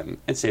pacify them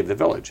and save the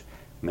village.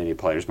 Many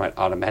players might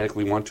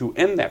automatically want to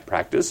end that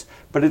practice,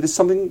 but is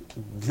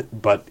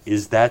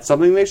that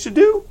something they should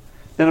do?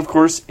 Then, of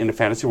course, in a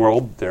fantasy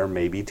world, there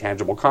may be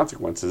tangible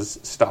consequences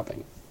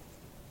stopping.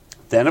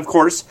 Then, of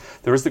course,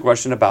 there is the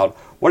question about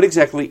what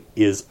exactly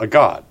is a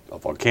god? A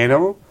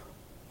volcano?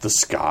 The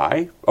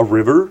sky? A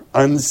river?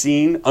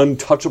 Unseen,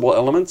 untouchable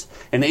elements?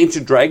 An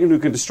ancient dragon who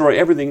can destroy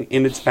everything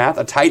in its path?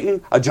 A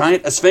titan? A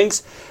giant? A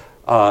sphinx?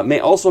 May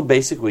also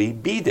basically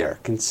be there,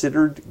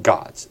 considered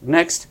gods.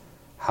 Next,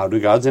 how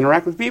do gods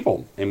interact with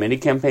people? In many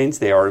campaigns,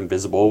 they are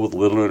invisible with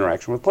little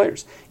interaction with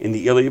players. In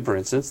the Iliad, for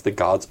instance, the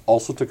gods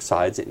also took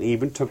sides and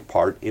even took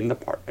part in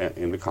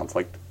the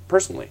conflict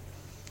personally.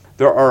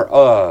 There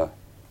are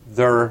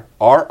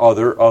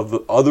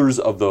others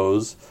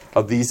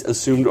of these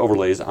assumed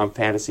overlays on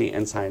fantasy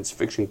and science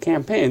fiction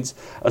campaigns,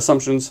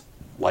 assumptions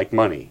like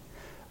money.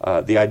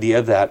 The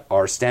idea that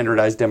are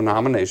standardized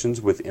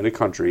denominations within a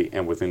country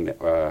and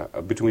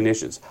between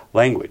nations.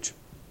 Language.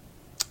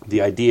 The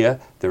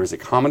idea there is a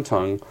common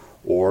tongue,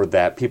 or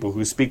that people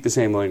who speak the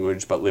same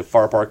language but live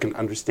far apart can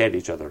understand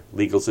each other.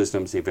 Legal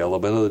systems, the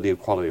availability of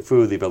quality of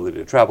food, the ability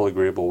to travel,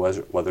 agreeable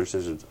weather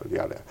systems,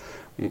 yada.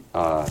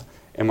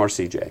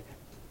 MRCJ.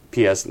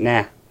 P.S.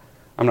 Nah,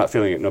 I'm not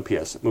feeling it. No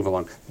P.S. Move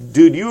along.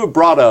 Dude, you have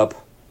brought up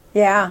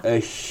a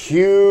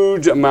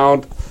huge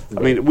amount.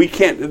 I mean, we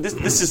can't.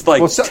 This is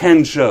like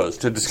 10 shows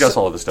to discuss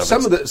all of this stuff.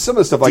 Some of the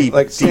stuff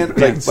like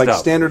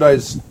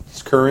standardized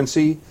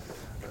currency.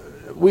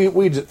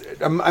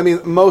 I mean,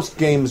 most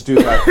games do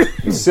that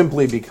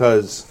simply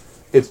because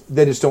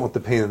they just don't want the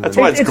pain in the neck. That's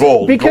why it's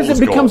gold. Because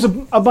Gold it becomes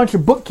a bunch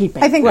of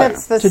bookkeeping. I think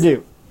that's to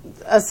do.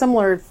 A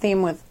similar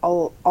theme with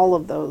all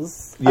of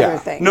those other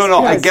things.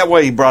 No, I get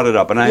why he brought it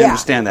up, and I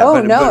understand that.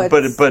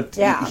 But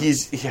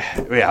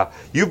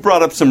you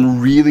brought up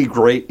some really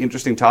great,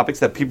 interesting topics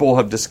that people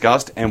have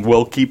discussed and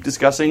will keep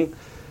discussing.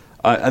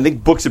 I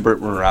think books have been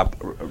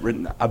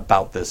written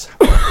about this.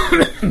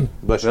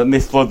 Let me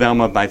slow down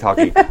with my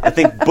talking. I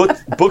think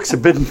books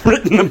have been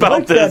written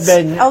about this.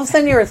 All of a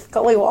sudden, you're a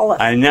Scully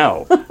Wallace. I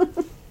know.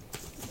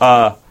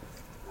 I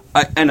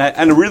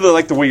really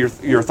like the way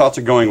your thoughts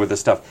are going with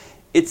this stuff.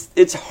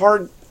 It's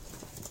hard.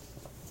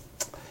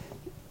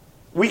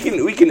 We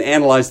can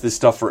analyze this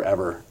stuff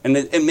forever, and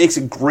it makes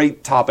a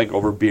great topic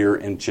over beer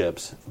and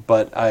chips.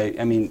 But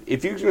I mean,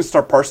 if you're going to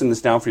start parsing this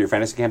down for your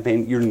fantasy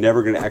campaign, you're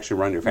never going to actually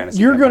run your fantasy.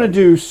 You're going to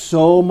do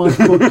so much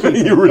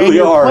bookkeeping. You really and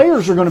your are.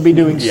 Players are going to be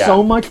doing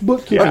so much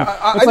bookkeeping.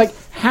 Yeah. It's like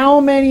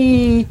how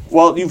many?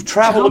 Well, you've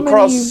traveled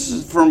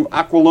across from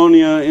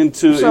Aquilonia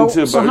into.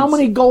 So how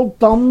many gold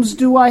thumbs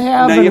do I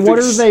have, and what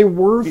are they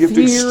worth here? You have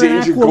to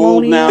exchange your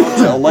gold now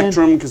to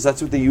Electrum because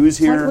that's what they use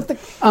here.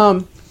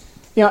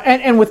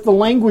 And with the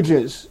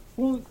languages,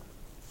 well,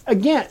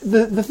 again,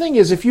 the thing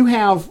is, if you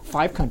have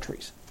 5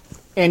 countries,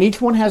 and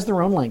each one has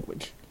their own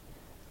language,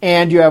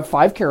 and you have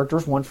 5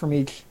 characters, one from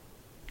each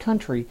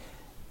country,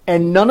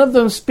 and none of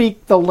them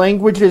speak the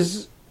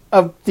languages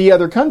of the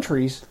other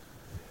countries,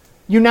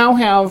 you now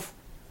have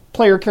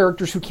player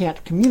characters who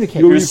can't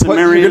communicate. You're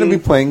going to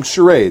be playing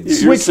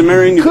charades. You're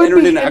Sumerian, you've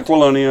entered into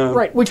Aquilonia.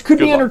 Right, which could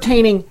be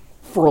entertaining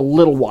for a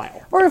little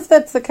while. Or if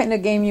that's the kind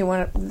of game you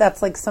want,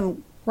 that's like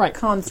some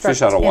construct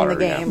Fish out of water, in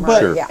the game.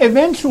 But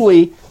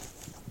eventually,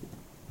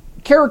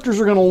 characters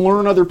are going to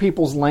learn other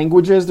people's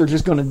languages. They're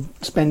just going to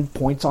spend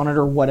points on it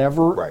or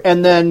whatever. Right.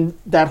 And then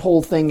that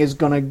whole thing is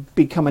going to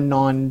become a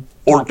non...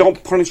 Or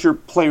don't punish your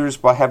players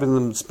by having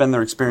them spend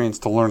their experience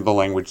to learn the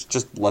language.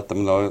 Just let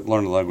them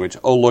learn the language.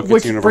 Oh, look,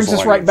 Which it's universal brings us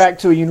language. right back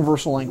to a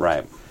universal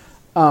language.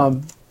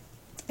 Right.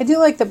 I do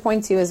like the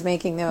points he was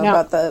making, though, Now-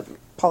 about the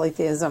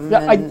polytheism.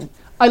 Yeah, and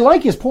I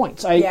like his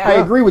points. I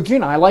agree with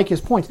Gina. I like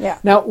his points. Yeah.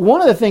 Now,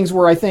 one of the things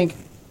where I think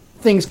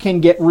things can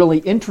get really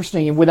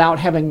interesting and without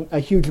having a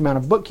huge amount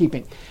of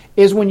bookkeeping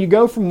is when you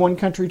go from one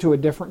country to a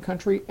different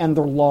country and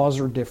their laws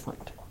are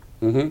different.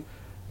 Mm-hmm.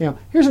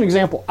 Here's an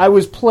example. I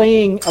was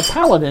playing a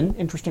paladin,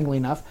 interestingly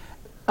enough,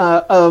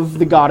 of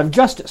the god of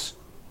justice,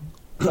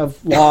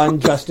 of law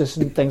and justice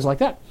and things like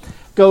that.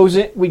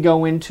 We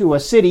go into a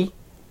city,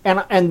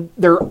 and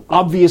they're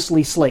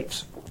obviously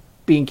slaves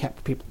being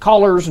kept, people,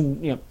 collars,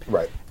 and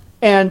Right.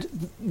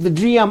 And the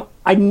GM,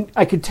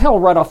 I could tell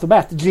right off the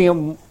bat, the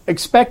GM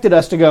expected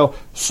us to go,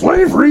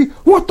 slavery,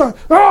 what the,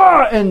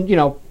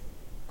 and,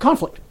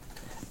 conflict.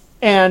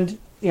 And,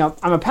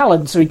 I'm a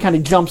paladin, so he kind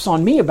of jumps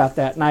on me about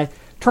that. And I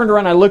turned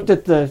around, I looked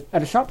at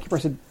a shopkeeper, I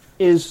said,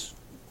 is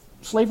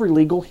slavery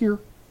legal here?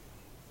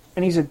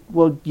 And he said,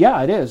 well,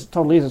 yeah, it is. It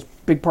totally is. It's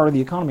a big part of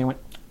the economy. I went,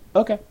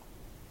 okay.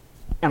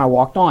 And I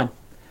walked on.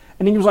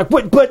 And then he was like,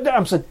 but,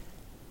 I said,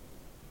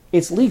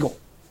 it's legal.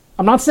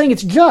 I'm not saying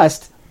it's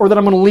just, or that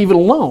I'm going to leave it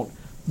alone,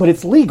 but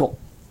it's legal.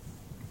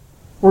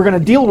 We're going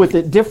to deal with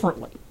it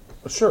differently.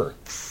 Sure.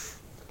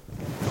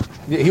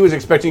 He was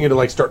expecting you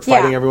to start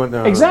fighting everyone.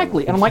 No,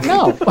 Exactly. And I'm like,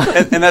 no.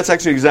 And that's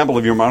actually an example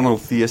of your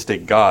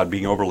monotheistic God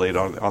being overlaid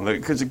on the...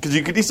 Because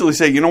you could easily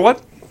say, you know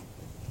what?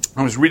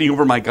 I was reading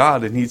over my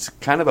God, and he's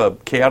kind of a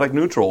chaotic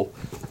neutral.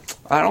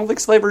 I don't think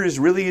slavery I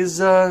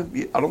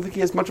don't think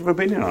he has much of an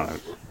opinion on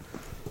it.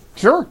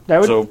 Sure. That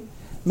would... So...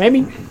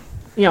 Maybe...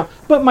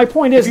 but my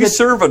point is If you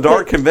serve a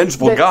dark and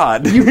vengeful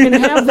God... you can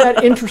have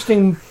that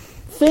interesting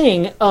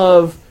thing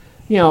of,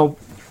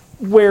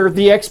 where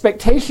the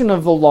expectation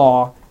of the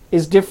law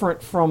is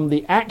different from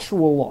the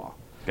actual law.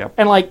 Yep.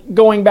 And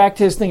going back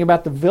to his thing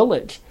about the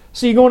village.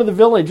 So you go into the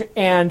village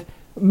and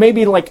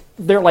maybe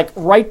they're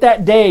right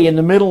that day in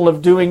the middle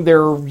of doing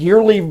their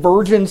yearly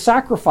virgin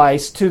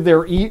sacrifice to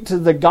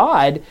the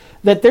god,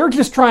 that they're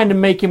just trying to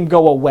make him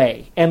go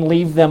away and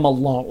leave them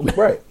alone.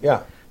 Right,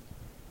 yeah.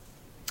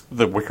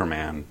 The Wicker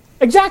Man.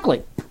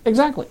 Exactly.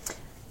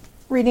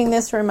 reading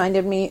this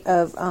reminded me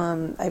of,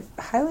 I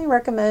highly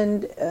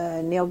recommend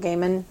Neil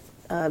Gaiman.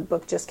 A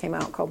book just came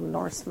out called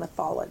Norse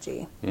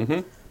Mythology.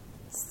 Mm-hmm.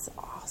 It's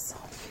awesome.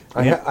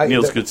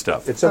 Neil's good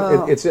stuff.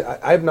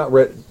 I have not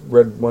read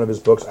one of his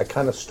books. I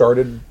kind of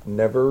started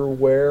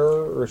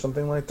Neverwhere or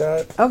something like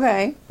that.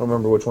 Okay. I don't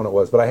remember which one it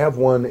was, but I have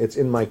one. It's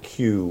in my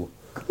queue.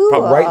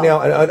 Cool. Right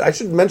now, and I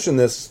should mention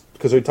this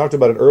because we talked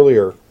about it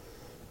earlier.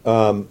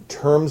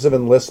 Terms of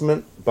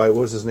Enlistment by, what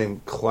was his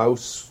name? Carl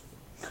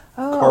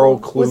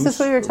Kluse. Was this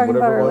what you were talking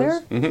about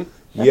earlier? Mm-hmm.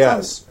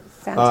 Yes.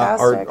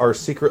 Fantastic. Our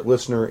secret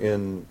listener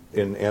in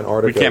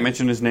Antarctica. We can't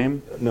mention his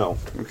name? No.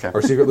 Okay.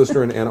 Our secret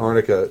listener in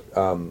Antarctica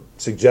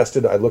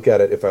suggested I look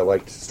at it if I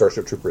liked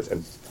Starship Troopers,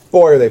 and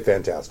boy, are they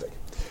fantastic.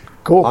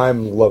 Cool.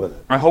 I'm loving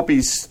it. I hope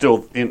he's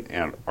still in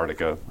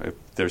Antarctica. If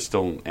there's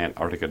still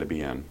Antarctica to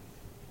be in.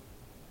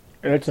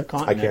 It's a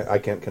continent. I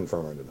can't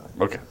confirm or deny.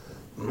 Okay.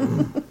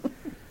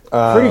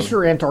 Pretty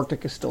sure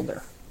Antarctica is still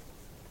there.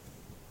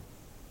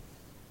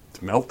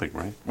 It's melting,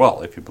 right?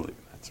 Well, if you believe it.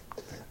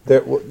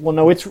 Well,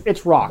 no,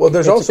 it's rock. Well,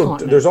 there's It's a also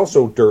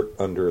continent. dirt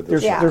under the.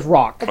 There's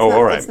rock. Oh,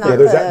 all right. It's not Yeah,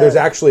 there's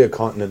actually a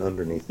continent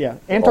underneath. Yeah,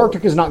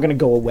 Antarctica is not going to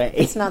go away.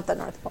 It's not the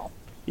North Pole.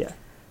 Yeah.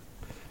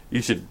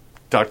 You should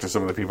talk to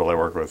some of the people I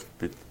work with.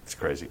 It's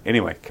crazy.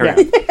 Anyway,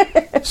 carry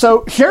on.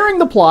 So, sharing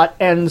the plot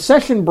and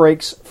session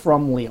breaks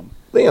from Liam.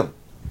 Liam.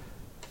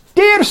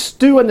 Dear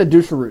Stu and the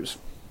Doucheroos,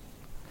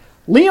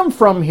 Liam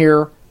from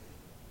here.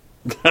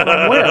 From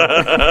where?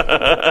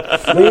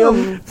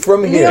 Liam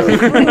from here.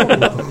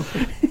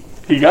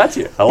 He got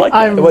you. I like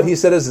that. What he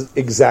said is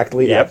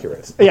exactly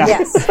accurate. Yeah.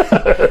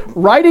 Yes.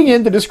 Writing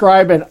in to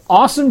describe an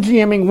awesome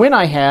GMing win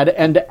I had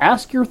and to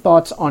ask your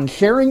thoughts on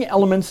sharing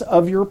elements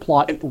of your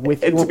plot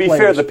with And your to be players.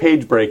 fair, the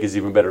page break is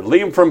even better.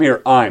 Liam from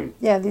here, I'm.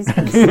 Yeah, these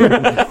guys.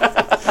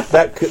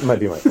 Might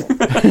be my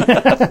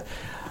fault.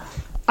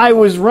 I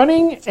was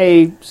running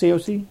a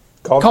COC?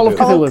 Call of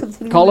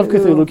Cthulhu. Call of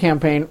Cthulhu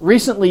campaign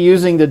recently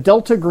using the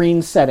Delta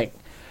Green setting.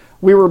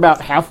 We were about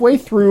halfway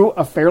through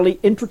a fairly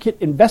intricate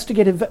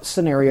investigative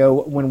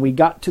scenario when we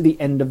got to the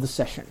end of the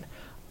session.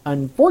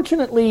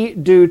 Unfortunately,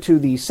 due to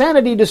the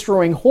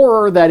sanity-destroying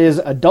horror that is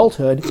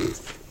adulthood...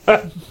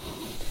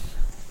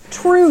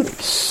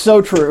 Truth.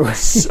 So true.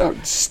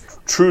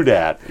 True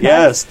dat.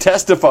 Yes,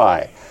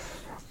 testify.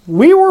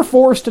 We were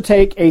forced to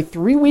take a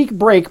 3-week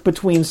break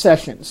between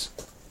sessions.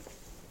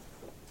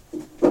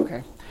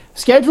 Okay.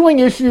 Scheduling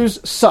issues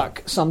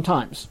suck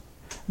sometimes.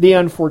 The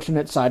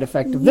unfortunate side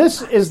effect of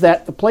this is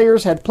that the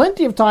players had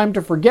plenty of time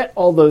to forget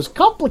all those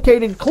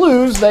complicated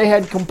clues they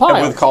had compiled.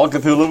 And with Call of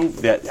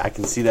Cthulhu, I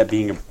can see that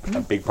being a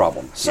big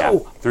problem. So,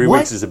 3 what-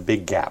 weeks is a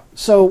big gap.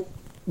 So,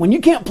 when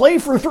you can't play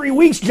for 3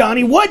 weeks,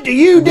 Johnny, what do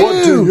you do?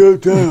 What do you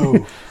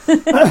do?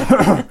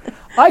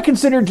 I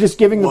considered just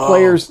giving the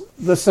players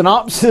the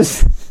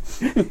synopsis,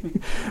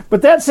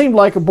 but that seemed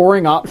like a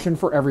boring option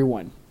for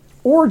everyone.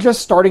 Or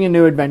just starting a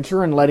new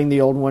adventure and letting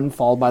the old one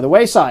fall by the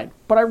wayside.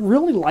 But I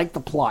really liked the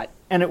plot,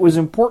 and it was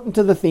important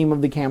to the theme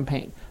of the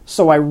campaign.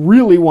 so I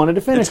really wanted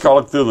to finish It's Call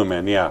of Cthulhu,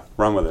 man. Yeah,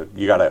 run with it.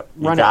 You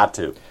got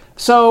to.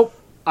 So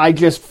I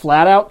just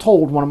flat out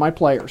told one of my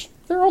players,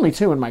 there are only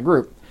 2 in my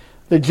group,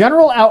 the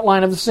general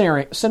outline of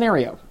the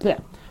scenario. Yeah.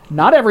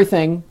 Not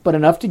everything, but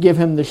enough to give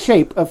him the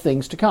shape of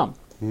things to come.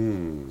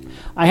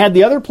 I had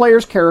the other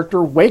player's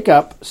character wake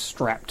up,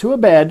 strapped to a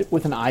bed,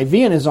 with an IV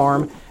in his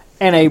arm,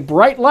 and a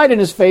bright light in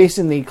his face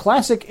in the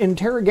classic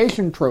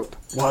interrogation trope.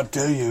 What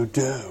do you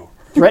do?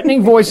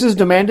 Threatening voices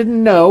demanded to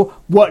know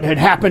what had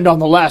happened on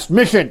the last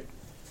mission.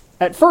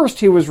 At first,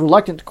 he was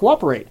reluctant to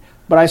cooperate,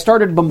 but I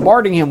started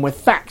bombarding him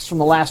with facts from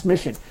the last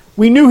mission.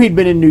 We knew he'd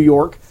been in New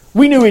York.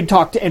 We knew he'd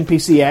talked to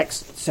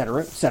NPC-X,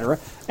 etc., etc.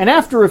 And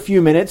after a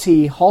few minutes,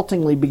 he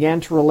haltingly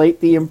began to relate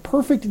the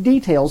imperfect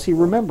details he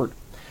remembered.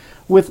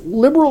 With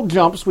liberal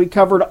jumps, we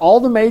covered all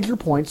the major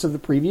points of the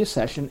previous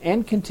session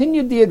and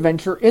continued the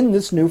adventure in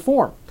this new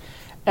form.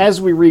 As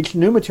we reached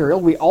new material,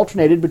 we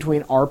alternated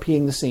between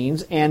RPing the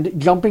scenes and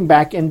jumping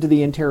back into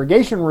the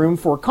interrogation room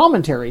for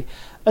commentary,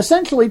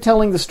 essentially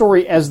telling the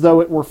story as though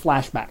it were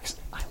flashbacks.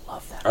 I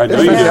love that. I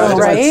know you That's do.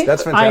 right.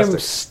 That's I fantastic. am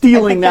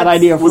stealing that that's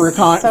idea for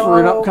so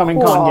an upcoming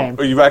cool. con game.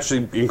 Or you've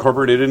actually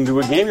incorporated it into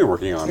a game you're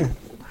working on.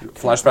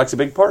 Flashback's a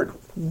big part.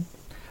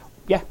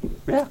 Yeah.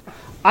 Yeah.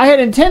 I had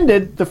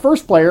intended the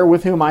first player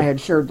with whom I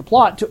had shared the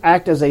plot to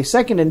act as a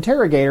second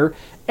interrogator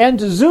and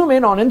to zoom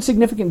in on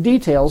insignificant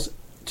details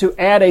to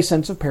add a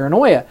sense of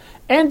paranoia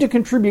and to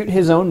contribute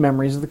his own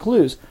memories of the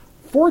clues.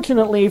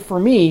 Fortunately for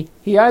me,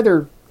 he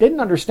either didn't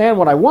understand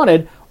what I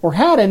wanted or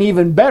had an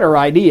even better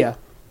idea.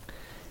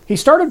 He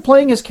started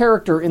playing his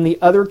character in the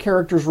other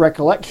character's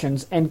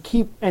recollections and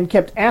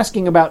kept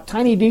asking about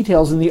tiny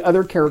details in the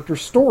other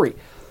character's story.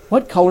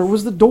 What color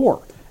was the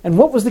door? And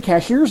what was the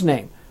cashier's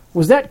name?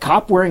 Was that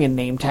cop wearing a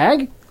name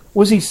tag?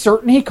 Was he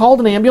certain he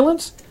called an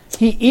ambulance?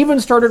 He even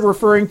started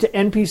referring to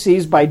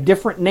NPCs by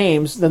different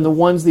names than the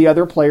ones the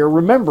other player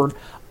remembered,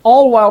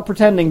 all while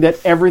pretending that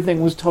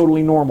everything was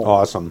totally normal.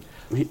 Awesome.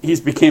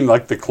 He's became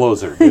like the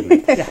closer,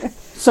 didn't he?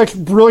 Such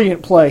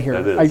brilliant play here.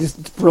 It is.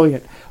 It's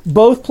brilliant.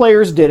 Both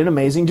players did an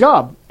amazing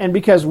job, and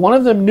because one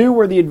of them knew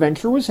where the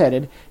adventure was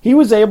headed, he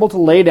was able to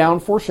lay down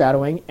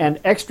foreshadowing and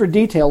extra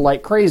detail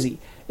like crazy.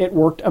 It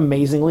worked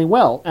amazingly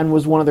well, and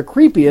was one of the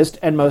creepiest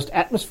and most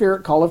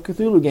atmospheric Call of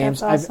Cthulhu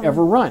games That's awesome. I've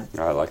ever run.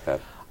 I like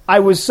that. I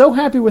was so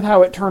happy with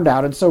how it turned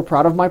out, and so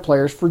proud of my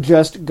players for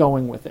just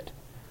going with it.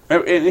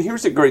 And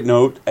here's a great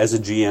note as a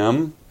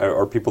GM,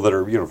 or people that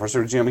are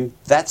frustrated with GMing.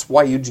 That's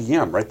why you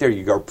GM right there.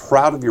 You are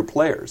proud of your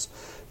players.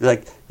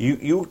 Like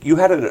you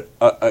had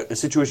a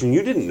situation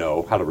you didn't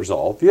know how to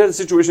resolve. You had a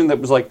situation that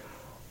was like,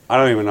 I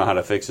don't even know how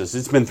to fix this.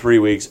 It's been 3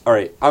 weeks. All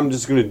right, I'm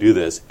just going to do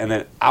this, and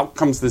then out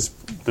comes this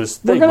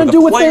thing. gonna where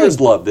do the a players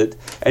thing. loved it,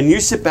 and you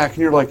sit back and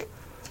you're like,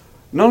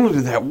 not only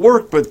did that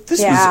work, but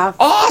this was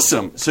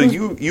awesome. So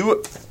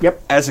you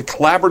Yep. as a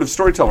collaborative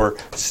storyteller,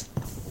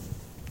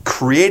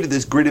 created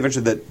this great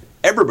adventure that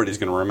everybody's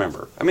going to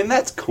remember. I mean,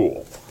 that's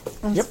cool.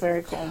 That's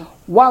very cool.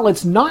 While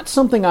it's not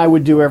something I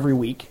would do every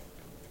week,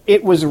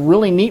 it was a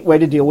really neat way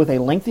to deal with a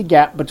lengthy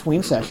gap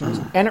between sessions,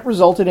 and it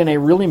resulted in a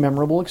really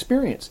memorable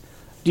experience.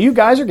 Do you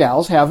guys or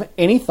gals have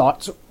any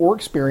thoughts or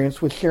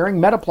experience with sharing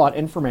metaplot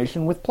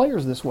information with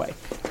players this way?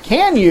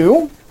 Can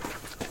you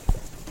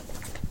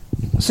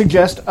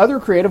suggest other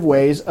creative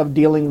ways of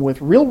dealing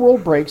with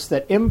real-world breaks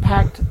that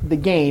impact the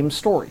game's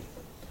story?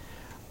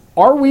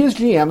 Are we as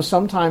GMs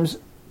sometimes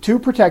too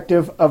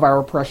protective of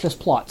our precious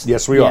plots?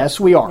 Yes, we are. Yes,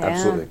 we are. Yeah.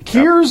 Absolutely.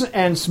 Cheers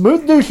and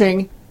smooth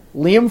douching,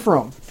 Liam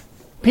Froome.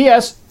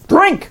 P.S.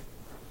 Drink!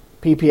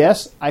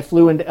 P.P.S. I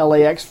flew into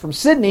LAX from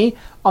Sydney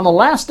on the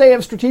last day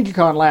of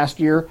Strategicon last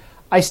year.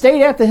 I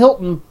stayed at the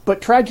Hilton,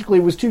 but tragically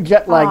was too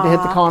jet lagged to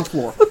hit the con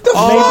floor.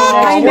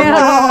 I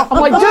know.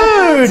 I'm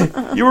like,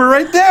 dude! You were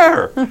right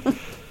there.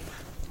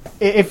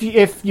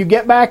 If you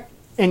get back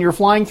and you're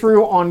flying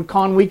through on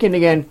con weekend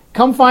again,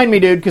 come find me,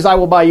 dude, because I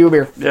will buy you a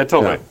beer. Yeah,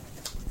 totally.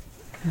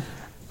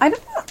 I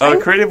don't know.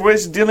 Creative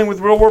ways of dealing with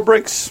real world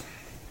breaks.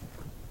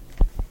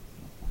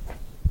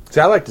 See,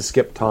 I like to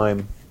skip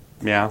time.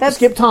 Yeah. That's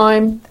Skip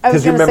time. I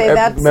was Because going to say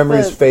that's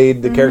memories the,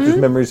 fade, the characters'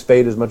 memories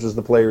fade as much as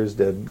the players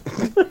did.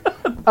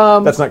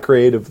 That's not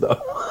creative,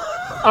 though.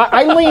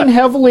 I lean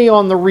heavily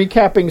on the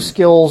recapping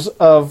skills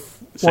of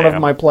one of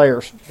Sam. my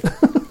players.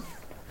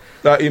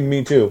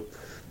 Me too.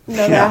 No,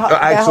 that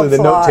Actually, helps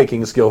the a lot.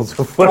 note-taking skills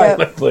of one Yeah. of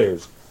my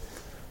players.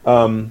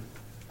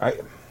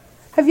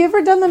 Have you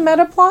ever done the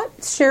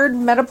metaplot, shared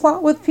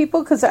metaplot with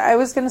people? Because I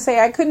was going to say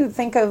I couldn't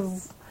think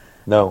of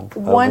No. I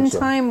don't one think so.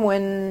 time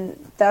when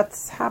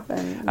that's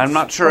happened. I'm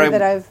not sure Or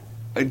that I've.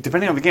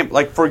 depending on the game,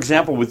 like for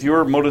example, with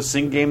your Moto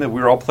Sing game that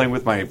we were all playing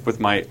with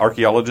my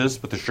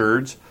archaeologists with the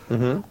sherds,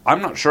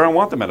 I'm not sure I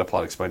want the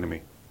metaplot explained to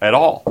me at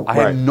all. I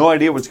Right. have no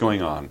idea what's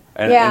going on,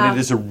 and Yeah. it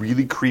is a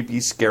really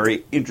creepy,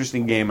 scary,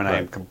 interesting game, and I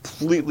am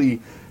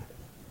completely.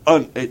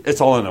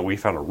 It's all in it. We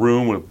found a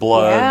room with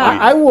blood. Yeah.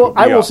 I will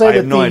say I that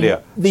have no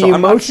idea. the So I'm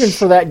not emotion sh-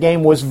 for that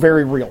game was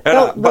very real. and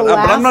The but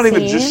I'm not last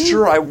even just scene-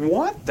 sure I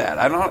want that.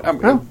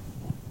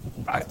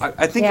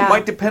 I think Yeah. it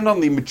might depend on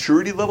the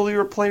maturity level of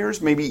your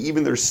players, maybe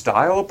even their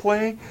style of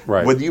play,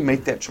 Right. whether you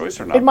make that choice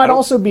or not. It might I don't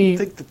also be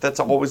think that's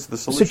always the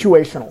solution.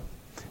 situational.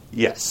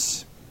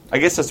 Yes. I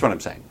guess that's what I'm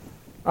saying.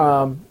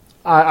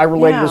 I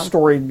related Yeah. a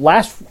story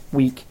last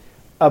week.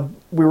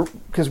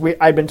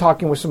 I'd been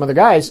talking with some other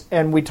guys,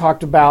 and we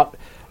talked about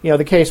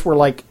the case where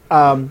like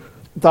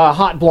the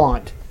hot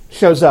blonde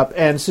shows up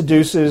and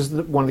seduces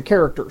one of the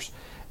characters,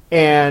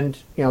 and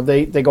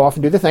they go off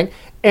and do the thing,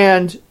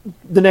 and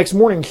the next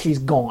morning she's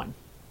gone,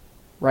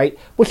 right?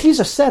 Well, she's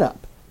a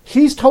setup.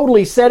 She's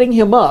totally setting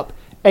him up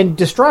and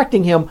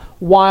distracting him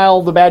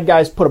while the bad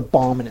guys put a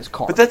bomb in his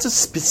car. But that's a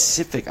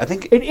specific. I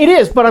think It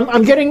is, but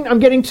I'm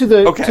getting to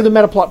the Okay. to the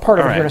meta plot part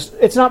of All it here. right.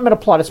 It's not meta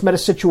plot; it's meta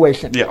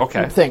situation. Yeah,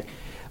 okay. Thing,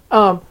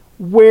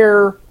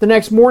 where the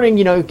next morning,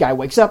 the guy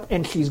wakes up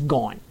and she's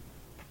gone.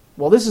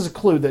 Well, this is a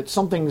clue that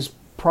something's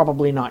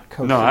probably not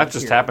kosher. no, that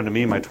just here. happened to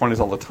me in my 20s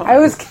all the time. I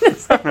was going to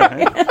say.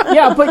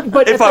 Yeah,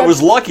 but if I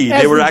was lucky,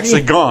 they were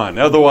actually gone.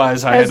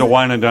 Otherwise, I had as to the-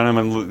 whine and dine them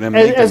and then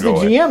make As them the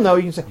go away. GM, though,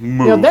 you can say,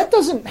 Move. that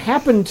doesn't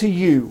happen to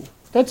you.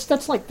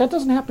 That's like that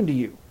doesn't happen to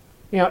you.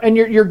 And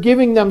you're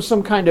giving them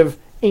some kind of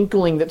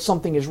inkling that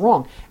something is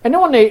wrong. And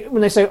then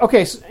when they say,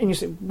 okay, and you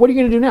say, what are you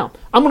going to do now?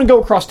 I'm going to go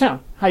across town.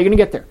 How are you going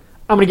to get there?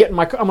 I'm going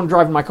to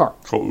drive in my car.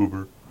 Call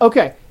Uber.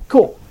 Okay,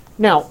 cool.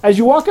 Now, as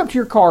you walk up to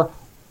your car,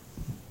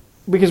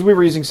 because we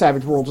were using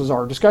Savage Worlds as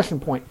our discussion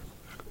point,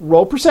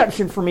 roll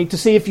perception for me to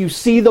see if you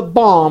see the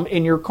bomb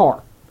in your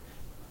car.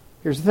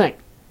 Here's the thing.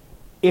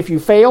 If you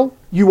fail,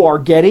 you are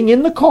getting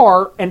in the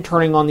car and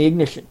turning on the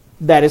ignition.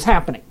 That is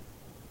happening.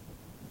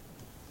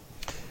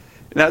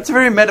 Now, it's a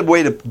very meta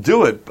way to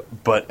do it,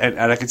 and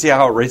I can see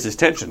how it raises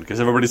tension, because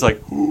everybody's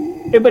like,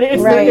 But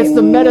it's, Right. it's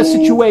the meta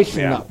situation,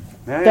 Yeah. though.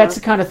 Yeah, That's yeah.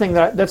 the kind of thing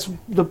that's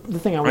the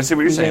thing I was I see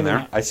what you're saying aiming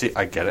there. at.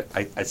 I get it.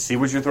 I see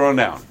what you're throwing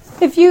down.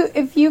 If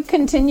you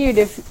continued,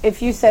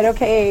 if you said,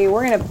 okay,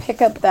 we're going to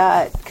pick up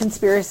that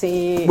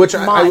conspiracy, Which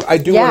I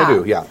do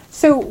wanna do, yeah.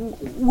 So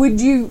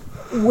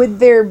would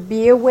there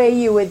be a way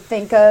you would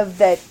think of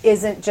that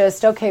isn't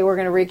just, okay, we're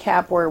going to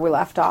recap where we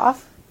left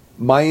off?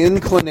 My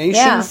inclination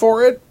Yeah.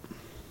 for it,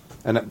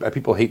 and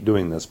people hate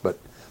doing this, but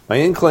my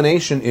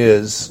inclination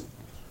is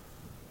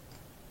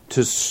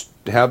to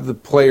have the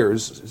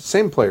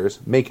same players,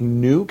 make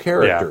new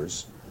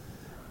characters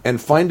and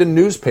find a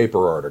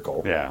newspaper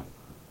article Yeah.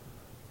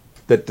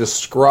 that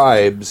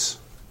describes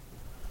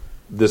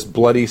this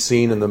bloody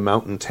scene in the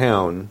mountain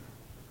town.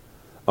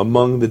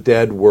 Among the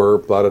dead were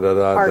blah, blah, blah,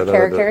 blah, Our blah, blah,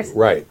 characters?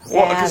 blah. Right. Well,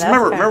 Yeah, because that's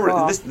remember,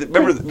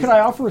 kinda cool. Could I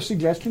offer a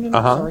suggestion in that?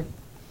 Uh-huh. Sorry.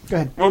 Go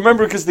ahead. Well,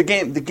 remember, because the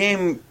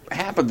game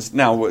happens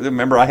now.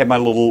 Remember, I had my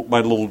little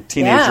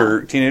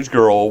teenage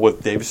girl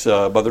with Dave's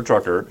mother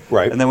trucker,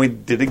 Right. And then we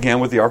did again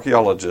with the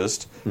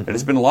archaeologist. And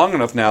it's been long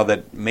enough now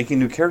that making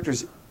new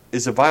characters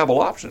is a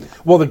viable option.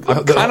 Well, I'm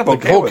kind of the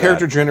okay whole with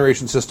character that.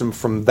 generation system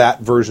from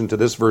that version to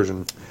this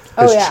version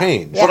has yeah.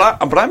 changed. Yeah.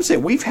 But I'm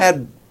saying we've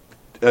had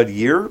a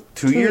year,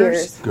 2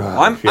 years. God, yeah,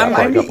 I'm probably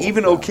a maybe couple,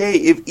 even yeah. okay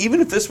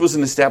even if this was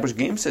an established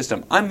game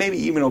system. I'm maybe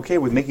even okay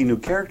with making new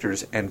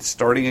characters and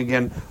starting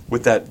again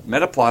with that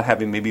meta plot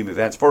having maybe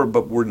advanced forward.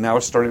 But we're now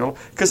starting over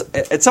because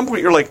at some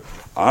point you're like,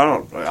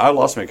 I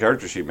lost my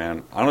character sheet,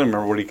 man. I don't even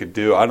remember what he could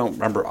do. I don't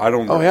remember. I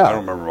don't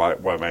remember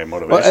what my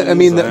motivation. Well, I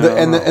mean, is.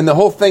 and the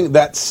whole thing,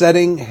 that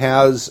setting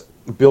has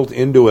built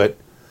into it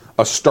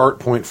a start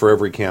point for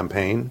every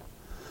campaign,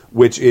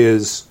 which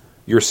is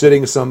you're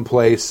sitting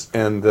someplace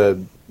and the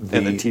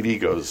TD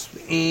goes.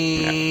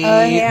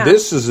 yeah.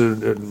 This is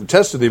a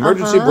test of the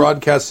emergency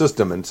broadcast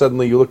system, and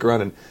suddenly you look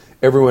around and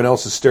everyone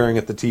else is staring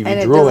at the TV And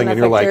it drooling, doesn't and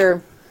you're like, affect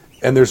your-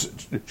 and there's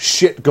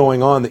shit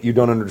going on that you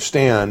don't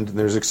understand, and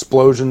there's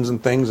explosions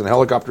and things, and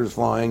helicopters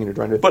flying, and you're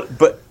trying to. But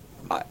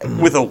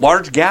with a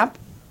large gap,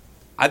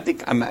 I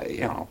think I'm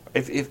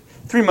if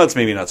 3 months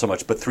maybe not so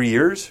much, but 3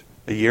 years,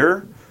 a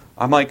year,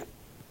 I'm like,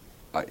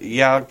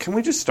 yeah, can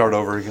we just start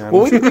over again?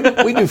 well,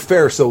 we do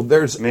fair, so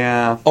there's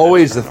Yeah.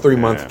 always a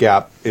 3-month Yeah.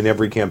 gap in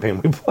every campaign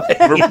we play.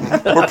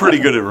 we're pretty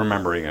good at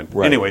remembering it.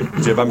 Right. Anyway,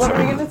 Jib, I'm What were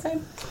sorry. you going to say?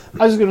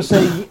 I was going to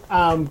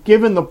say,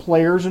 given the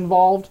players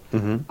involved,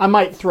 Mm-hmm. I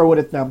might throw it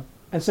at them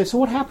and say, so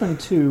what happened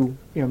to,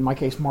 in my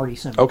case, Marty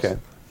Simmons? Okay,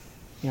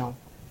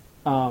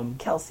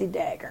 Kelsey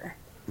Dagger.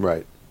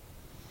 right.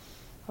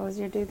 What was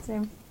your dude's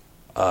name?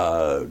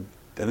 I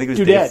think it was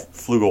Too Dave dead.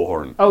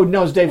 Flugelhorn. Oh,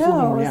 no, it's Dave No,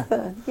 Flugelhorn,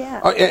 it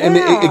yeah. was the And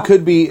it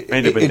could be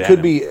May have been it could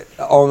Danham. be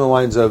along the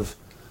lines of,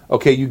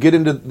 okay, you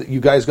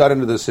guys got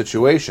into this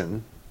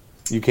situation,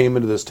 you came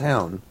into this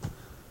town,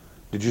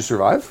 did you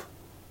survive?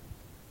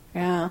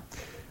 Yeah.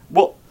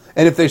 Well,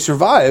 And if they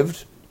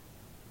survived,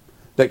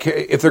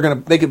 if they're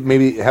they could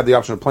maybe have the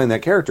option of playing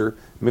that character.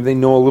 Maybe they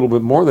know a little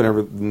bit more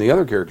than the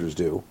other characters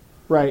do.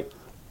 Right.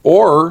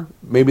 Or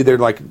maybe they're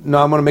like,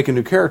 no, I'm going to make a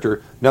new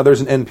character. Now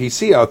there's an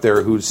NPC out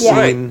there who's Yeah.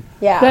 seen.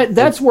 Yeah.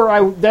 That's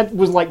where that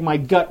was like my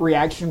gut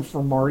reaction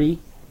for Marty.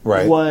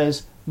 Right.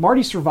 Was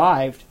Marty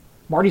survived?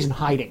 Marty's in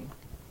hiding.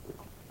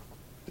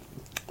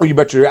 Oh, you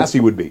bet your ass he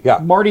would be. Yeah.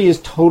 Marty is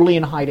totally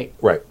in hiding.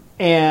 Right.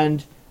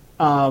 And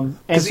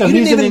And so you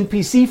he's an didn't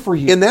NPC for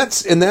you. In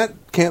that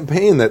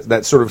campaign,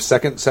 that sort of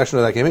second session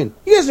of that campaign,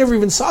 you guys never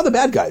even saw the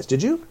bad guys,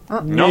 did you?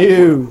 No.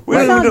 We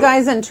saw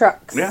guys in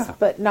trucks, Yeah.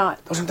 but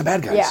not. Those aren't the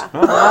bad guys. Yeah.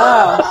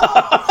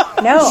 Oh.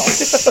 No.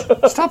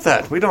 Stop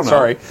that. We don't know.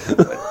 Sorry.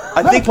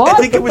 I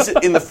think it was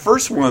in the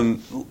first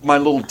one, my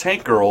little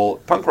tank girl,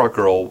 punk rock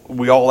girl,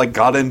 we all like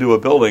got into a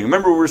building.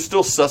 Remember, we were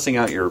still sussing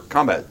out your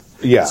combat.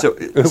 Yeah. So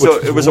it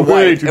was a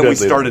way white, too and we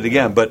deadly. started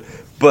again. But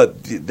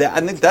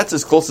I think that's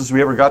as close as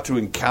we ever got to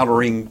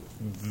encountering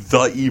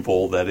the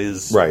evil that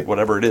is Right.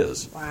 whatever it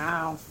is.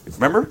 Wow.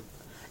 Remember?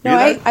 No,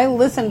 You did that? I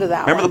listened to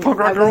that. Remember one. the punk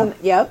rock I girl? wasn't-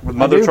 Yep. With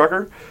Mother do.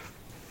 Trucker?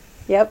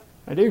 Yep.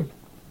 I do.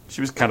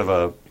 She was kind of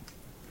a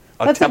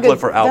That's template a good,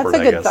 for Albert, That's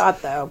a I good guess.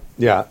 thought, though.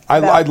 Yeah,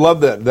 I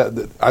love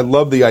that. I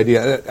love the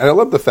idea, and I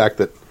love the fact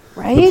that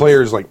the Right?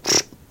 players like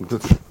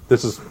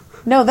this is.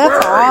 No,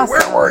 that's awesome.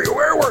 Where were you?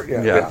 Where were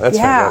you? Yeah, that's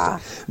Yeah.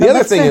 fantastic. No, The other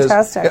that's thing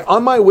fantastic. is,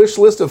 on my wish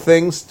list of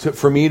things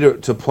for me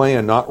to play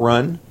and not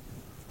run,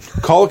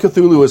 Call of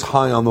Cthulhu is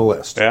high on the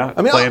list. Yeah,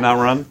 I mean, play and not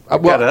run. well,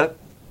 Get it.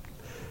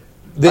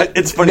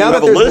 It's funny you have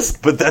a there's-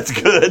 list, but that's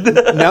good.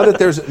 now that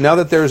there's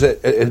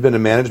has been a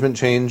management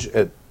change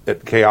at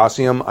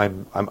Chaosium,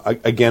 I'm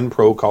again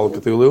pro Call of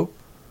Cthulhu.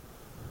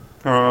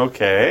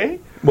 Okay.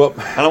 Well,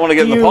 I don't want to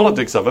get Do into you-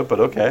 politics of it, but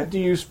okay. Do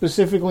you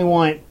specifically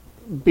want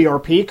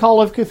BRP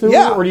Call of Cthulhu,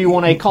 yeah, or do you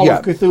want a Call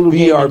of Cthulhu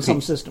game in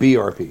some system?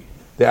 BRP,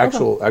 the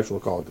actual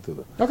Call of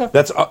Cthulhu. Okay.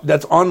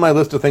 That's on my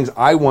list of things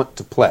I want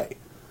to play.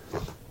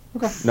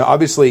 Okay. Now,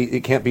 obviously,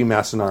 it can't be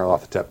Massenar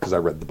Nyarlathotep because I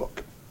read the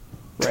book.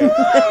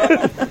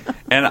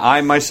 And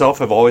I myself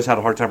have always had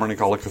a hard time running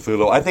Call of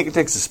Cthulhu. I think it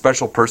takes a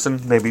special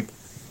person, maybe,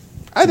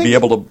 I to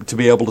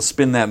be able to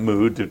spin that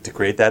mood to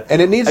create that.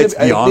 and it needs It's to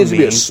beyond be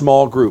me. a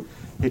small group.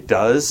 It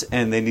does,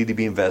 and they need to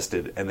be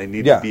invested, and they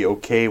need Yeah. to be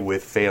okay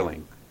with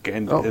failing.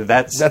 And Oh,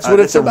 that's what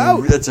it's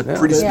about. That's a Yeah.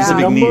 pretty Yeah. The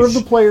specific number of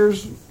niche. the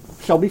players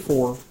shall be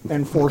 4,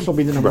 and 4 shall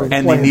be the number of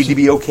And players. they need to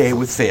be okay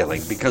with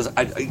failing because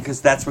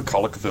that's what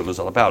Call of Cthulhu is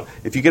all about.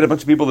 If you get a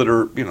bunch of people that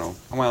are,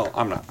 well,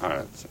 I'm not.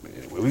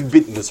 We've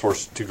beaten this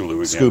horse to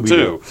glue again Scooby-Doo.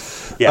 too.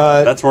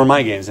 Yeah, that's where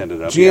my games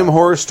ended up. GM yeah.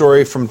 Horror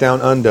Story from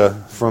Down Under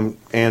from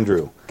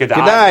Andrew.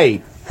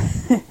 G'day.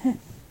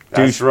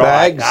 Douchebags.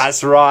 Right.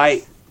 That's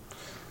right.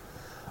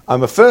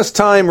 I'm a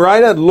first-time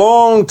writer,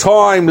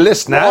 long-time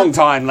listener. Long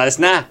time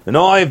listener. And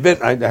I've been.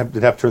 I have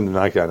to turn the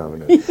mic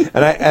on.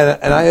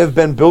 And I have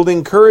been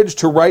building courage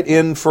to write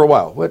in for a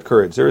while. What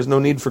courage? There is no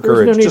need for There's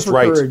courage. no need Just for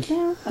write. courage.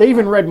 They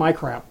even read my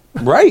crap.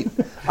 Right.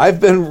 I've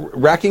been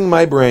racking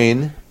my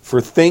brain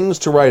for things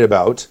to write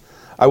about.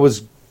 I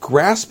was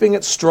grasping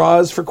at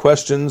straws for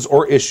questions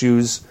or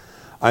issues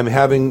I'm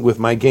having with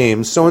my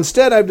games. So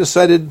instead, I've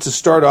decided to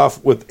start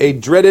off with a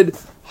dreaded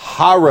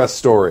horror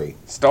story.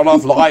 Start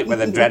off light with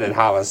a dreaded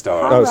horror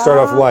story. Oh, start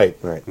off light.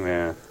 Right.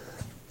 Yeah.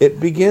 It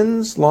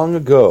begins long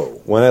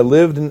ago when I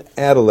lived in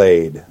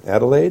Adelaide.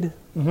 Adelaide?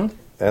 Mm-hmm.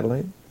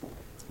 Adelaide?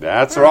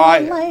 That's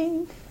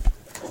right.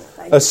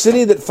 A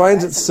city that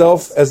finds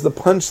itself as the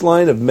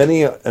punchline of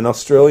many an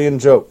Australian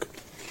joke.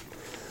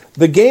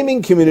 The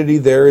gaming community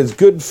there is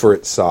good for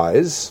its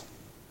size,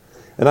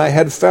 and I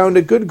had found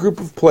a good group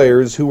of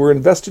players who were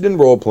invested in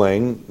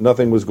role-playing.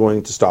 Nothing was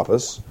going to stop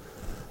us.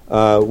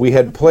 We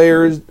had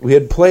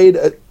played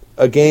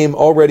a game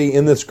already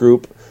in this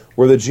group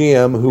where the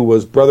GM, who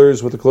was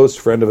brothers with a close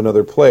friend of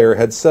another player,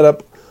 had set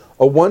up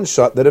a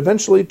one-shot that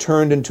eventually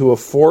turned into a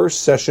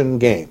 4-session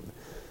game.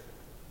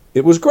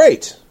 It was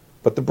great,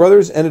 but the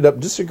brothers ended up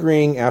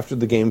disagreeing after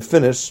the game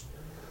finished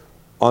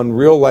on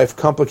real-life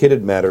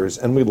complicated matters,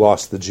 and we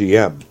lost the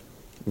GM.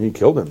 You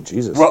killed him,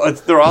 Jesus. Well,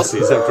 they're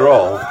Aussies after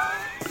all.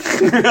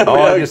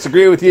 Oh, I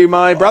disagree with you,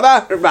 my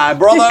brother. My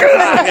brother.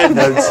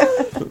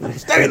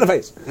 Stab you in the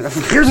face.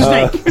 Here's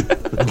a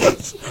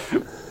snake.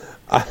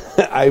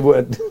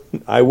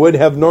 I would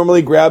have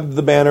normally grabbed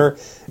the banner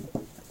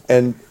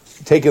and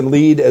taken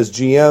lead as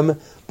GM,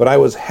 but I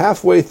was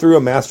halfway through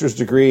a master's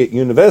degree at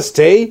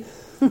university,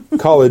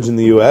 college in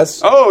the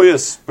U.S., Oh,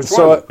 yes. Which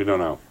So, one? We don't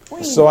know.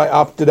 so I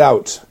opted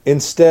out.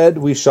 Instead,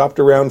 we shopped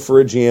around for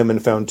a GM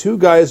and found 2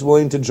 guys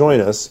willing to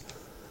join us,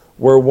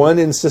 where one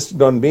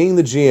insisted on being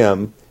the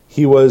GM.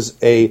 He was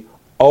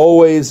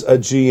always a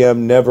GM,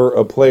 never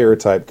a player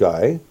type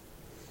guy,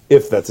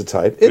 if that's a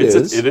type. It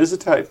is. It is a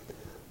type.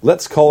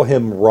 Let's call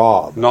him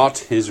Rob. Not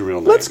his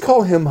real name. Let's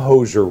call him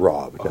Hosier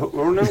Rob.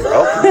 Oh, no.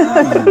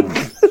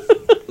 Well,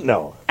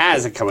 No.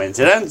 as a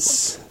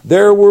coincidence.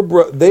 They were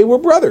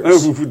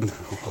brothers,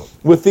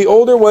 with the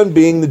older one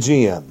being the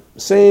GM.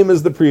 Same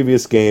as the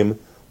previous game.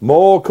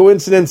 More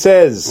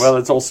coincidences. Well,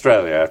 it's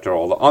Australia after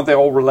all. Aren't they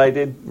all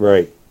related?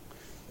 Right.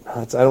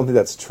 I don't think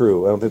that's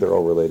true. I don't think they're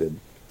all related.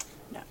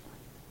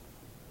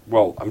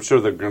 Well, I'm sure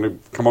they're going to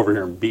come over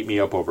here and beat me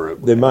up over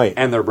it. They might.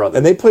 And their brothers.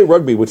 And they play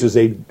rugby, which is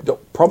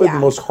probably Yeah. the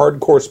most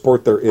hardcore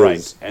sport there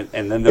is. Right.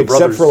 And then their Except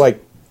brothers for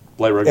like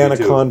play rugby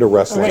anaconda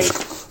wrestling.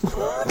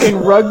 Okay. In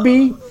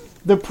rugby,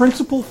 the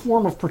principal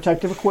form of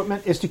protective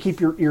equipment is to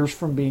keep your ears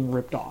from being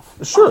ripped off.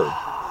 Sure.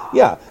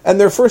 Yeah. And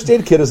their first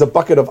aid kit is a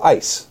bucket of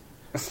ice.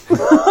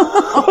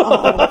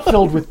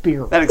 Filled with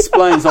beer. That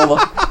explains all the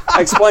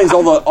explains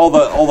all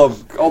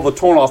the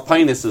torn off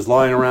penises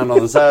lying around on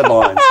the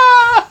sidelines.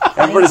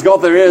 Everybody's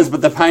got their ears,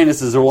 but the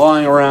penises are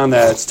lying around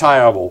there. It's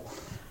terrible.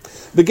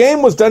 The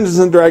game was Dungeons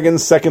 &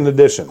 Dragons 2nd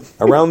edition.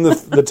 Around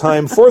the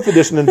time 4th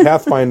edition and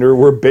Pathfinder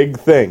were big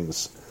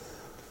things.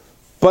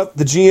 But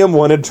the GM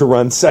wanted to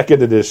run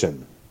 2nd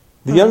edition.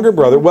 The younger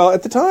brother, well,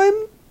 at the time,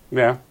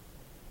 Yeah.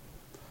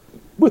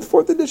 with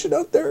 4th edition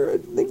out there, I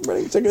think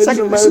running 2nd edition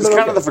Second might edition have is been kind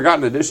of okay. the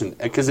forgotten edition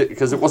because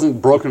it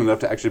wasn't broken enough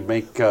to actually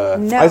make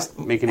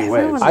make any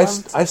Everyone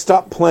waves. I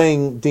stopped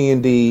playing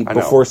D&D I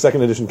know. before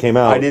 2nd edition came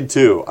out. I did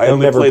too. I And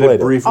only never played played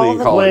it it. briefly All in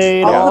the- college.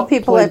 Played- All Yeah. the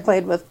people Played- I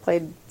played with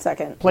played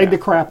second. Played the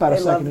crap out of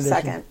They second loved edition.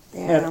 second. Yeah.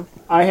 And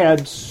I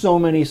had so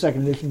many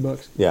second edition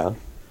books. Yeah.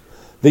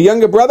 The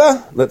younger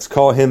brother, let's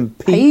call him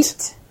Pete.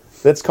 Pete.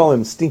 Let's call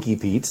him Stinky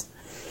Pete.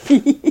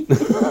 You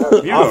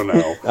don't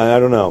know. I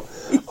don't know.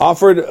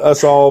 Offered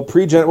us all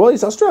well,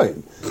 he's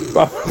Australian.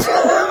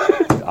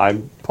 I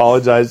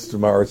apologize to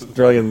my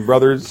Australian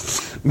brothers.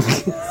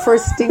 For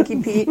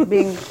Stinky Pete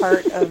being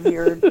part of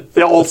your...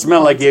 They all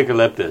smell like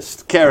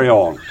eucalyptus. Carry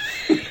on.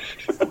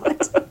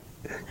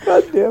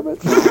 God damn it.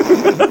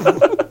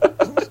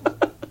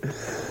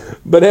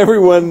 But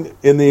everyone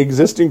in the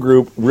existing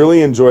group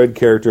really enjoyed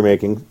character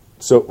making.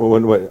 So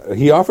when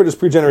he offered us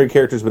pre-generated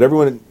characters, but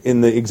everyone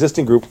in the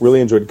existing group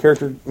really enjoyed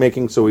character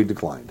making, so he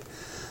declined.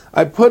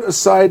 I put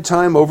aside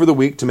time over the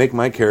week to make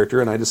my character,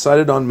 and I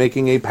decided on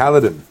making a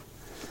paladin,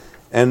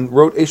 and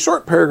wrote a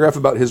short paragraph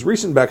about his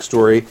recent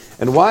backstory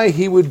and why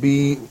he would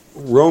be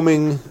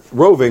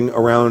roving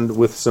around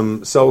with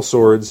some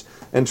sellswords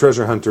and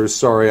treasure hunters.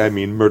 Sorry, I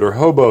mean murder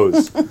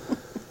hobos.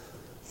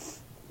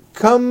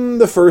 Come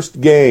the first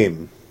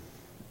game.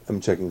 I'm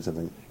checking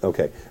something.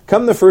 Okay.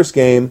 Come the first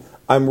game,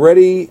 I'm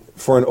ready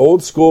for an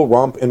old school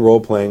romp and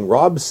role playing.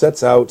 Rob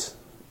sets out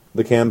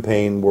the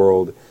campaign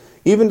world,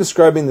 even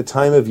describing the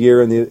time of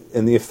year and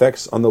the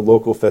effects on the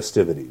local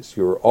festivities.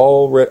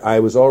 I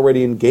was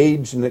already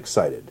engaged and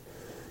excited.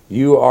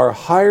 You are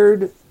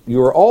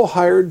all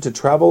hired to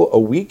travel a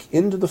week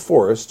into the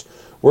forest,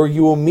 where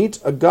you will meet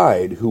a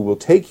guide who will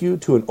take you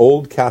to an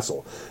old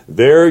castle.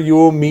 There you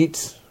will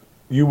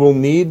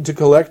need to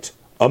collect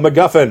a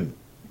MacGuffin,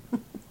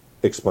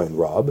 explained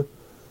Rob.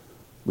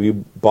 We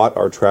bought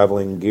our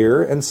traveling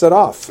gear and set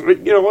off. You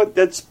know what?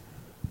 That's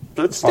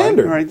Standard. fine.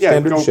 All right, yeah,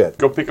 Standard shit.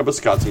 Go pick up a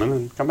Scotsman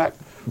and come back.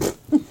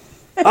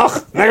 Ach,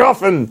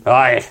 MacGuffin!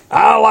 Aye.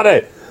 I want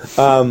it!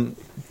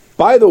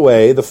 By the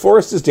way, the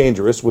forest is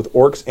dangerous with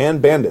orcs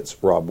and bandits,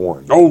 Rob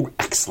warned. Oh,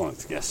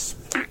 excellent. Yes.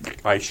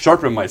 I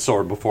sharpen my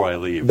sword before I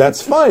leave.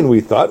 That's fine,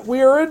 we thought. We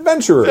are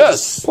adventurers.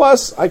 Yes.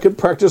 Plus, I could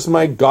practice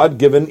my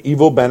God-given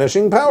evil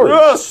banishing powers.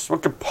 Yes.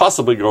 What could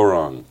possibly go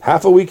wrong?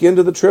 Half a week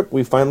into the trip,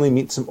 we finally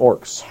meet some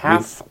orcs.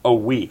 Half a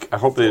week. I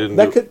hope they didn't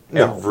That do could-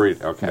 no.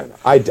 every... Okay.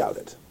 I doubt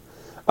it.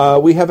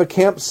 We have a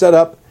camp set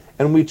up,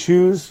 and we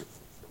choose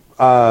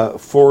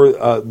for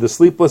the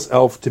sleepless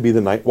elf to be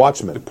the night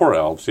watchman. Poor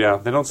elves, yeah.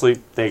 They don't sleep.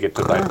 They get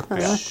to night.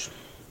 Yeah.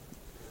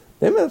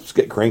 They must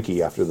get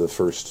cranky after the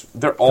first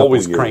They're couple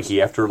always years.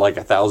 cranky after like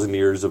 1,000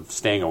 years of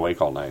staying awake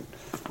all night.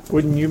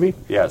 Wouldn't you be?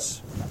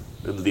 Yes.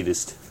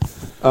 Elitist.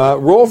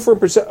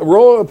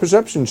 Roll a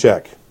perception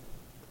check,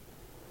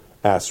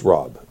 asks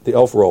Rob. The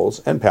elf rolls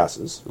and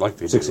passes. Like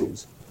they do.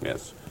 Succeeds.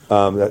 Yes.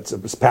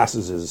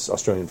 Passes is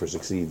Australian for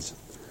succeeds.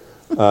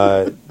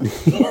 You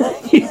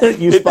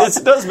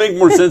This does make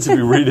more sense if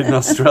you read it in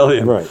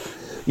Australian. Right.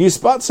 You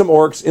spot some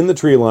orcs in the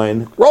tree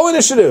line. Roll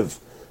initiative!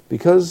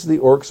 Because the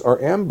orcs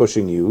are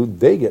ambushing you,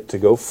 they get to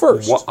go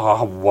first. What?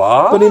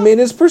 But he made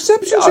his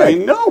perception I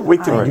check. know. Wait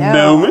a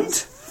know. moment.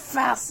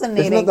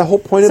 Fascinating. Isn't that the whole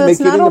point of so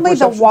making it's not a only the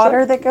perception water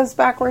check? that goes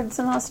backwards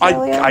in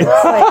Australia? I-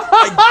 It's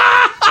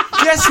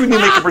like, Yes, when you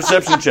make a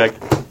perception check,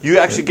 you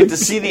actually get to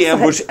see the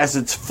ambush as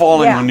it's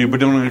falling Yeah. on you, but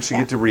don't actually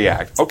get to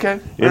react. Okay.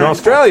 In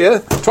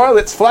Australia,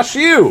 toilets flush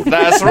you.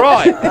 That's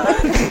right.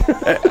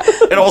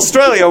 In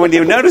Australia, when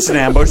you notice an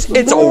ambush,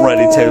 it's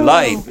already too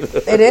late.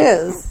 it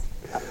is.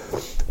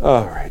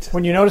 All right.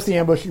 When you notice the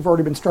ambush, you've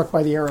already been struck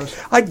by the arrows.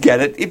 I get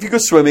it. If you go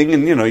swimming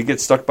and you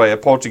get stuck by a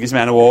Portuguese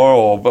man of war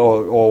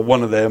or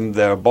one of them,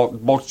 their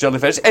box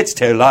jellyfish, it's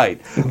too late.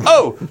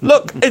 Oh,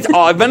 look,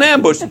 I've been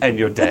ambushed, and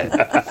you're dead.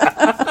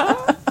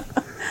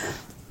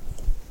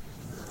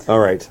 All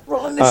right.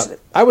 Roll initiative.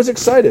 I was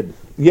excited.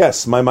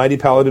 Yes, my mighty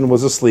paladin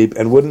was asleep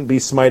and wouldn't be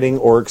smiting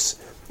orcs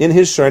in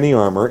his shiny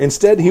armor.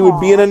 Instead, he would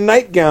be in a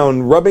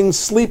nightgown, rubbing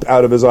sleep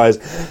out of his eyes.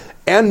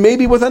 And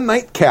maybe with a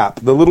nightcap,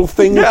 the little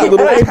thing with the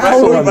little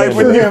tassel on like the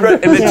when end. you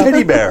read in a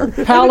teddy bear.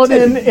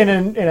 Paladin in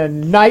a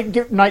night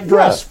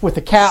dress with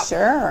a cap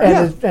Sure.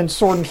 and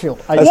sword and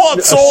shield.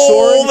 What's a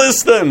all sword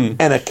this then?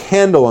 And a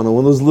candle on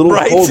one of those little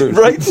Right, holders.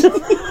 right.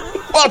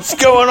 What's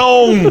going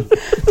on?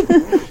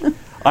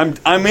 I'm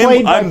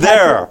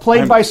there.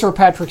 Played by Sir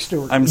Patrick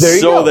Stewart. I'm There you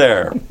so go.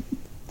 there.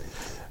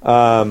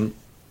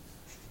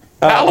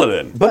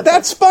 Paladin. But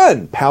that's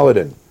fun.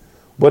 Paladin.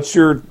 What's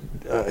your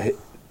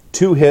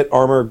two-hit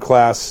armor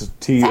class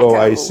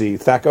TOIC?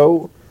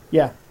 THACO?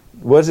 Yeah.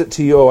 What does it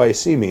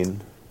TOIC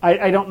mean?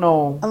 I don't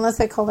know. Unless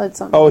they called it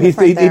something. Oh, he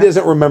different there.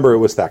 doesn't remember it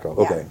was THACO.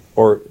 Okay.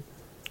 Or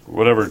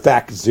Whatever.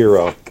 Fact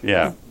 0.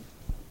 Yeah.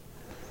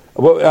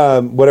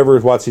 Well, whatever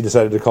WotC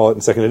decided to call it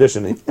in second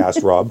edition, he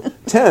asked Rob.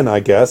 10, I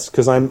guess,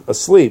 because I'm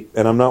asleep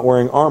and I'm not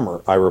wearing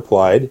armor, I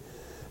replied.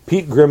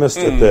 Pete grimaced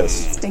at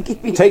this. Stinky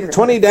Pete Take grimaced.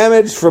 20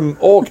 damage from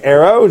Ulk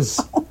arrows,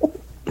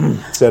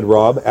 said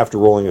Rob after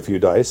rolling a few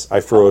dice.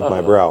 I furrowed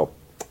my brow.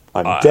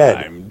 I'm dead.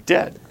 I'm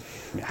dead.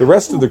 The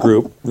rest of the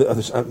group, they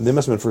must have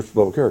been first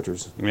level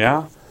characters.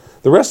 Yeah.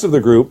 The rest of the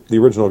group, the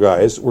original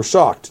guys, were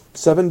shocked.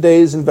 7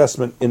 days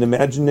investment in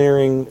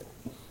imagineering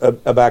a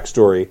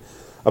backstory,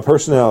 a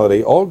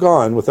personality, all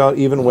gone without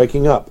even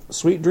waking up.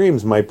 Sweet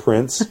dreams, my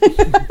prince.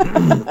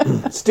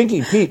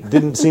 Stinky Pete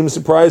didn't seem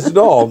surprised at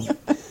all.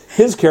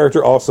 His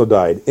character also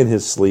died in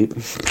his sleep.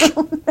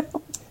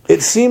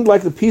 It seemed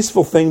like the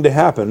peaceful thing to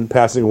happen,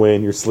 passing away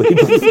in your sleep.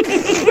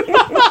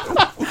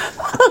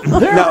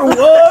 There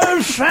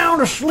was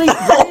sound asleep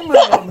dreaming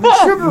of the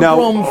sugar Now,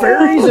 plum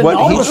fairies, and what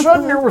all of a he-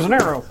 sudden there was an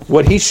arrow.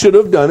 What he should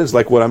have done is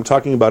like what I'm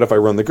talking about if I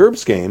run the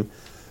GURPS game.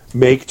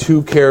 Make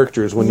 2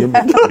 characters. When you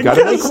got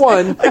to make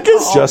one,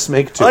 just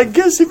make 2. I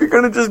guess if you're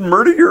going to just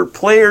murder your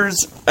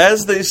players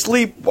as they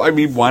sleep, I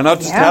mean, why not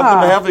just have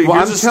them have Well,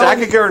 here's I'm a stack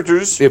telling of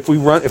characters. If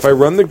I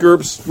run the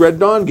GURPS Red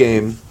Dawn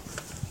game,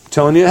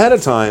 telling you ahead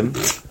of time,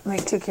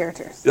 Make 2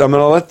 characters. I'm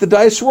going to let the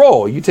dice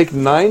roll. You take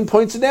 9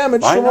 points of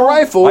damage I from a know.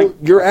 rifle,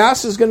 your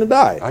ass is going to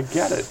die. I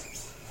get it.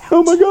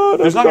 Oh my god!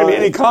 There's not going to be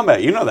any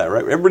combat. You know that,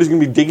 right? Everybody's going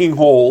to be digging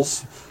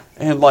holes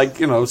and, like,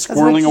 you know,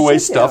 squirreling you away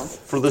should do. stuff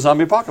for the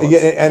zombie apocalypse. Yeah,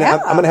 and Yeah.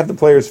 I'm going to have the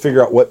players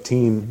figure out what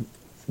team,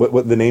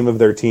 what the name of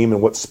their team,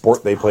 and what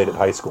sport they played at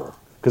high school.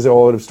 Because they'll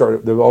all have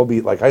started. They'll all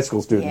be like high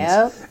school students,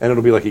 Yep. and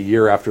it'll be like a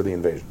year after the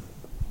invasion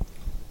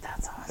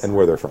That's awesome. and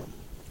where they're from.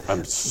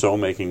 I'm so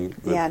making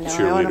the Yeah, no, I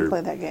cheerleader. want to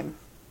play that game.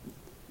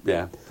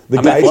 Yeah. The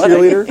I'm guy athletic.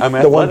 cheerleader? I'm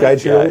The one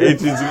athletic. guy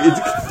cheerleader?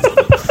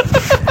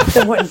 Yeah, it's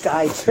The one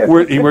guy.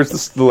 Where he wears the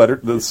sweater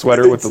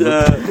with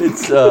the.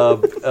 it's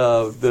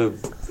the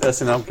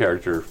SNL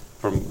character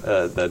from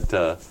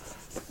that.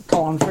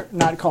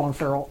 Not Colin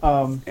Farrell.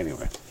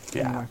 Anyway,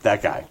 yeah, Anyway.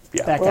 that guy.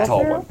 Yeah, That the guy.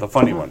 tall one, the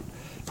funny one.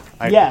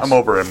 Yes. I'm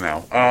over him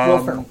now.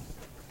 Will Ferrell.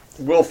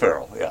 Will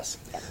Ferrell, yes.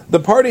 The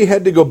party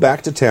had to go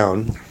back to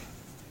town,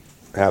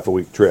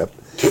 half-a-week trip,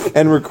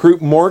 and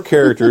recruit more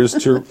characters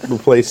to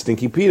replace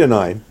Stinky Pete and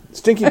I.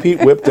 Stinky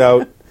Pete whipped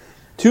out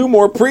 2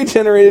 more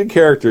pre-generated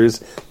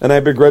characters, and I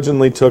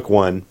begrudgingly took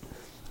one.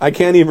 I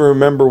can't even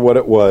remember what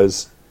it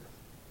was,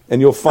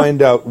 and you'll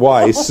find out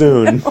why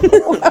soon.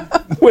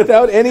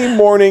 Without any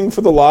mourning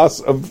for the loss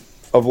of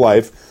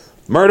life,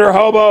 murder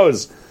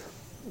hobos!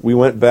 We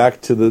went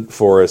back to the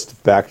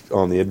forest, back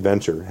on the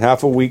adventure.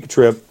 Half a week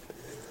into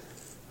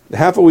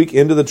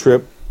the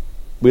trip,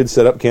 we had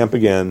set up camp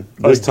again.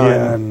 This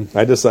time,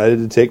 I decided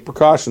to take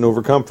precaution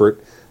over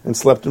comfort and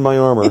slept in my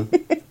armor.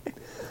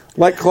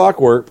 Like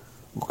clockwork,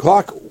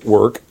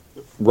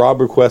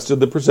 Rob requested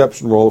the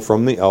perception roll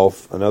from the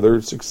elf.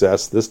 Another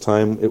success. This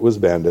time it was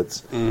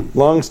bandits.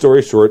 Long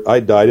story short,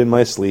 I died in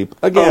my sleep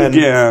again.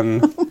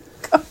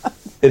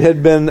 It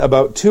had been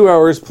about 2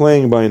 hours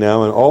playing by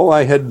now, and all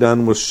I had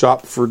done was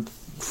shop for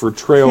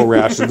trail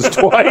rations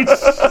twice.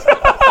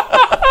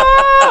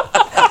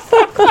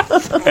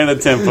 And a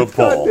 10-foot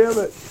pole. Damn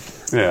it.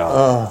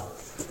 Yeah.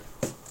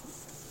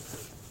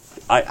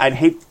 I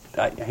hate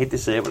to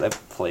say it, but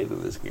I've played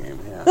with this game.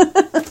 Yeah.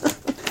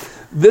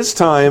 This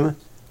time,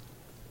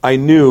 I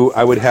knew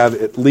I would have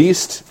at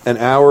least an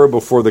hour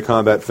before the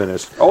combat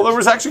finished. Oh, there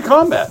was actually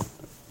combat,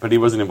 but he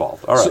wasn't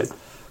involved. All right.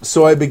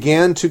 So I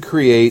began to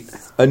create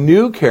a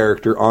new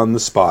character on the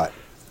spot.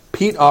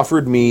 Pete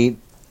offered me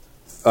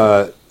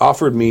to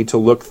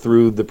look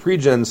through the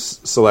pre-gen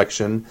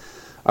selection.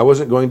 I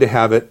wasn't going to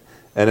have it,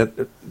 and at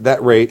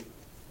that rate,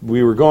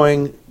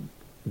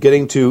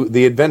 getting to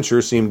the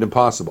adventure seemed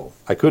impossible.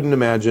 I couldn't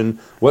imagine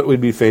what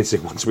we'd be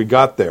facing once we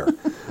got there.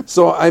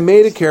 So I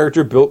made a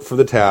character built for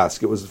the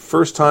task. It was the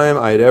first time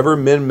I had ever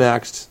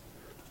min-maxed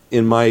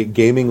in my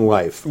gaming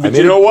life. But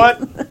you know what?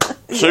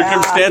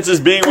 Circumstances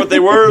being what they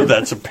were,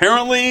 that's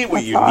apparently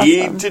what you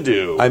need to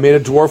do. I made a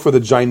dwarf with a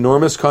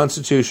ginormous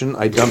constitution.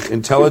 I dumped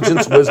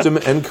intelligence, wisdom,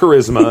 and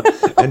charisma,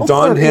 and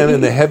donned him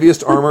in the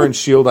heaviest armor and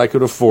shield I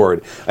could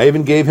afford. I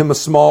even gave him a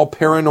small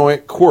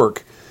paranoid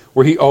quirk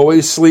where he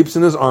always sleeps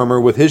in his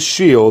armor with his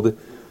shield.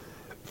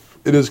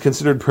 It is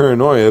considered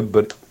paranoia,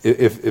 but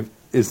is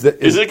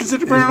it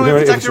considered paranoia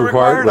if it's actually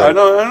required? I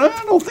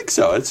don't think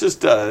so. It's just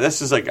that's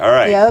just like, all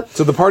right. Yep.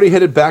 So the party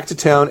headed back to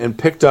town and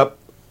picked up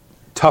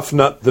Tough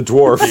Nut the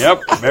dwarf.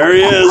 Yep, there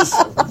he is.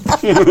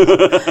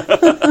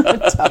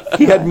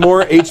 He had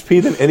more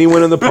HP than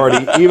anyone in the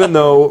party, even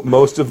though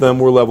most of them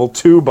were level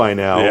 2 by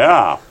now.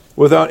 Yeah.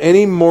 Without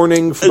any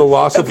mourning for the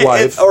loss of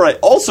life. All right,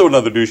 also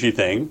another douchey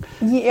thing.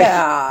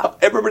 Yeah.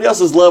 Everybody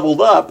else is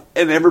leveled up,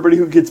 and everybody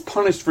who gets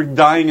punished for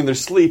dying in their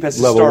sleep has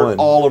to Level start 1.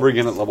 all over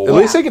again at level 1. At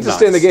least they get to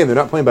stay in the game. They're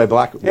not playing by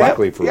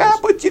Blackleaf rules. Yeah,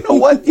 but you know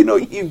what?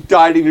 You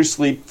died in your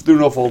sleep through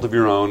no fault of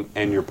your own,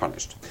 and you're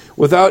punished.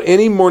 Without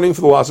any mourning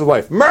for the loss of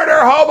life. Murder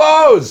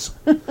hobos!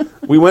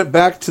 We went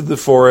back to the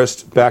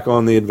forest, back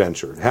on the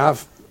adventure.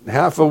 Half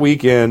a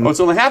week in. Oh, it's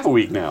only half a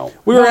week now.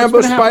 We were No, it's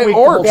been ambushed half by a week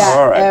the orcs. whole Yeah,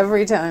 All right.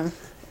 every time.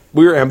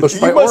 we were ambushed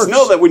by You must orcs.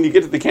 know that when you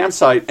get to the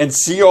campsite and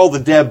see all the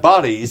dead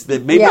bodies,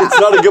 that maybe Yeah. it's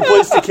not a good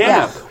place to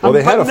camp. Well,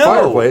 they had a But no.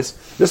 fireplace.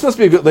 This must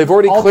be good. They've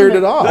already cleared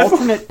it off.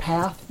 Alternate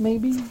path,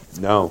 maybe?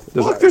 No.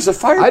 Look, there's a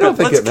fire I don't pit.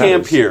 think Let's it matters.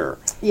 camp here.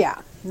 Yeah.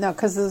 No,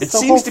 because it's It the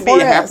seems whole to be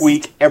a half forest.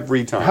 week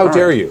every time. How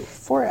dare you?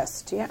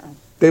 Forest, yeah.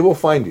 They will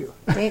find you.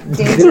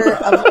 Danger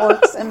of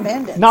orcs and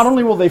bandits. Not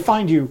only will they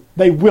find you,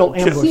 they will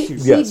ambush he, you.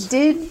 Yes. he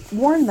did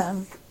warn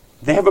them.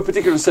 They have a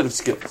particular set of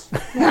skills.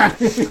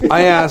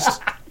 I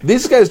asked,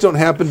 these guys don't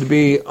happen to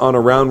be on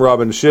a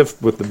round-robin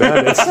shift with the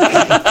bandits.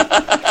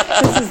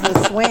 This is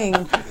the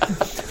swing.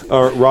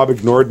 Rob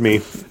ignored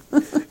me.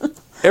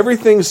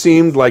 Everything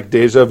seemed like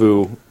deja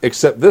vu,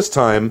 except this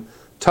time,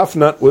 Tough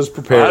Nut was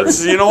prepared.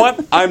 You know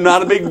what? I'm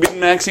not a big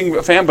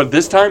min-maxing fan, but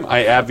this time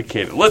I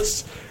advocate it.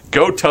 Let's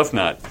go Tough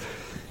Nut.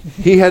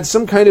 He had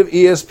some kind of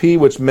ESP,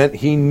 which meant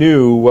he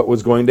knew what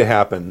was going to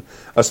happen.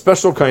 A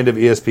special kind of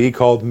ESP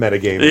called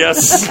metagaming.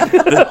 Yes.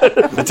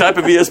 the type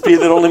of ESP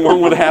that only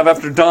one would have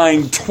after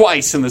dying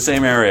twice in the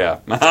same area.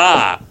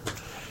 Aha!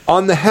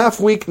 On the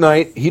half-week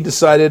night, he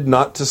decided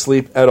not to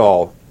sleep at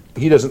all.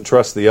 He doesn't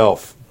trust the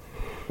elf,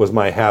 was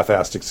my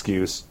half-assed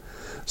excuse.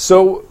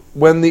 So,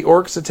 when the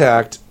orcs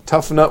attacked,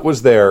 Tough Nut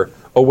was there,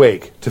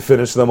 awake, to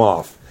finish them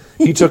off.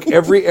 He took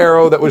every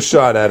arrow that was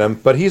shot at him,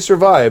 but he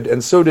survived,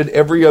 and so did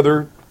every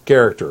other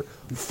character.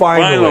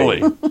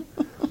 Finally.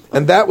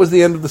 And that was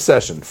the end of the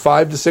session.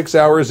 5 to 6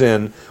 hours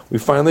in, we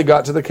finally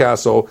got to the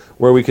castle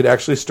where we could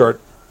actually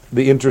start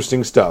the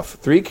interesting stuff.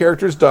 3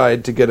 characters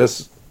died to get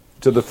us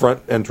to the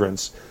front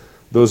entrance.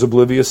 Those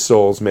oblivious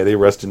souls, may they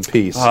rest in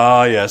peace.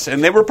 Ah, yes.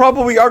 And they were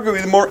probably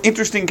arguably the more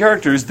interesting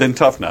characters than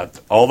Tough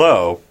Nut.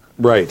 Although,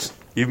 Right.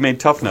 you've made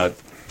Tough Nut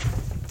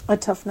A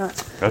tough nut.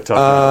 a Tough Nut.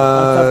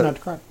 Tough nut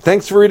to crack.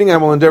 Thanks for reading. I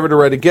will endeavor to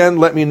write again.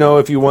 Let me know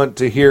if you want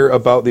to hear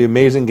about the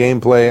amazing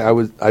gameplay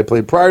I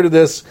played prior to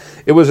this.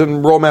 It was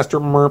in Rollmaster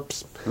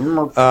Merps.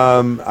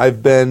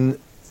 I've been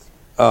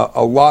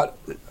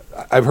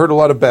I've heard a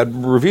lot of bad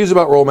reviews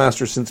about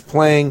Rollmaster since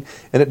playing,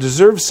 and it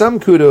deserves some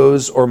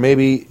kudos, or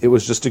maybe it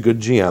was just a good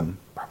GM.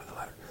 Probably the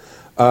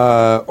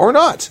latter. Or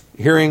not.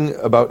 Hearing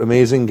about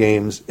amazing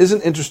games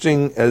isn't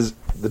interesting as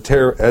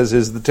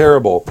is the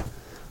terrible.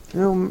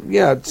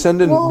 Yeah,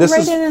 send in. Well, this write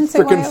is in and say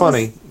why freaking it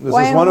funny. was- This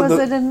why is one of was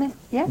the. it in?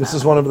 Yeah. This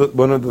is one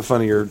of the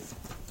funnier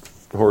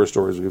horror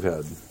stories we've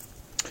had.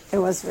 It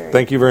was very.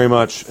 Thank you very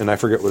much. And I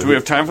forget what. Do we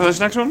have time for this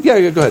next one?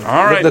 Yeah, go ahead.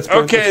 All right. Let's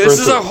burn- Okay, let's this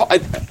is burn a.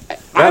 through it.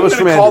 I'm was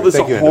going from to call Andrew. this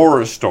Thank you, a Andrew.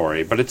 horror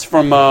story, but it's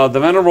from the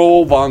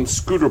Venerable von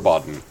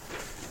Scooterboden.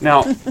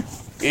 Now,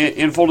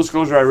 in full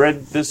disclosure, I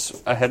read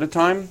this ahead of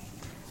time.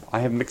 I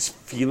have mixed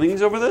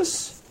feelings over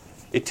this.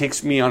 It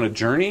takes me on a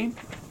journey.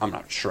 I'm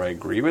not sure I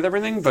agree with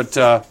everything, but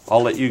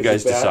I'll let you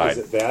guys decide. Is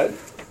it bad?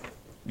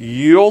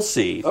 You'll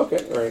see.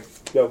 Okay, all right,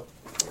 go.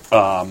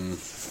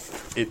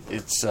 It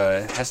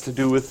has to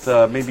do with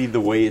maybe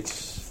the way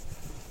it's.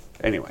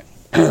 Anyway,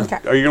 Okay.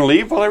 are you going to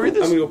leave while I read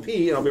this? I'm going to go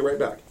pee, and I'll be right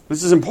back.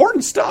 This is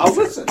important stuff. I'll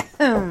listen.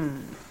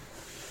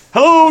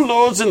 Hello,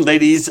 lords and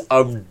ladies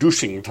of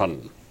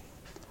Douchington.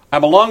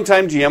 I'm a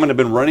longtime GM and have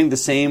been running the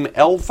same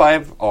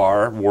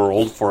L5R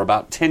world for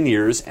about 10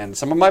 years, and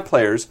some of my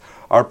players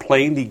are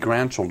playing the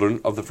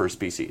grandchildren of the first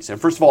species. And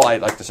first of all,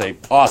 I'd like to say,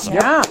 awesome.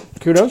 Yeah.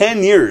 Kudos.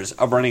 10 years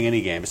of running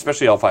any game,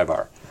 especially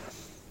L5R.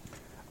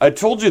 I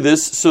told you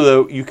this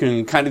so that you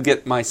can kind of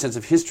get my sense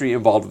of history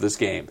involved with this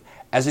game.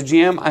 As a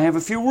GM, I have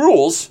a few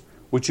rules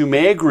which you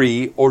may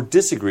agree or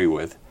disagree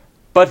with,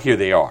 but here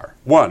they are.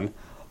 1,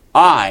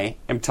 I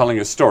am telling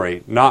a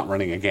story, not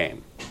running a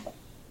game.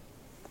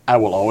 I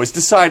will always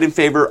decide in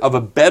favor of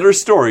a better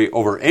story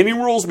over any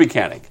rules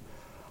mechanic.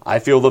 I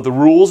feel that the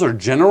rules are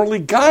generally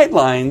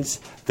guidelines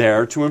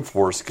there to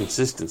enforce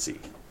consistency.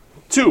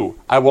 2,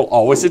 I will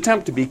always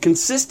attempt to be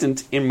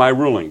consistent in my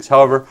rulings.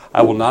 However,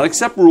 I will not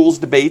accept rules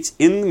debates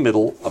in the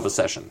middle of a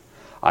session.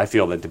 I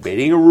feel that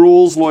debating a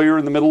rules lawyer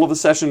in the middle of a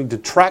session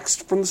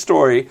detracts from the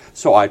story,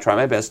 so I try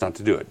my best not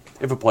to do it.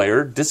 If a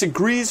player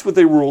disagrees with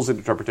a rules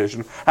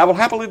interpretation, I will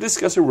happily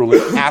discuss a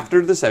ruling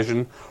after the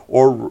session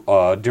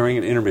or during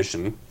an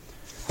intermission,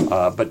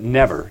 but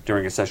never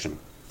during a session.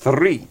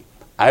 3,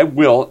 I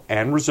will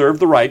and reserve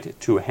the right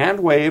to hand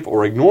wave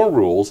or ignore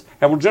rules,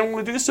 and will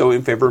generally do so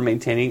in favor of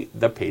maintaining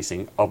the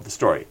pacing of the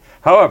story.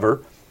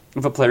 However,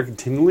 if a player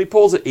continually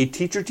pulls a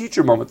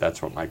teacher-teacher moment,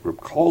 that's what my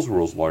group calls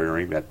rules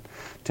lawyering, that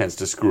tends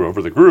to screw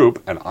over the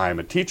group, and I'm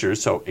a teacher,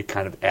 so it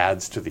kind of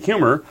adds to the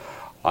humor.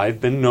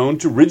 I've been known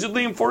to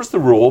rigidly enforce the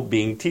rule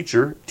being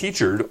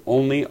teachered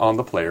only on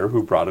the player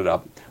who brought it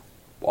up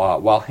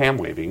while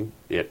hand-waving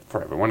it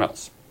for everyone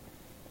else.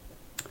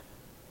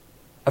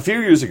 A few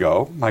years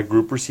ago, my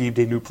group received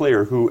a new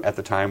player who, at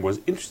the time, was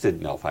interested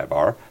in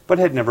L5R, but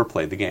had never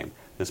played the game.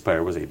 This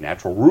player was a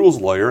natural rules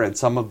lawyer, and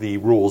some of the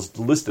rules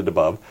listed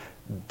above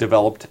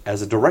developed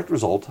as a direct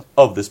result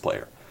of this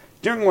player.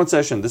 During one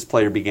session, this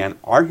player began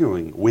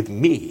arguing with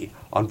me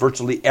on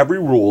virtually every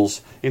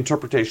rules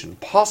interpretation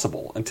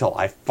possible until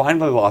I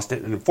finally lost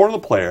it and informed the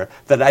player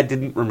that I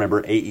didn't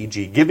remember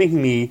AEG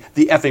giving me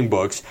the effing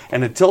books,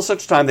 and until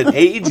such time that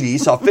AEG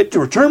saw fit to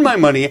return my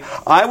money,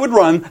 I would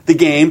run the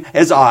game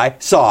as I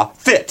saw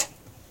fit.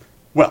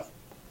 Well,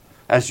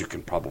 as you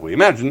can probably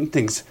imagine,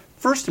 things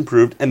first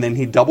improved, and then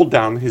he doubled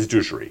down his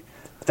douchery.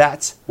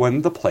 That's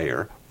when the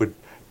player would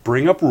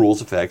bring up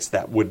rules effects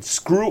that would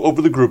screw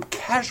over the group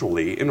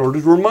casually in order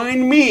to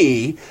remind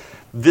me.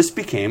 This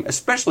became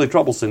especially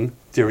troublesome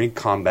during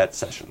combat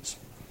sessions.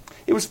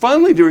 It was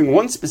finally during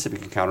one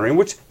specific encounter in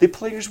which the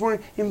players were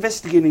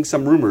investigating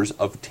some rumors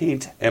of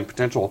taint and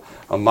potential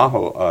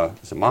Maho.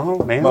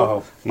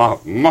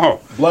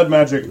 Blood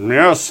magic.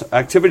 Yes,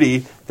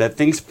 activity that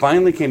things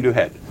finally came to a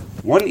head.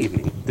 One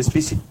evening, this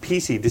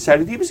PC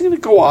decided he was going to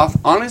go off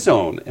on his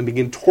own and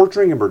begin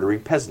torturing and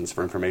murdering peasants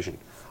for information.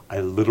 I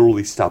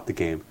literally stopped the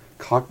game,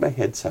 cocked my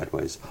head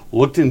sideways,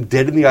 looked him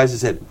dead in the eyes and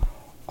said,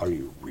 "Are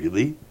you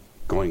really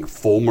going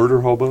full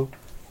murder hobo?"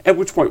 At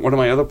which point one of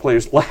my other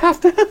players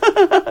laughed.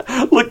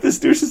 Looked this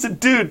douche and said,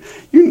 "Dude,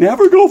 you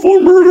never go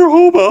full murder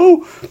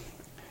hobo."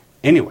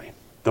 Anyway,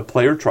 the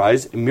player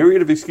tries a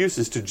myriad of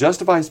excuses to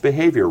justify his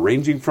behavior,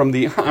 ranging from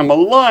the "I'm a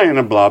lion"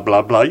 and blah,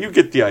 blah, blah. You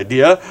get the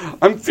idea.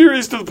 I'm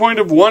furious to the point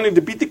of wanting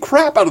to beat the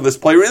crap out of this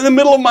player in the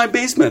middle of my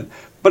basement.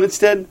 But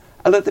instead,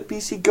 I let the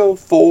PC go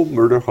full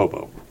murder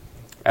hobo.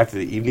 After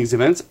the evening's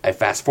events, I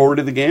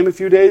fast-forwarded the game a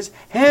few days,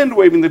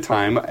 hand-waving the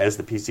time as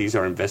the PCs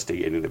are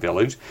investigating the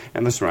village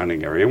and the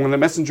surrounding area when the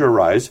messenger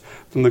arrives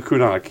from the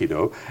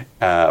Kunanakido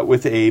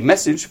with a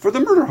message for the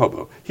murder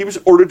hobo. He was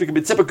ordered to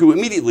commit seppuku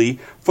immediately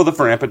for the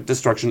rampant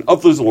destruction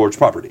of his lord's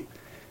property.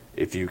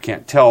 If you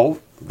can't tell,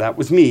 that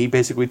was me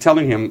basically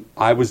telling him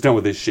I was done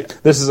with his shit.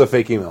 This is a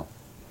fake email.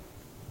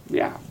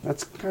 Yeah,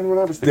 that's kind of what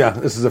I was thinking. Yeah,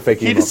 this is a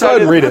fake email. He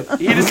decided, Go ahead and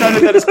read it. He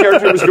decided that his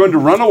character was going to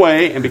run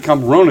away and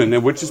become Ronin,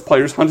 in which his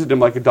players hunted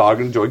him like a dog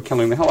and enjoyed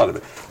killing the hell out of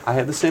it. I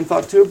had the same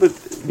thought too, but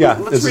Yeah,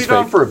 let's this is read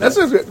on fake. for a bit.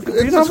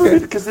 Read on for a okay.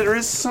 bit, because there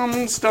is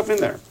some stuff in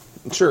there.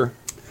 Sure.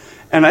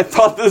 And I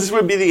thought this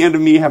would be the end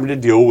of me having to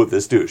deal with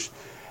this douche.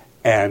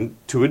 And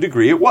to a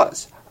degree it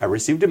was. I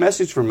received a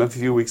message from him a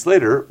few weeks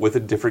later with a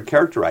different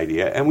character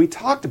idea, and we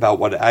talked about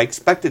what I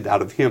expected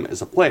out of him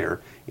as a player.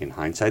 In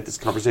hindsight, this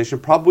conversation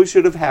probably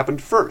should have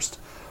happened first.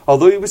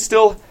 Although he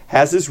still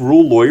has his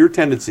rule lawyer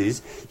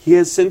tendencies, he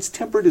has since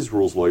tempered his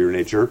rules lawyer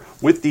nature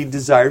with the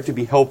desire to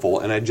be helpful,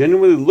 and I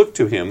genuinely look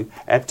to him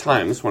at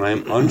times when I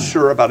am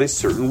unsure about a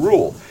certain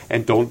rule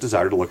and don't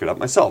desire to look it up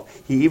myself.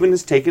 He even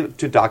has taken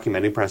to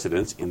documenting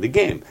precedents in the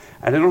game,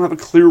 and I don't have a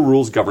clear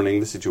rules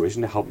governing the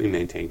situation to help me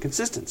maintain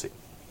consistency.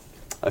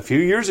 A few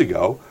years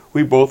ago,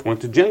 we both went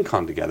to Gen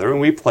Con together,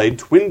 and we played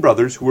twin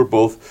brothers who were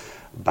both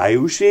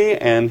Bayushi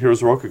and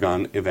Heroes of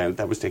Rokugan event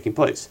that was taking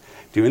place.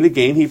 During the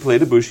game, he played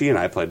Ibushi and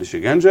I played a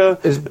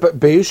Shigenja. Is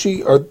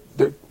Bayushi or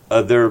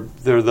They're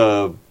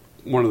the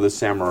one of the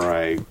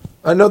samurai.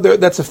 I know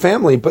that's a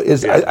family, but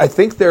Yeah. I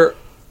think are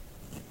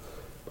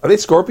they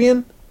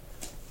Scorpion?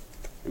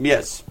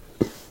 Yes.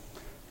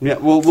 Yeah,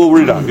 we'll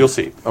read on. You'll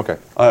see. Okay.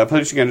 Played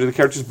Shigenja. The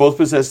characters both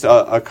possessed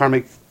a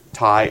karmic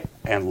tie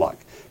and luck.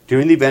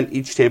 During the event,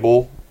 each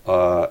table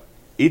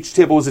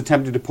was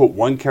attempted to put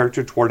one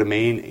character toward a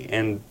main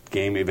end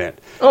game event.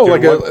 Oh,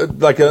 During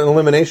like an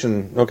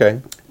elimination.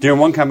 Okay. During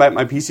one combat,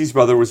 my PC's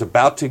brother was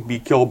about to be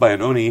killed by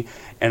an Oni,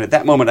 and at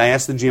that moment I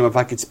asked the GM if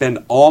I could spend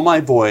all my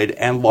void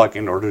and luck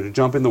in order to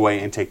jump in the way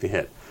and take the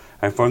hit.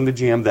 I informed the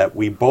GM that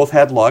we both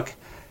had luck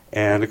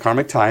and a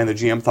karmic tie, and the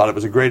GM thought it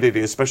was a great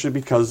idea, especially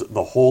because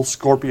the whole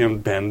Scorpion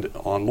bend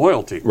on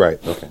loyalty. Right.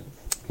 Okay.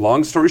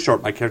 Long story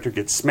short, my character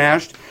gets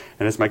smashed,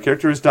 and as my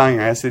character is dying,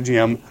 I asked the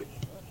GM,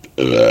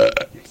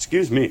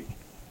 excuse me,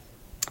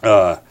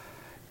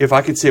 if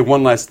I could say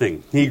one last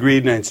thing. He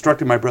agreed, and I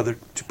instructed my brother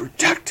to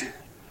protect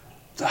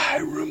the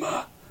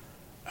Hiruma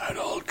at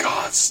all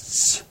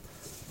costs.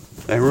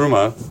 The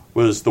Hiruma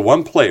was the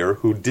one player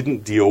who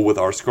didn't deal with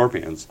our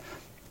Scorpions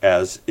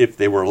as if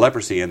they were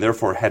leprosy, and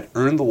therefore had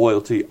earned the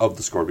loyalty of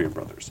the Scorpion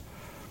brothers.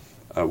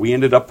 We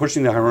ended up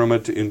pushing the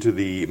Hiruma into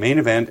the main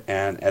event,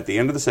 and at the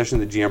end of the session,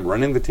 the GM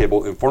running the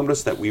table informed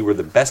us that we were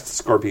the best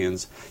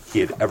Scorpions he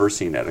had ever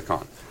seen at a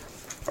con.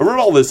 I wrote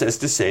all this as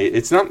to say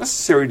it's not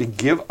necessary to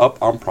give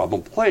up on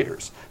problem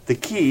players. The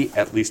key,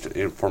 at least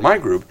for my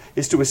group,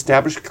 is to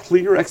establish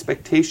clear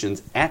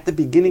expectations at the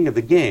beginning of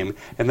the game,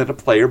 and that a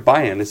player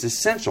buy-in is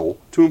essential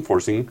to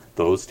enforcing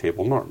those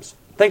table norms.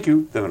 Thank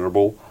you, the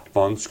Venerable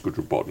von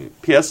Scooterboden.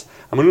 P.S.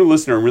 I'm a new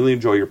listener and really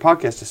enjoy your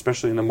podcast,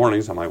 especially in the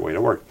mornings on my way to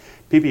work.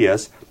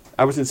 P.P.S.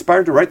 I was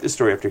inspired to write this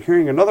story after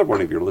hearing another one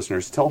of your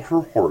listeners tell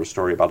her horror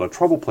story about a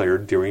trouble player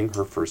during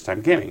her first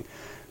time gaming.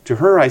 To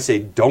her, I say,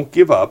 don't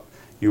give up.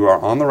 You are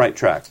on the right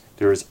track.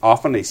 There is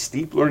often a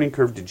steep learning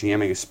curve to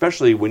GMing,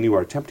 especially when you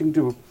are attempting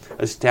to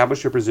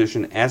establish your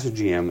position as a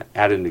GM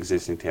at an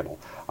existing table.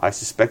 I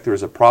suspect there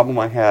is a problem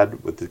I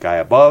had with the guy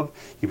above.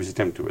 He was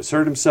attempting to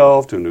assert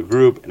himself to a new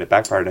group, and it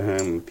backfired on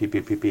him.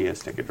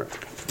 PPPPS, take a drink.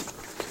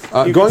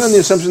 Going on the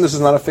assumption this is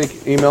not a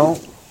fake email,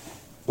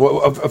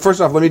 Well,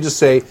 first off, let me just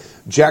say,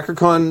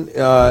 JackerCon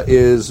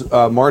is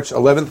March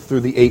 11th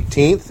through the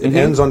 18th. It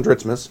ends on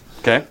Dritzmas.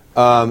 Okay.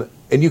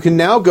 And you can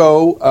now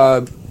go,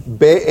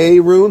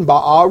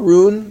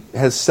 Ba'arun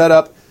has set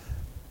up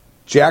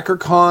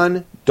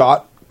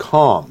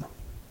JackerCon.com.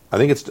 I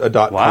think it's a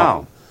 .com.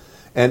 Wow.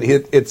 And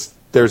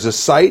there's a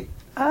site.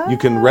 You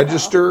can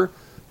register.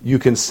 You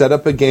can set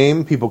up a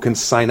game. People can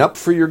sign up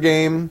for your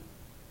game.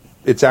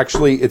 It's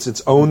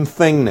its own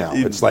thing now.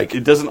 It's like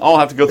it doesn't all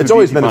have to go through. It's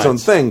always DT been its own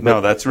Pints. thing. No,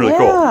 that's really Yeah.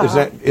 cool.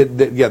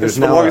 There's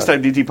The now longest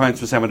time DT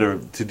Pints was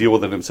having to deal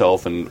with it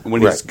himself, and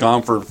when he's Right.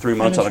 gone for 3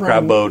 months on And a it's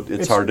crab running- boat,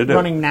 it's hard to do.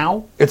 Running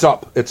now? It's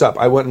up. It's up.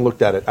 I went and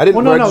looked at it. I didn't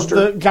Well, no,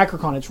 register. the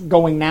JackerCon. It's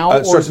going now.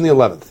 It starts on the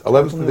 11th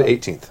through the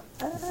 18th.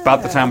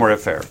 About the time we're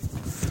at fair.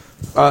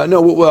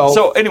 No, well,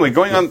 So anyway,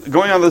 going on.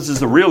 This is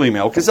the real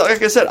email because,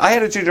 like I said, I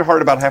had a change of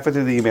heart about halfway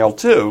through the email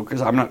too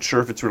because I'm not sure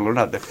if it's real or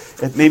not.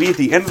 Maybe at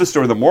the end of the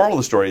story, the moral of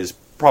the story is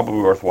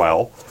probably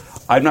worthwhile.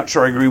 I'm not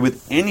sure I agree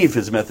with any of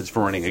his methods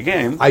for running a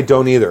game, I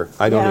don't either.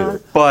 Yeah.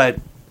 but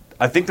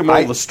I think the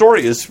moral of the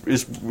story is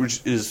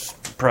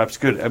perhaps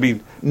good. I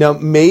mean, Now,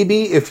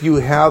 maybe if you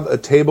have a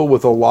table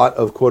with a lot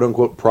of quote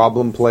unquote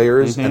problem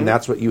players, and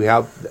that's what you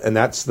have, and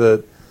that's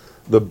the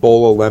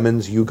bowl of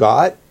lemons you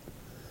got,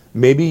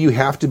 maybe you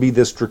have to be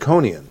this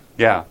draconian.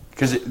 yeah,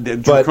 because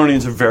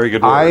Draconian's a very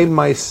good word. I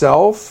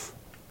myself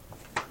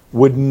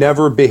would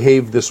never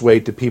behave this way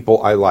to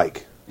people I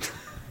like.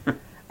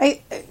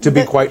 To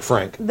be quite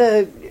frank,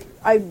 the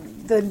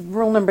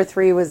rule number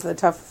 3 was the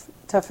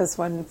toughest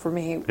one for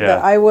me. Yeah. But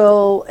I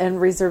will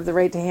and reserve the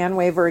right to hand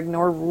waive or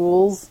ignore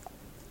rules,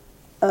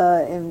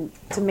 and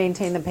to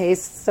maintain the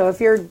pace. So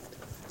if you're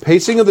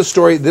pacing of the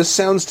story. This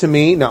sounds to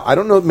me now. I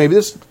don't know. Maybe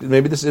this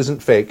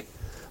isn't fake,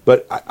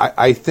 but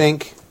I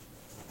think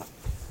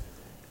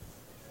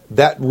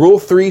that rule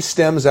 3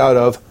 stems out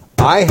of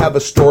I have a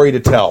story to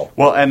tell.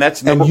 well, and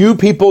that's And you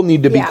people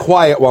need to be Yeah.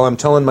 quiet while I'm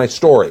telling my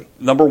story.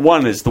 number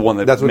 1 is the one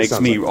that That's what it makes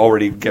sounds me like.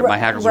 already get my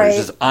hackles Right.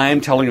 raised. Is I'm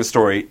telling a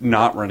story,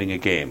 not running a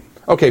game.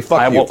 Okay,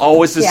 fuck I you. will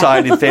always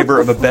decide in favor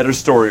of a better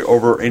story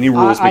over any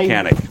rules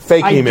mechanic.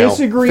 Fake I email.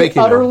 disagree Fake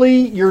email. utterly.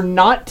 You're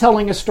not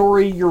telling a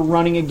story. You're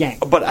running a game.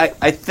 But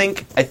I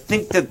think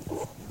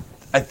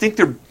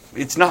they're.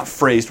 It's not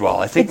phrased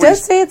well. I think it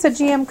does say it's a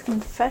GM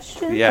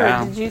confession.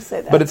 Yeah. Or did you say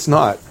that? But it's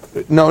not.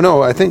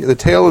 No. I think the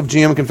tale of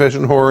GM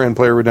confession, horror, and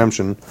player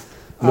redemption.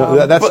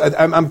 No, that's.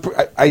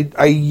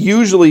 I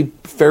usually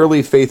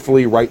fairly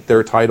faithfully write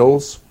their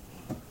titles.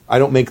 I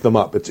don't make them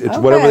up. It's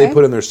whatever they Okay.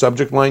 put in their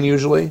subject line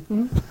usually.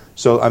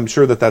 So I'm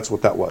sure that's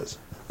what that was.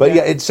 But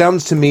yeah, it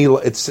sounds to me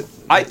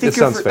I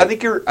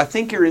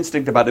think your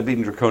instinct about it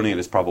being draconian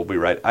is probably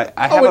right.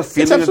 I have a it's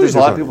feeling that absolutely there's a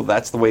lot of draconian. people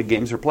that's the way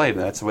games are played,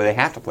 and that's the way they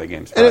have to play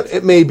games. And perhaps.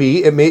 it may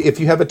be. It may if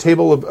you have a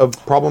table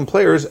of problem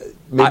players.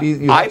 Maybe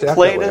you I have to act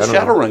played that a way. I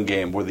don't know. Shadowrun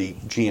game where the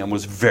GM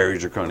was very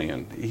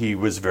draconian. He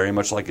was very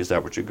much like, "Is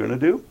that what you're going to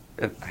do?"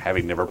 And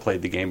having never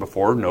played the game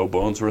before, no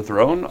bones were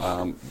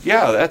thrown.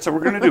 Yeah, that's what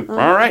we're going to do.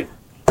 All right,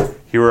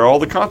 here are all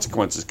the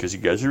consequences because you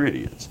guys are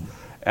idiots.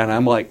 And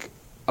I'm like,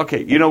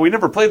 okay, we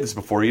never played this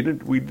before. We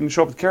didn't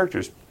show up with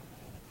characters.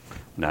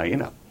 Now you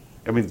know.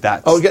 I mean,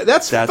 that's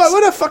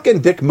what a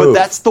fucking dick move. But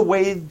that's the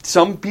way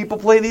some people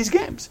play these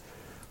games.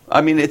 I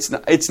mean, it's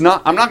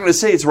not. I'm not going to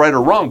say it's right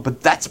or wrong,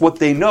 but that's what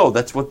they know.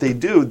 That's what they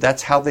do.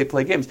 That's how they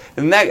play games.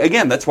 And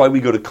that's why we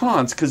go to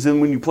cons, because then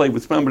when you play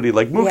with somebody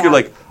like Mook, Yeah. you're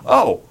like,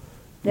 oh,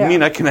 you Yeah.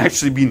 mean I can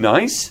actually be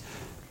nice,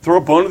 throw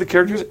a bone to the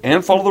characters,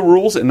 and follow the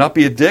rules, and not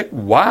be a dick?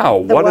 Wow,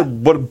 what a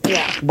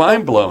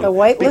mind blown.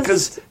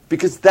 The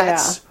because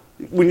that's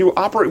when you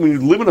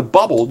live in a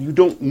bubble, you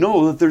don't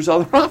know that there's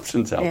other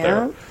options out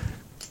there.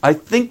 I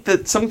think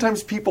that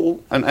sometimes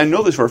people, and I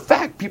know this for a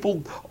fact,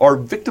 people are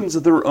victims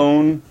of their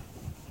own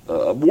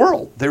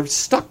world. They're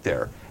stuck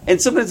there.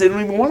 And sometimes they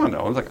don't even want to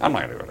know. I'm like, I'm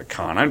not going to go to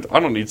con. I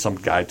don't need some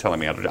guy telling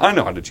me how to do. I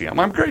know how to GM.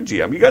 I'm a great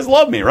GM. You guys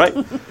love me, right?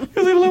 You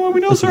guys let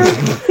me know, sir.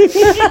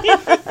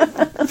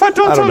 If I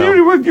don't tell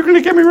you, you're going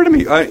to get me rid of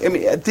me. I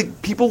mean, I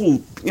think people,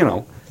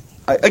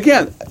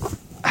 again,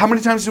 how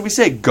many times do we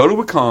say, go to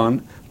a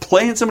con,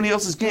 play in somebody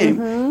else's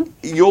game,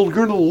 you're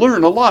going to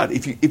learn a lot.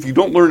 If you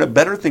don't learn a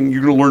better thing,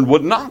 you're going to learn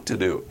what not to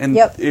do. And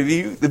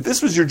if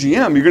this was your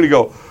GM, you're going to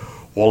go,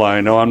 well,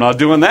 I know I'm not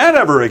doing that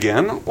ever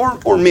again.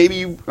 Or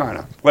maybe, I don't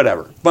know,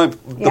 whatever. But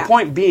the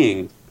point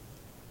being,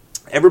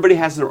 everybody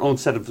has their own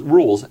set of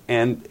rules,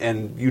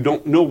 and you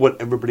don't know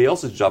what everybody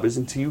else's job is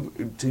until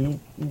you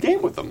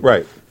game with them.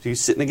 Right. So you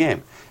sit in a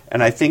game.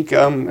 And I think,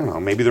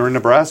 maybe they're in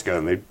Nebraska,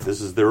 and this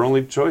is their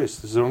only choice.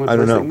 This is their only place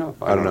they know.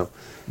 I don't know.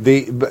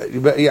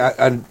 But yeah,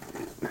 I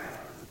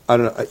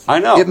don't know. I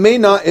know. It may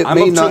not. It I'm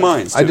may of not. two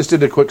minds, I too. just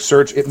did a quick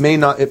search. It may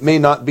not. It may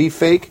not be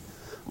fake,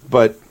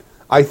 but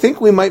I think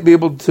we might be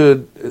able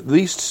to at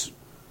least.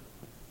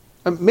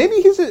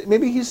 Maybe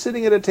he's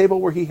sitting at a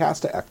table where he has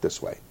to act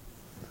this way.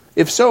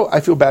 If so, I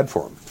feel bad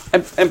for him.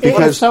 And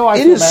Because so, I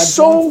it feel is bad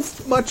so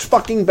much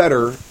fucking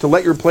better to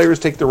let your players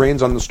take the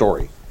reins on the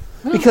story.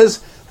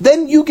 Because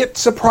then you get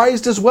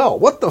surprised as well.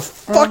 What the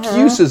fuck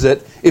use is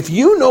it if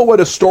you know what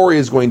a story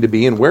is going to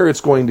be and where it's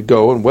going to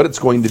go and what it's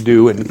going to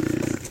do and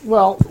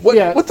Well, What,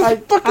 yeah, what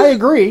the fuck? I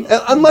agree.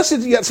 Unless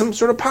you got some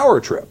sort of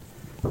power trip.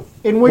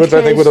 In which Which case,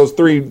 I think with those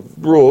 3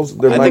 rules,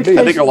 there might be.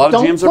 I think a lot of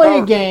don't GMs are play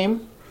power. a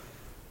game.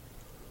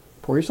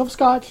 Pour yourself a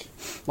scotch,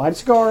 light a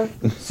cigar,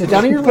 sit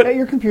down at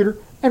your computer,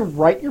 and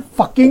write your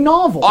fucking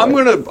novel. I'm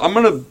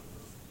gonna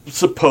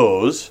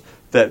suppose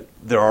that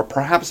there are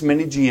perhaps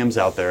many GMs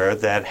out there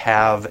that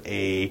have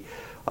a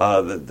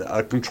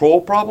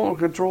control problem,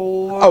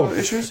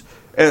 issues,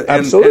 and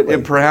absolutely.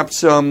 and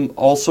perhaps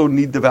also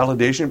need the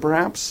validation.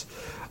 Perhaps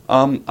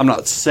I'm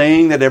not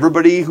saying that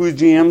everybody who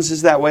GMs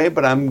is that way,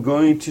 but I'm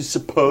going to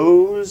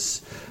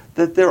suppose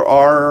that there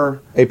are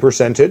A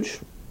percentage.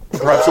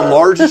 perhaps a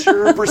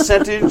larger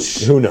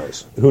percentage. Who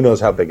knows? Who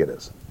knows how big it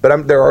is?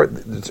 But there are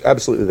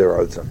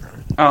some.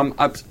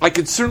 I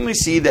could certainly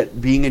see that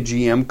being a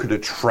GM could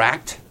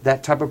attract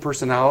that type of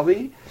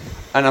personality.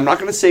 And I'm not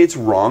going to say it's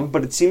wrong,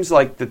 but it seems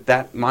like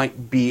that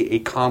might be a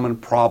common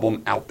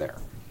problem out there.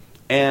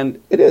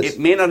 And It is. It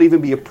may not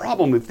even be a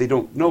problem if they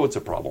don't know it's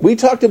a problem. We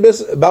talked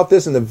about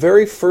this in the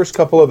very first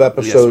couple of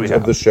episodes Yes, we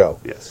of the show.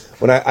 Yes.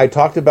 When I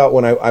talked about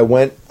when I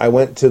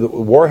went to the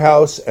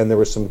Warhouse and there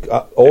were some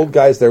old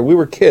guys there. We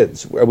were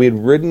kids. We had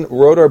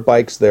rode our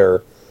bikes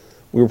there.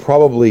 We were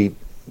probably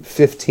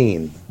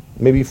 15,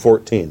 maybe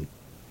 14.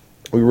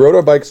 We rode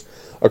our bikes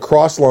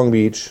across Long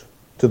Beach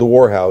to the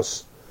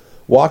Warhouse.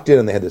 Walked in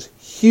and they had this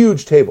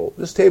huge table.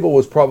 This table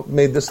was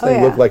made this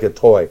thing look like a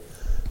toy.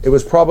 It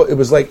was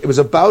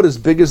about as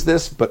big as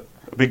this, but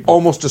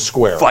almost a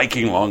square.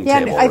 Viking long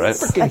table, I right?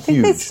 think they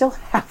huge. still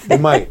have it. They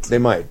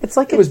might. It's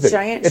like It a was big.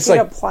 giant It's sheet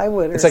like- of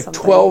plywood or It's like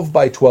something. 12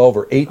 by 12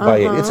 or 8 by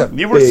 8. It's a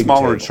You were big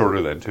smaller and table.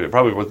 shorter then too. It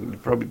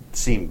probably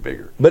seemed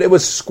bigger. But it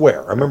was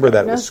square. I remember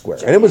that it was That's square.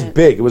 And it was giant.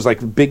 big. It was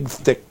like big,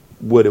 thick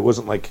wood. It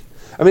wasn't like...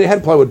 I mean, it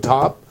had plywood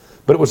top,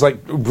 but it was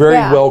like very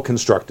well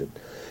constructed.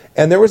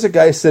 And there was a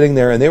guy sitting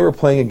there, and they were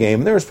playing a game.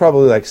 And there was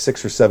probably like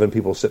 6 or 7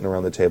 people sitting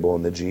around the table,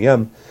 and the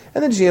GM.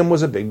 And the GM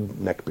was a big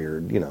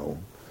neckbeard, you know.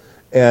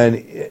 And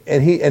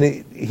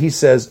he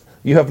says,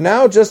 "You have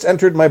now just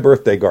entered my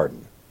birthday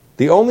garden.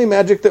 The only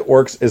magic that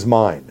works is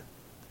mine."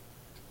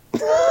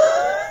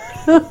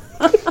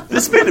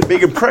 This made a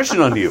big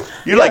impression on you.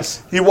 You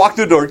you walked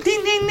through the door,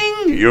 ding, ding,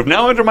 ding. You have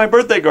now entered my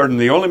birthday garden.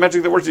 The only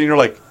magic that works, and you're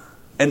like,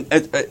 and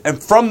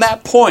from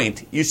that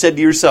point, you said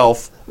to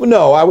yourself, Well,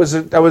 no, I'm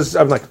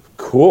like,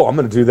 cool. I'm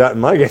going to do that in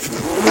my game.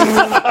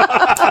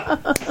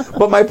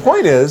 But my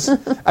point is,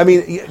 I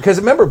mean, because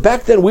remember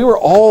back then we were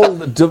all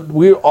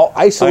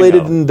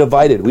isolated and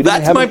divided. We didn't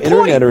That's have my an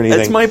internet or point. anything.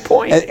 That's my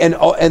point.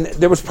 And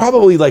there was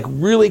probably like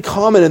really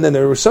common, and then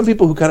there were some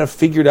people who kind of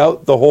figured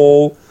out the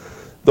whole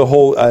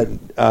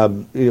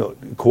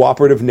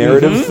cooperative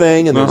narrative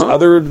thing, and there's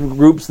other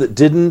groups that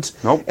didn't.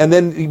 Nope. And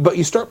then, but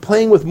you start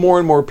playing with more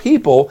and more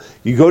people.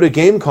 You go to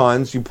game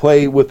cons, you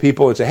play with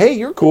people and say, "Hey,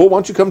 you're cool. Why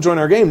don't you come join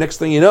our game?" Next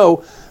thing you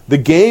know, the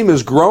game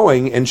is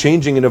growing and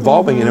changing and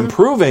evolving and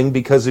improving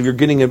because you're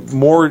getting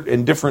more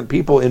and different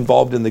people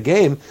involved in the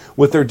game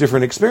with their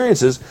different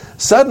experiences.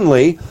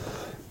 Suddenly,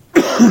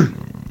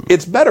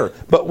 it's better.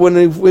 But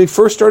when we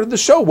first started the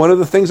show, one of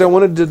the things I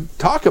wanted to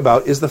talk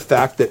about is the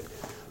fact that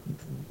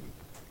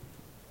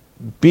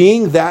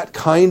being that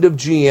kind of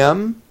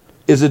GM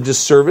is a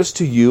disservice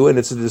to you, and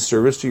it's a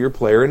disservice to your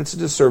player, and it's a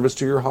disservice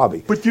to your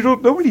hobby. but you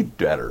don't know any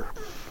better.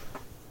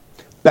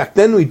 Back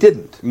then we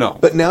didn't. No.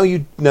 But now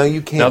you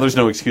can. Now there's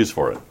no excuse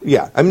for it.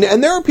 Yeah. I mean,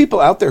 and there are people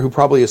out there who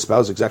probably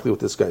espouse exactly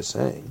what this guy's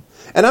saying.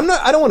 And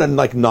I don't want to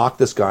like knock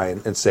this guy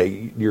and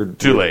say you're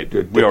Too late.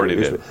 We already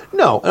did.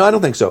 No, I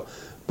don't think so.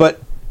 But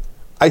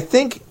I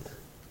think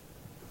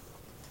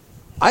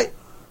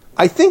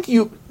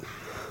you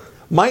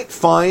might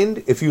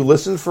find, if you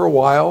listen for a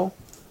while,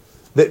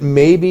 that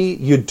maybe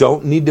you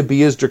don't need to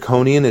be as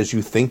draconian as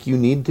you think you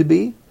need to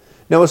be.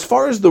 Now, as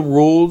far as the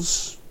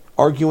rules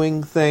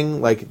arguing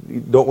thing, like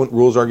you don't want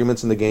rules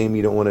arguments in the game,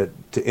 you don't want it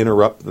to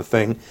interrupt the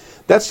thing.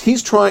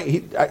 He's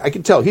trying. I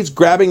can tell he's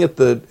grabbing at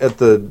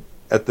the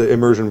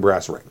immersion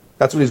brass ring.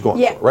 That's what he's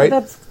going for, right?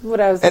 That's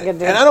what I was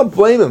thinking. And I don't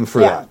blame him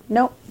for that.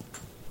 Nope.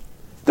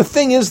 The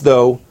thing is,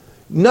 though,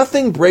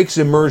 nothing breaks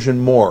immersion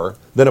more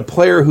than a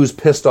player who's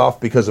pissed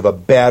off because of a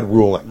bad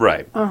ruling.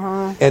 Right.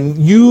 And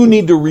you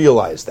need to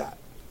realize that.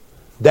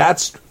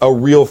 That's a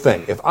real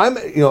thing. If I'm,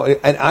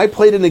 and I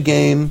played in a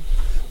game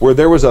where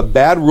there was a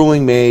bad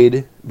ruling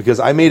made because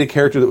I made a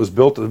character that was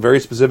built in a very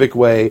specific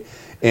way,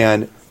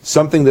 and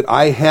something that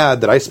I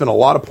had that I spent a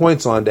lot of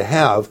points on to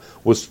have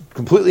was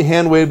completely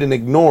hand-waved and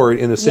ignored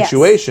in a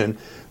situation,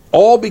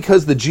 all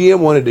because the GM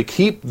wanted to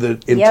keep the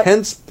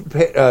intense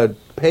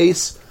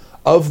pace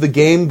of the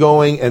game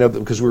going, and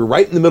because we were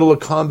right in the middle of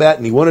combat,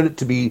 and he wanted it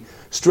to be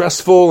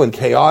stressful and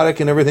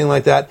chaotic and everything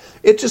like that.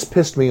 It just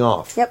pissed me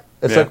off. Yep.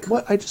 It's Yeah. like,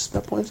 what? I just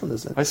spent points on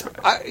this.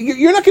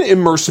 You're not going to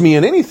immerse me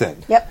in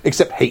anything. Yep.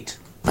 Except hate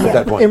at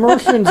that point.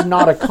 Immersion's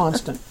not a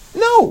constant.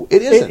 No,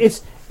 it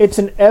isn't. It's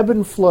an ebb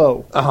and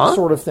flow Uh-huh.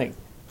 sort of thing,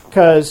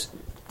 because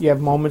you have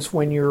moments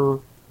when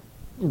you're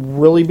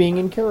really being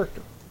in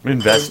character,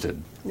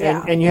 Invested.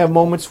 Yeah. and you have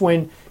moments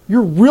when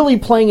you're really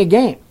playing a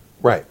game,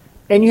 Right.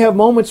 and you have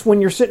moments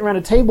when you're sitting around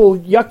a table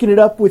yucking it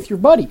up with your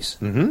buddies.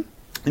 Mm-hmm.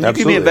 And you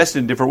can be invested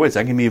in different ways.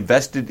 I can be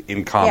invested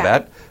in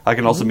combat. I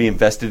can also be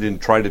invested in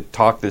trying to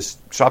talk this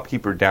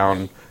shopkeeper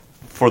down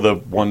for the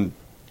one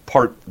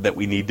part that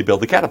we need to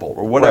build the catapult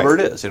or whatever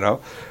it is.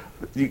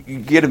 You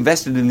get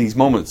invested in these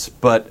moments,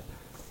 but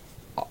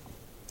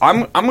I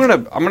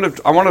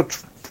want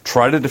to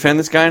try to defend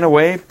this guy in a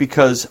way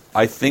because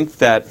I think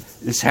that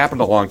this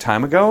happened a long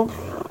time ago.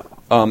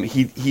 I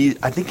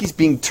think he's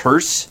being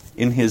terse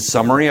in his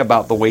summary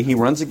about the way he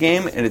runs a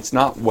game, and it's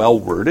not well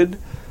worded.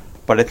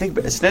 But I think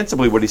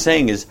ostensibly what he's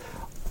saying is,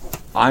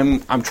 I'm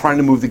trying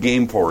to move the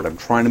game forward. I'm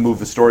trying to move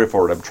the story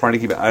forward. I'm trying to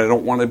keep it. I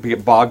don't want to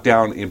get bogged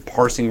down in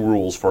parsing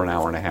rules for an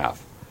hour and a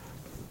half.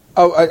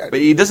 But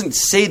he doesn't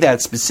say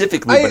that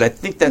specifically. But I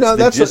think that's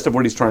the gist of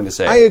what he's trying to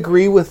say. I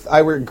agree with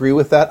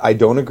that. I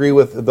don't agree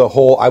with the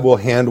whole "I will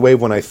hand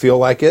wave when I feel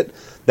like it."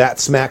 That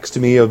smacks to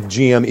me of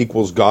GM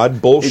equals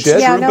God bullshit.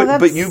 It's true,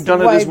 but you've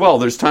done it as well.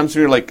 There's times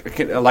when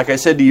you're like I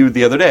said to you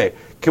the other day,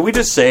 can we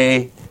just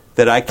say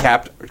that I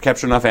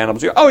captured enough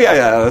animals? Oh,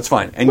 yeah, that's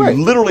fine. And you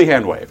literally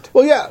hand waved.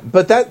 Well, yeah,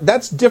 but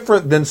that's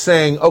different than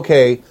saying,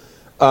 okay,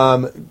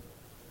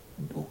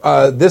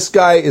 this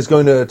guy is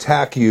going to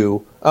attack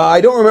you.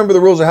 I don't remember the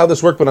rules of how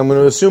this worked, but I'm going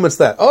to assume it's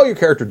that. Oh, your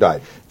character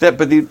died.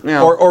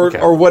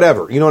 Or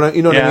whatever. You know what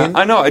I mean?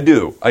 I know. I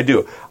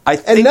do.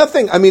 And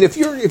nothing. I mean, if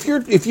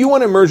you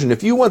want immersion,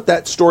 if you want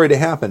that story to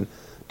happen,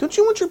 don't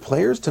you want your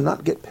players to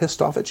not get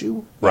pissed off at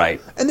you?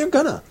 Right. And they're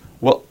gonna.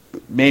 Well,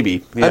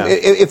 maybe. Yeah. I mean,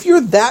 if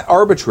you're that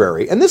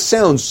arbitrary, and this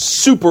sounds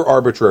super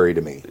arbitrary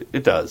to me.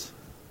 It does.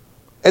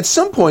 At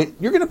some point,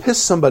 you're going to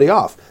piss somebody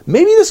off.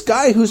 Maybe this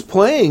guy who's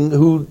playing,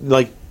 who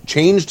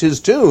changed his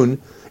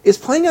tune, is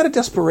playing out of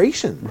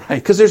desperation,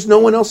 right? Because there's no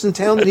one else in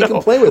town that he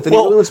can play with. And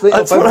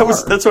that's what I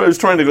was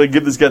trying to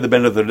give this guy the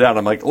benefit of the doubt.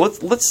 I'm like,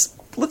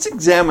 let's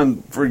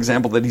examine, for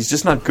example, that he's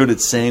just not good at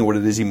saying what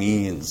it is he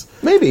means.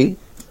 Maybe.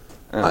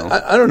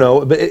 I don't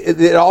know, but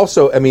it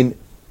also, I mean,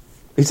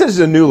 he says he's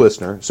a new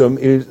listener, so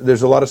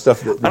there's a lot of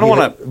stuff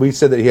that we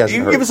said that he hasn't heard.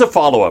 You can give us a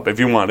follow-up if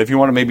you want. If you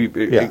want to maybe...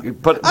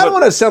 But I don't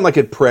want to sound like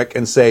a prick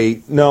and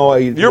say, no...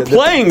 You're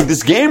playing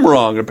this game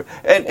wrong.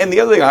 And the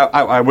other thing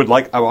I'm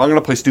going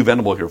to play Stu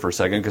Venable here for a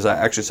second, because I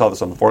actually saw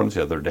this on the forums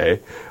the other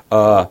day.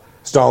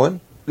 Stalin?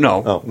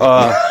 No.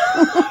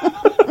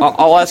 Oh.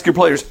 I'll ask your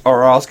players,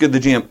 or I'll ask the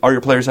GM, are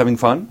your players having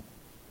fun?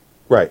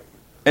 Right.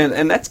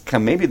 And that's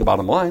maybe the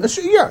bottom line.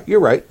 Yeah, you're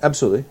right.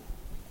 Absolutely.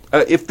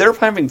 If they're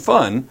having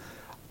fun...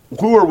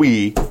 Who are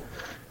we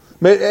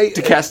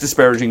to cast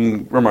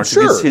disparaging remarks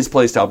against his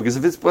play style? Because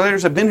if his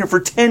players have been here for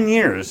 10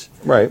 years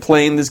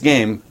playing this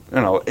game,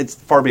 it's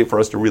far be it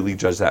for us to really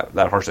judge that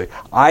harshly.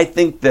 I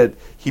think that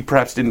he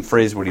perhaps didn't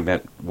phrase what he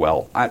meant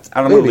well. I'm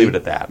going to leave it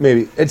at that.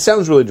 Maybe. It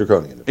sounds really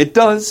draconian. It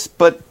does,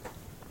 but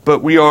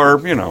we are,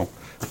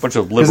 a bunch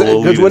of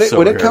liberal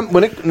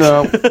elitists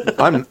No,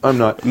 I'm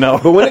not. No.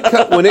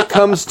 But when it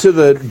comes to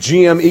the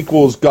GM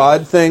equals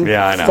God thing,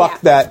 I know.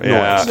 Fuck that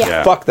noise.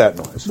 Yeah. Fuck that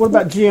noise. What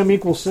about GM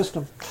equals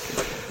system?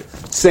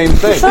 Same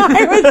thing. Same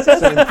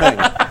thing.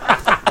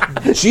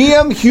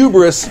 GM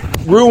hubris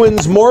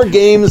ruins more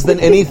games than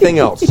anything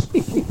else.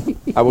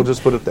 I will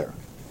just put it there.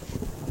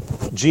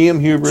 GM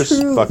hubris,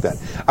 fuck that.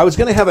 I was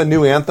going to have a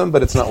new anthem,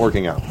 but it's not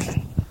working out.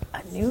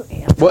 A new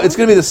anthem? Well, it's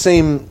going to be the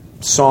same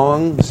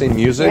song, the same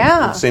music,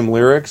 the same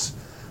lyrics,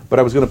 but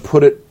I was going to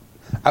put it.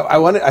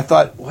 I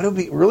thought, what would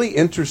be really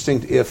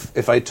interesting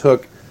if I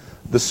took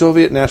the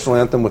Soviet national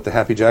anthem with the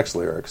Happy Jacks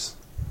lyrics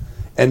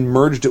and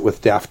merged it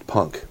with Daft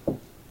Punk.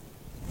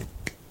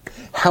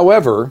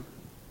 However,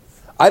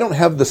 I don't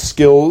have the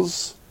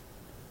skills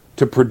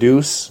to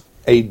produce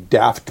a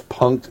Daft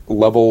Punk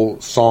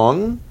level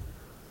song.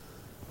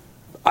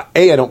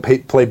 I don't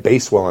play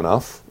bass well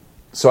enough,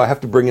 so I have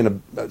to bring in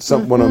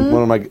one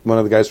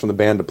of the guys from the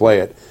band to play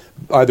it.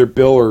 Either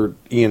Bill or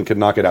Ian could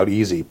knock it out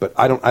easy, but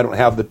I don't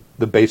have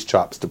the bass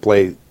chops to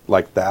play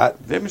like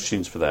that. They have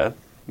machines for that.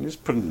 You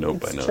just put a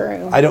note by note.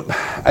 True.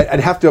 I'd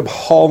have to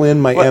haul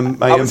in my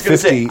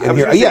M50 in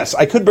here. Yes,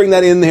 I could bring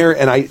that in there,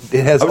 and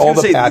it has all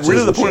the patches.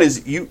 Really, the point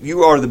is,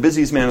 you are the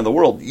busiest man in the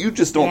world. You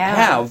just don't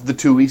have the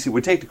 2 weeks it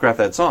would take to craft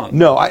that song.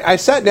 No, I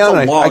sat down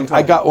and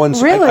I got one.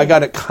 Really? I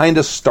got it kind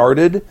of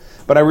started,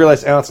 but I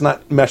realized it's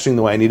not meshing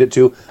the way I need it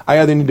to. I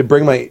either need to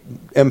bring my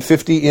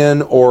M50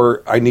 in,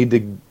 or I need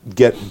to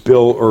get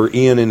Bill or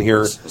Ian in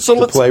here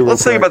to play.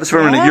 Let's think about this for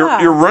a minute.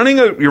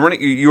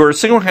 You are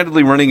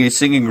single-handedly running a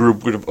singing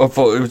group.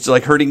 It's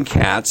like herding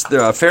cats.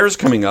 There are fairs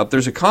coming up.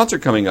 There's a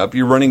concert coming up.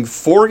 You're running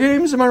 4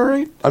 games. Am I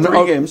right?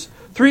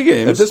 Three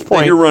games at this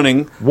point. You're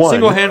running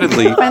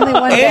single-handedly, Finally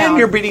one and down.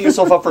 you're beating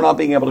yourself up for not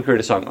being able to create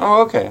a song.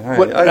 Oh, okay.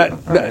 All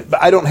right.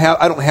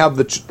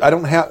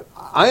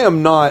 I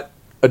am not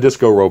a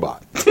disco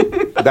robot.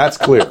 That's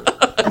clear.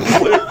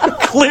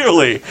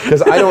 Clearly,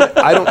 because I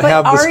don't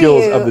have the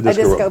skills of the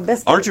disco robot.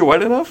 Biscuit? Aren't you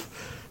white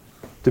enough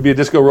to be a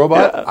disco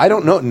robot? Yeah. I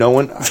don't know. No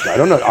one. I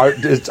don't know.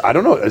 I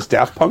don't know. Is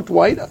Daft Punk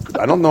white?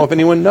 I don't know if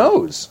anyone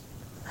knows.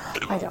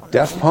 I don't know.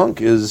 Daft Punk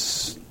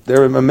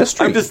they're a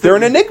mystery. They're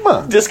an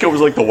enigma. Disco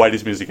was like the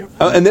whitest music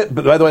ever.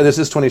 But by the way, this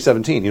is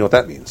 2017. You know what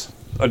that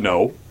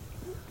No.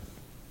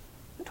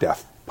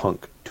 Daft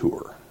Punk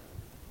tour,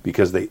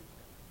 because they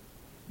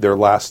their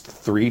last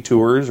 3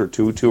 tours or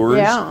 2 tours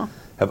Yeah.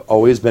 have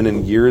always been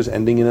in years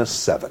ending in a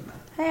 7.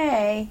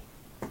 Hey.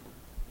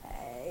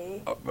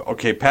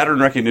 Okay, pattern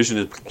recognition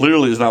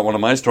is not one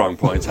of my strong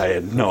points. I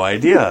had no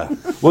idea.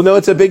 Well, no,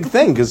 it's a big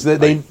thing because I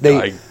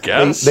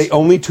guess. they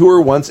only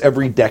tour once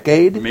every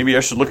decade. Maybe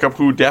I should look up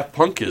who Daft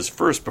Punk is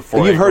first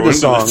before You've I heard go the into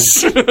song.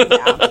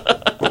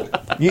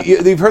 this.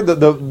 You've heard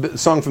the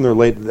song from their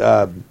late.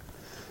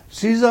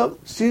 She's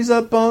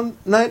up all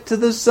night to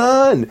the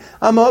sun.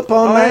 I'm up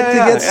all night to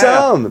get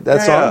some.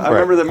 That song. I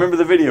remember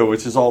the video,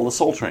 which is all the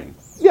Soul Train.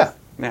 Yeah,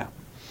 Yeah.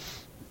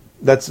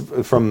 that's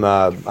from.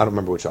 I don't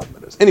remember which album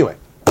it is. Anyway,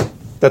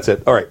 that's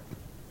it. All right.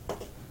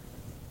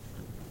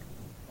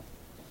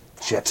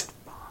 Shit.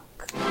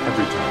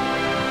 Every time.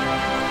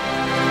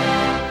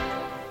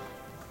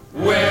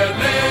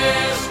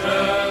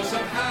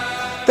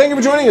 Thank you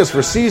for joining us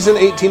for season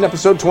 18,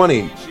 episode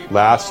 20,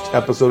 last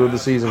episode of the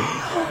season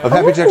of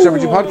Happy Jack's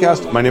RPG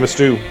Podcast. My name is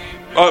Stu.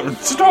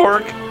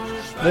 Stork.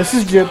 This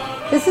is Jim.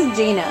 This is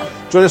Gina.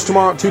 Join us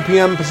tomorrow at 2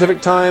 p.m.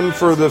 Pacific time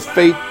for the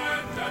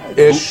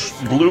Fate-ish.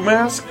 Blue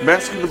mask?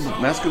 Mask of the...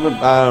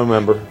 I don't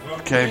remember.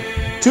 Okay.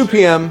 2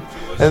 p.m.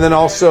 And then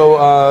also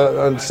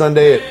on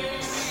Sunday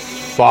at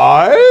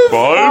 5?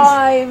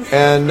 5.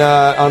 And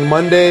on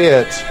Monday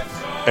at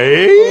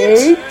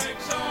 8?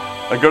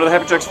 Go to the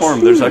Happy Jacks forum.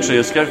 There's actually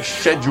a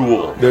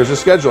schedule. There's a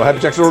schedule.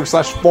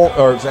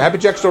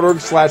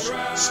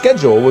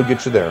 happyjacks.org/schedule will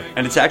get you there.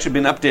 And it's actually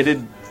been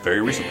updated very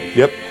recently.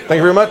 Yep. Thank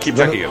you very much. Keep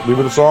checking it. Leave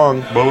with a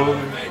song.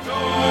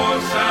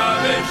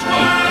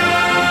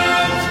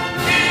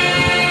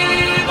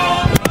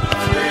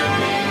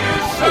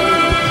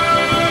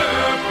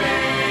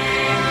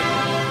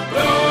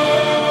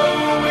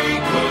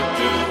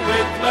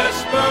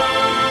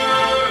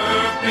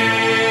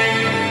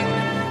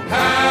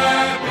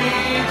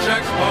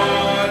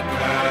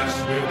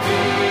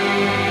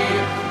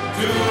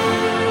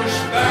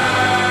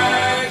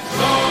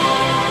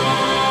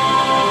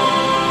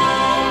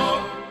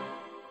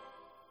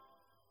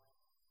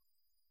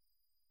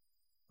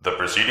 The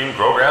preceding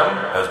program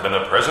has been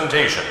a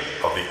presentation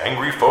of the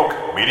Angry Folk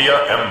Media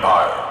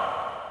Empire.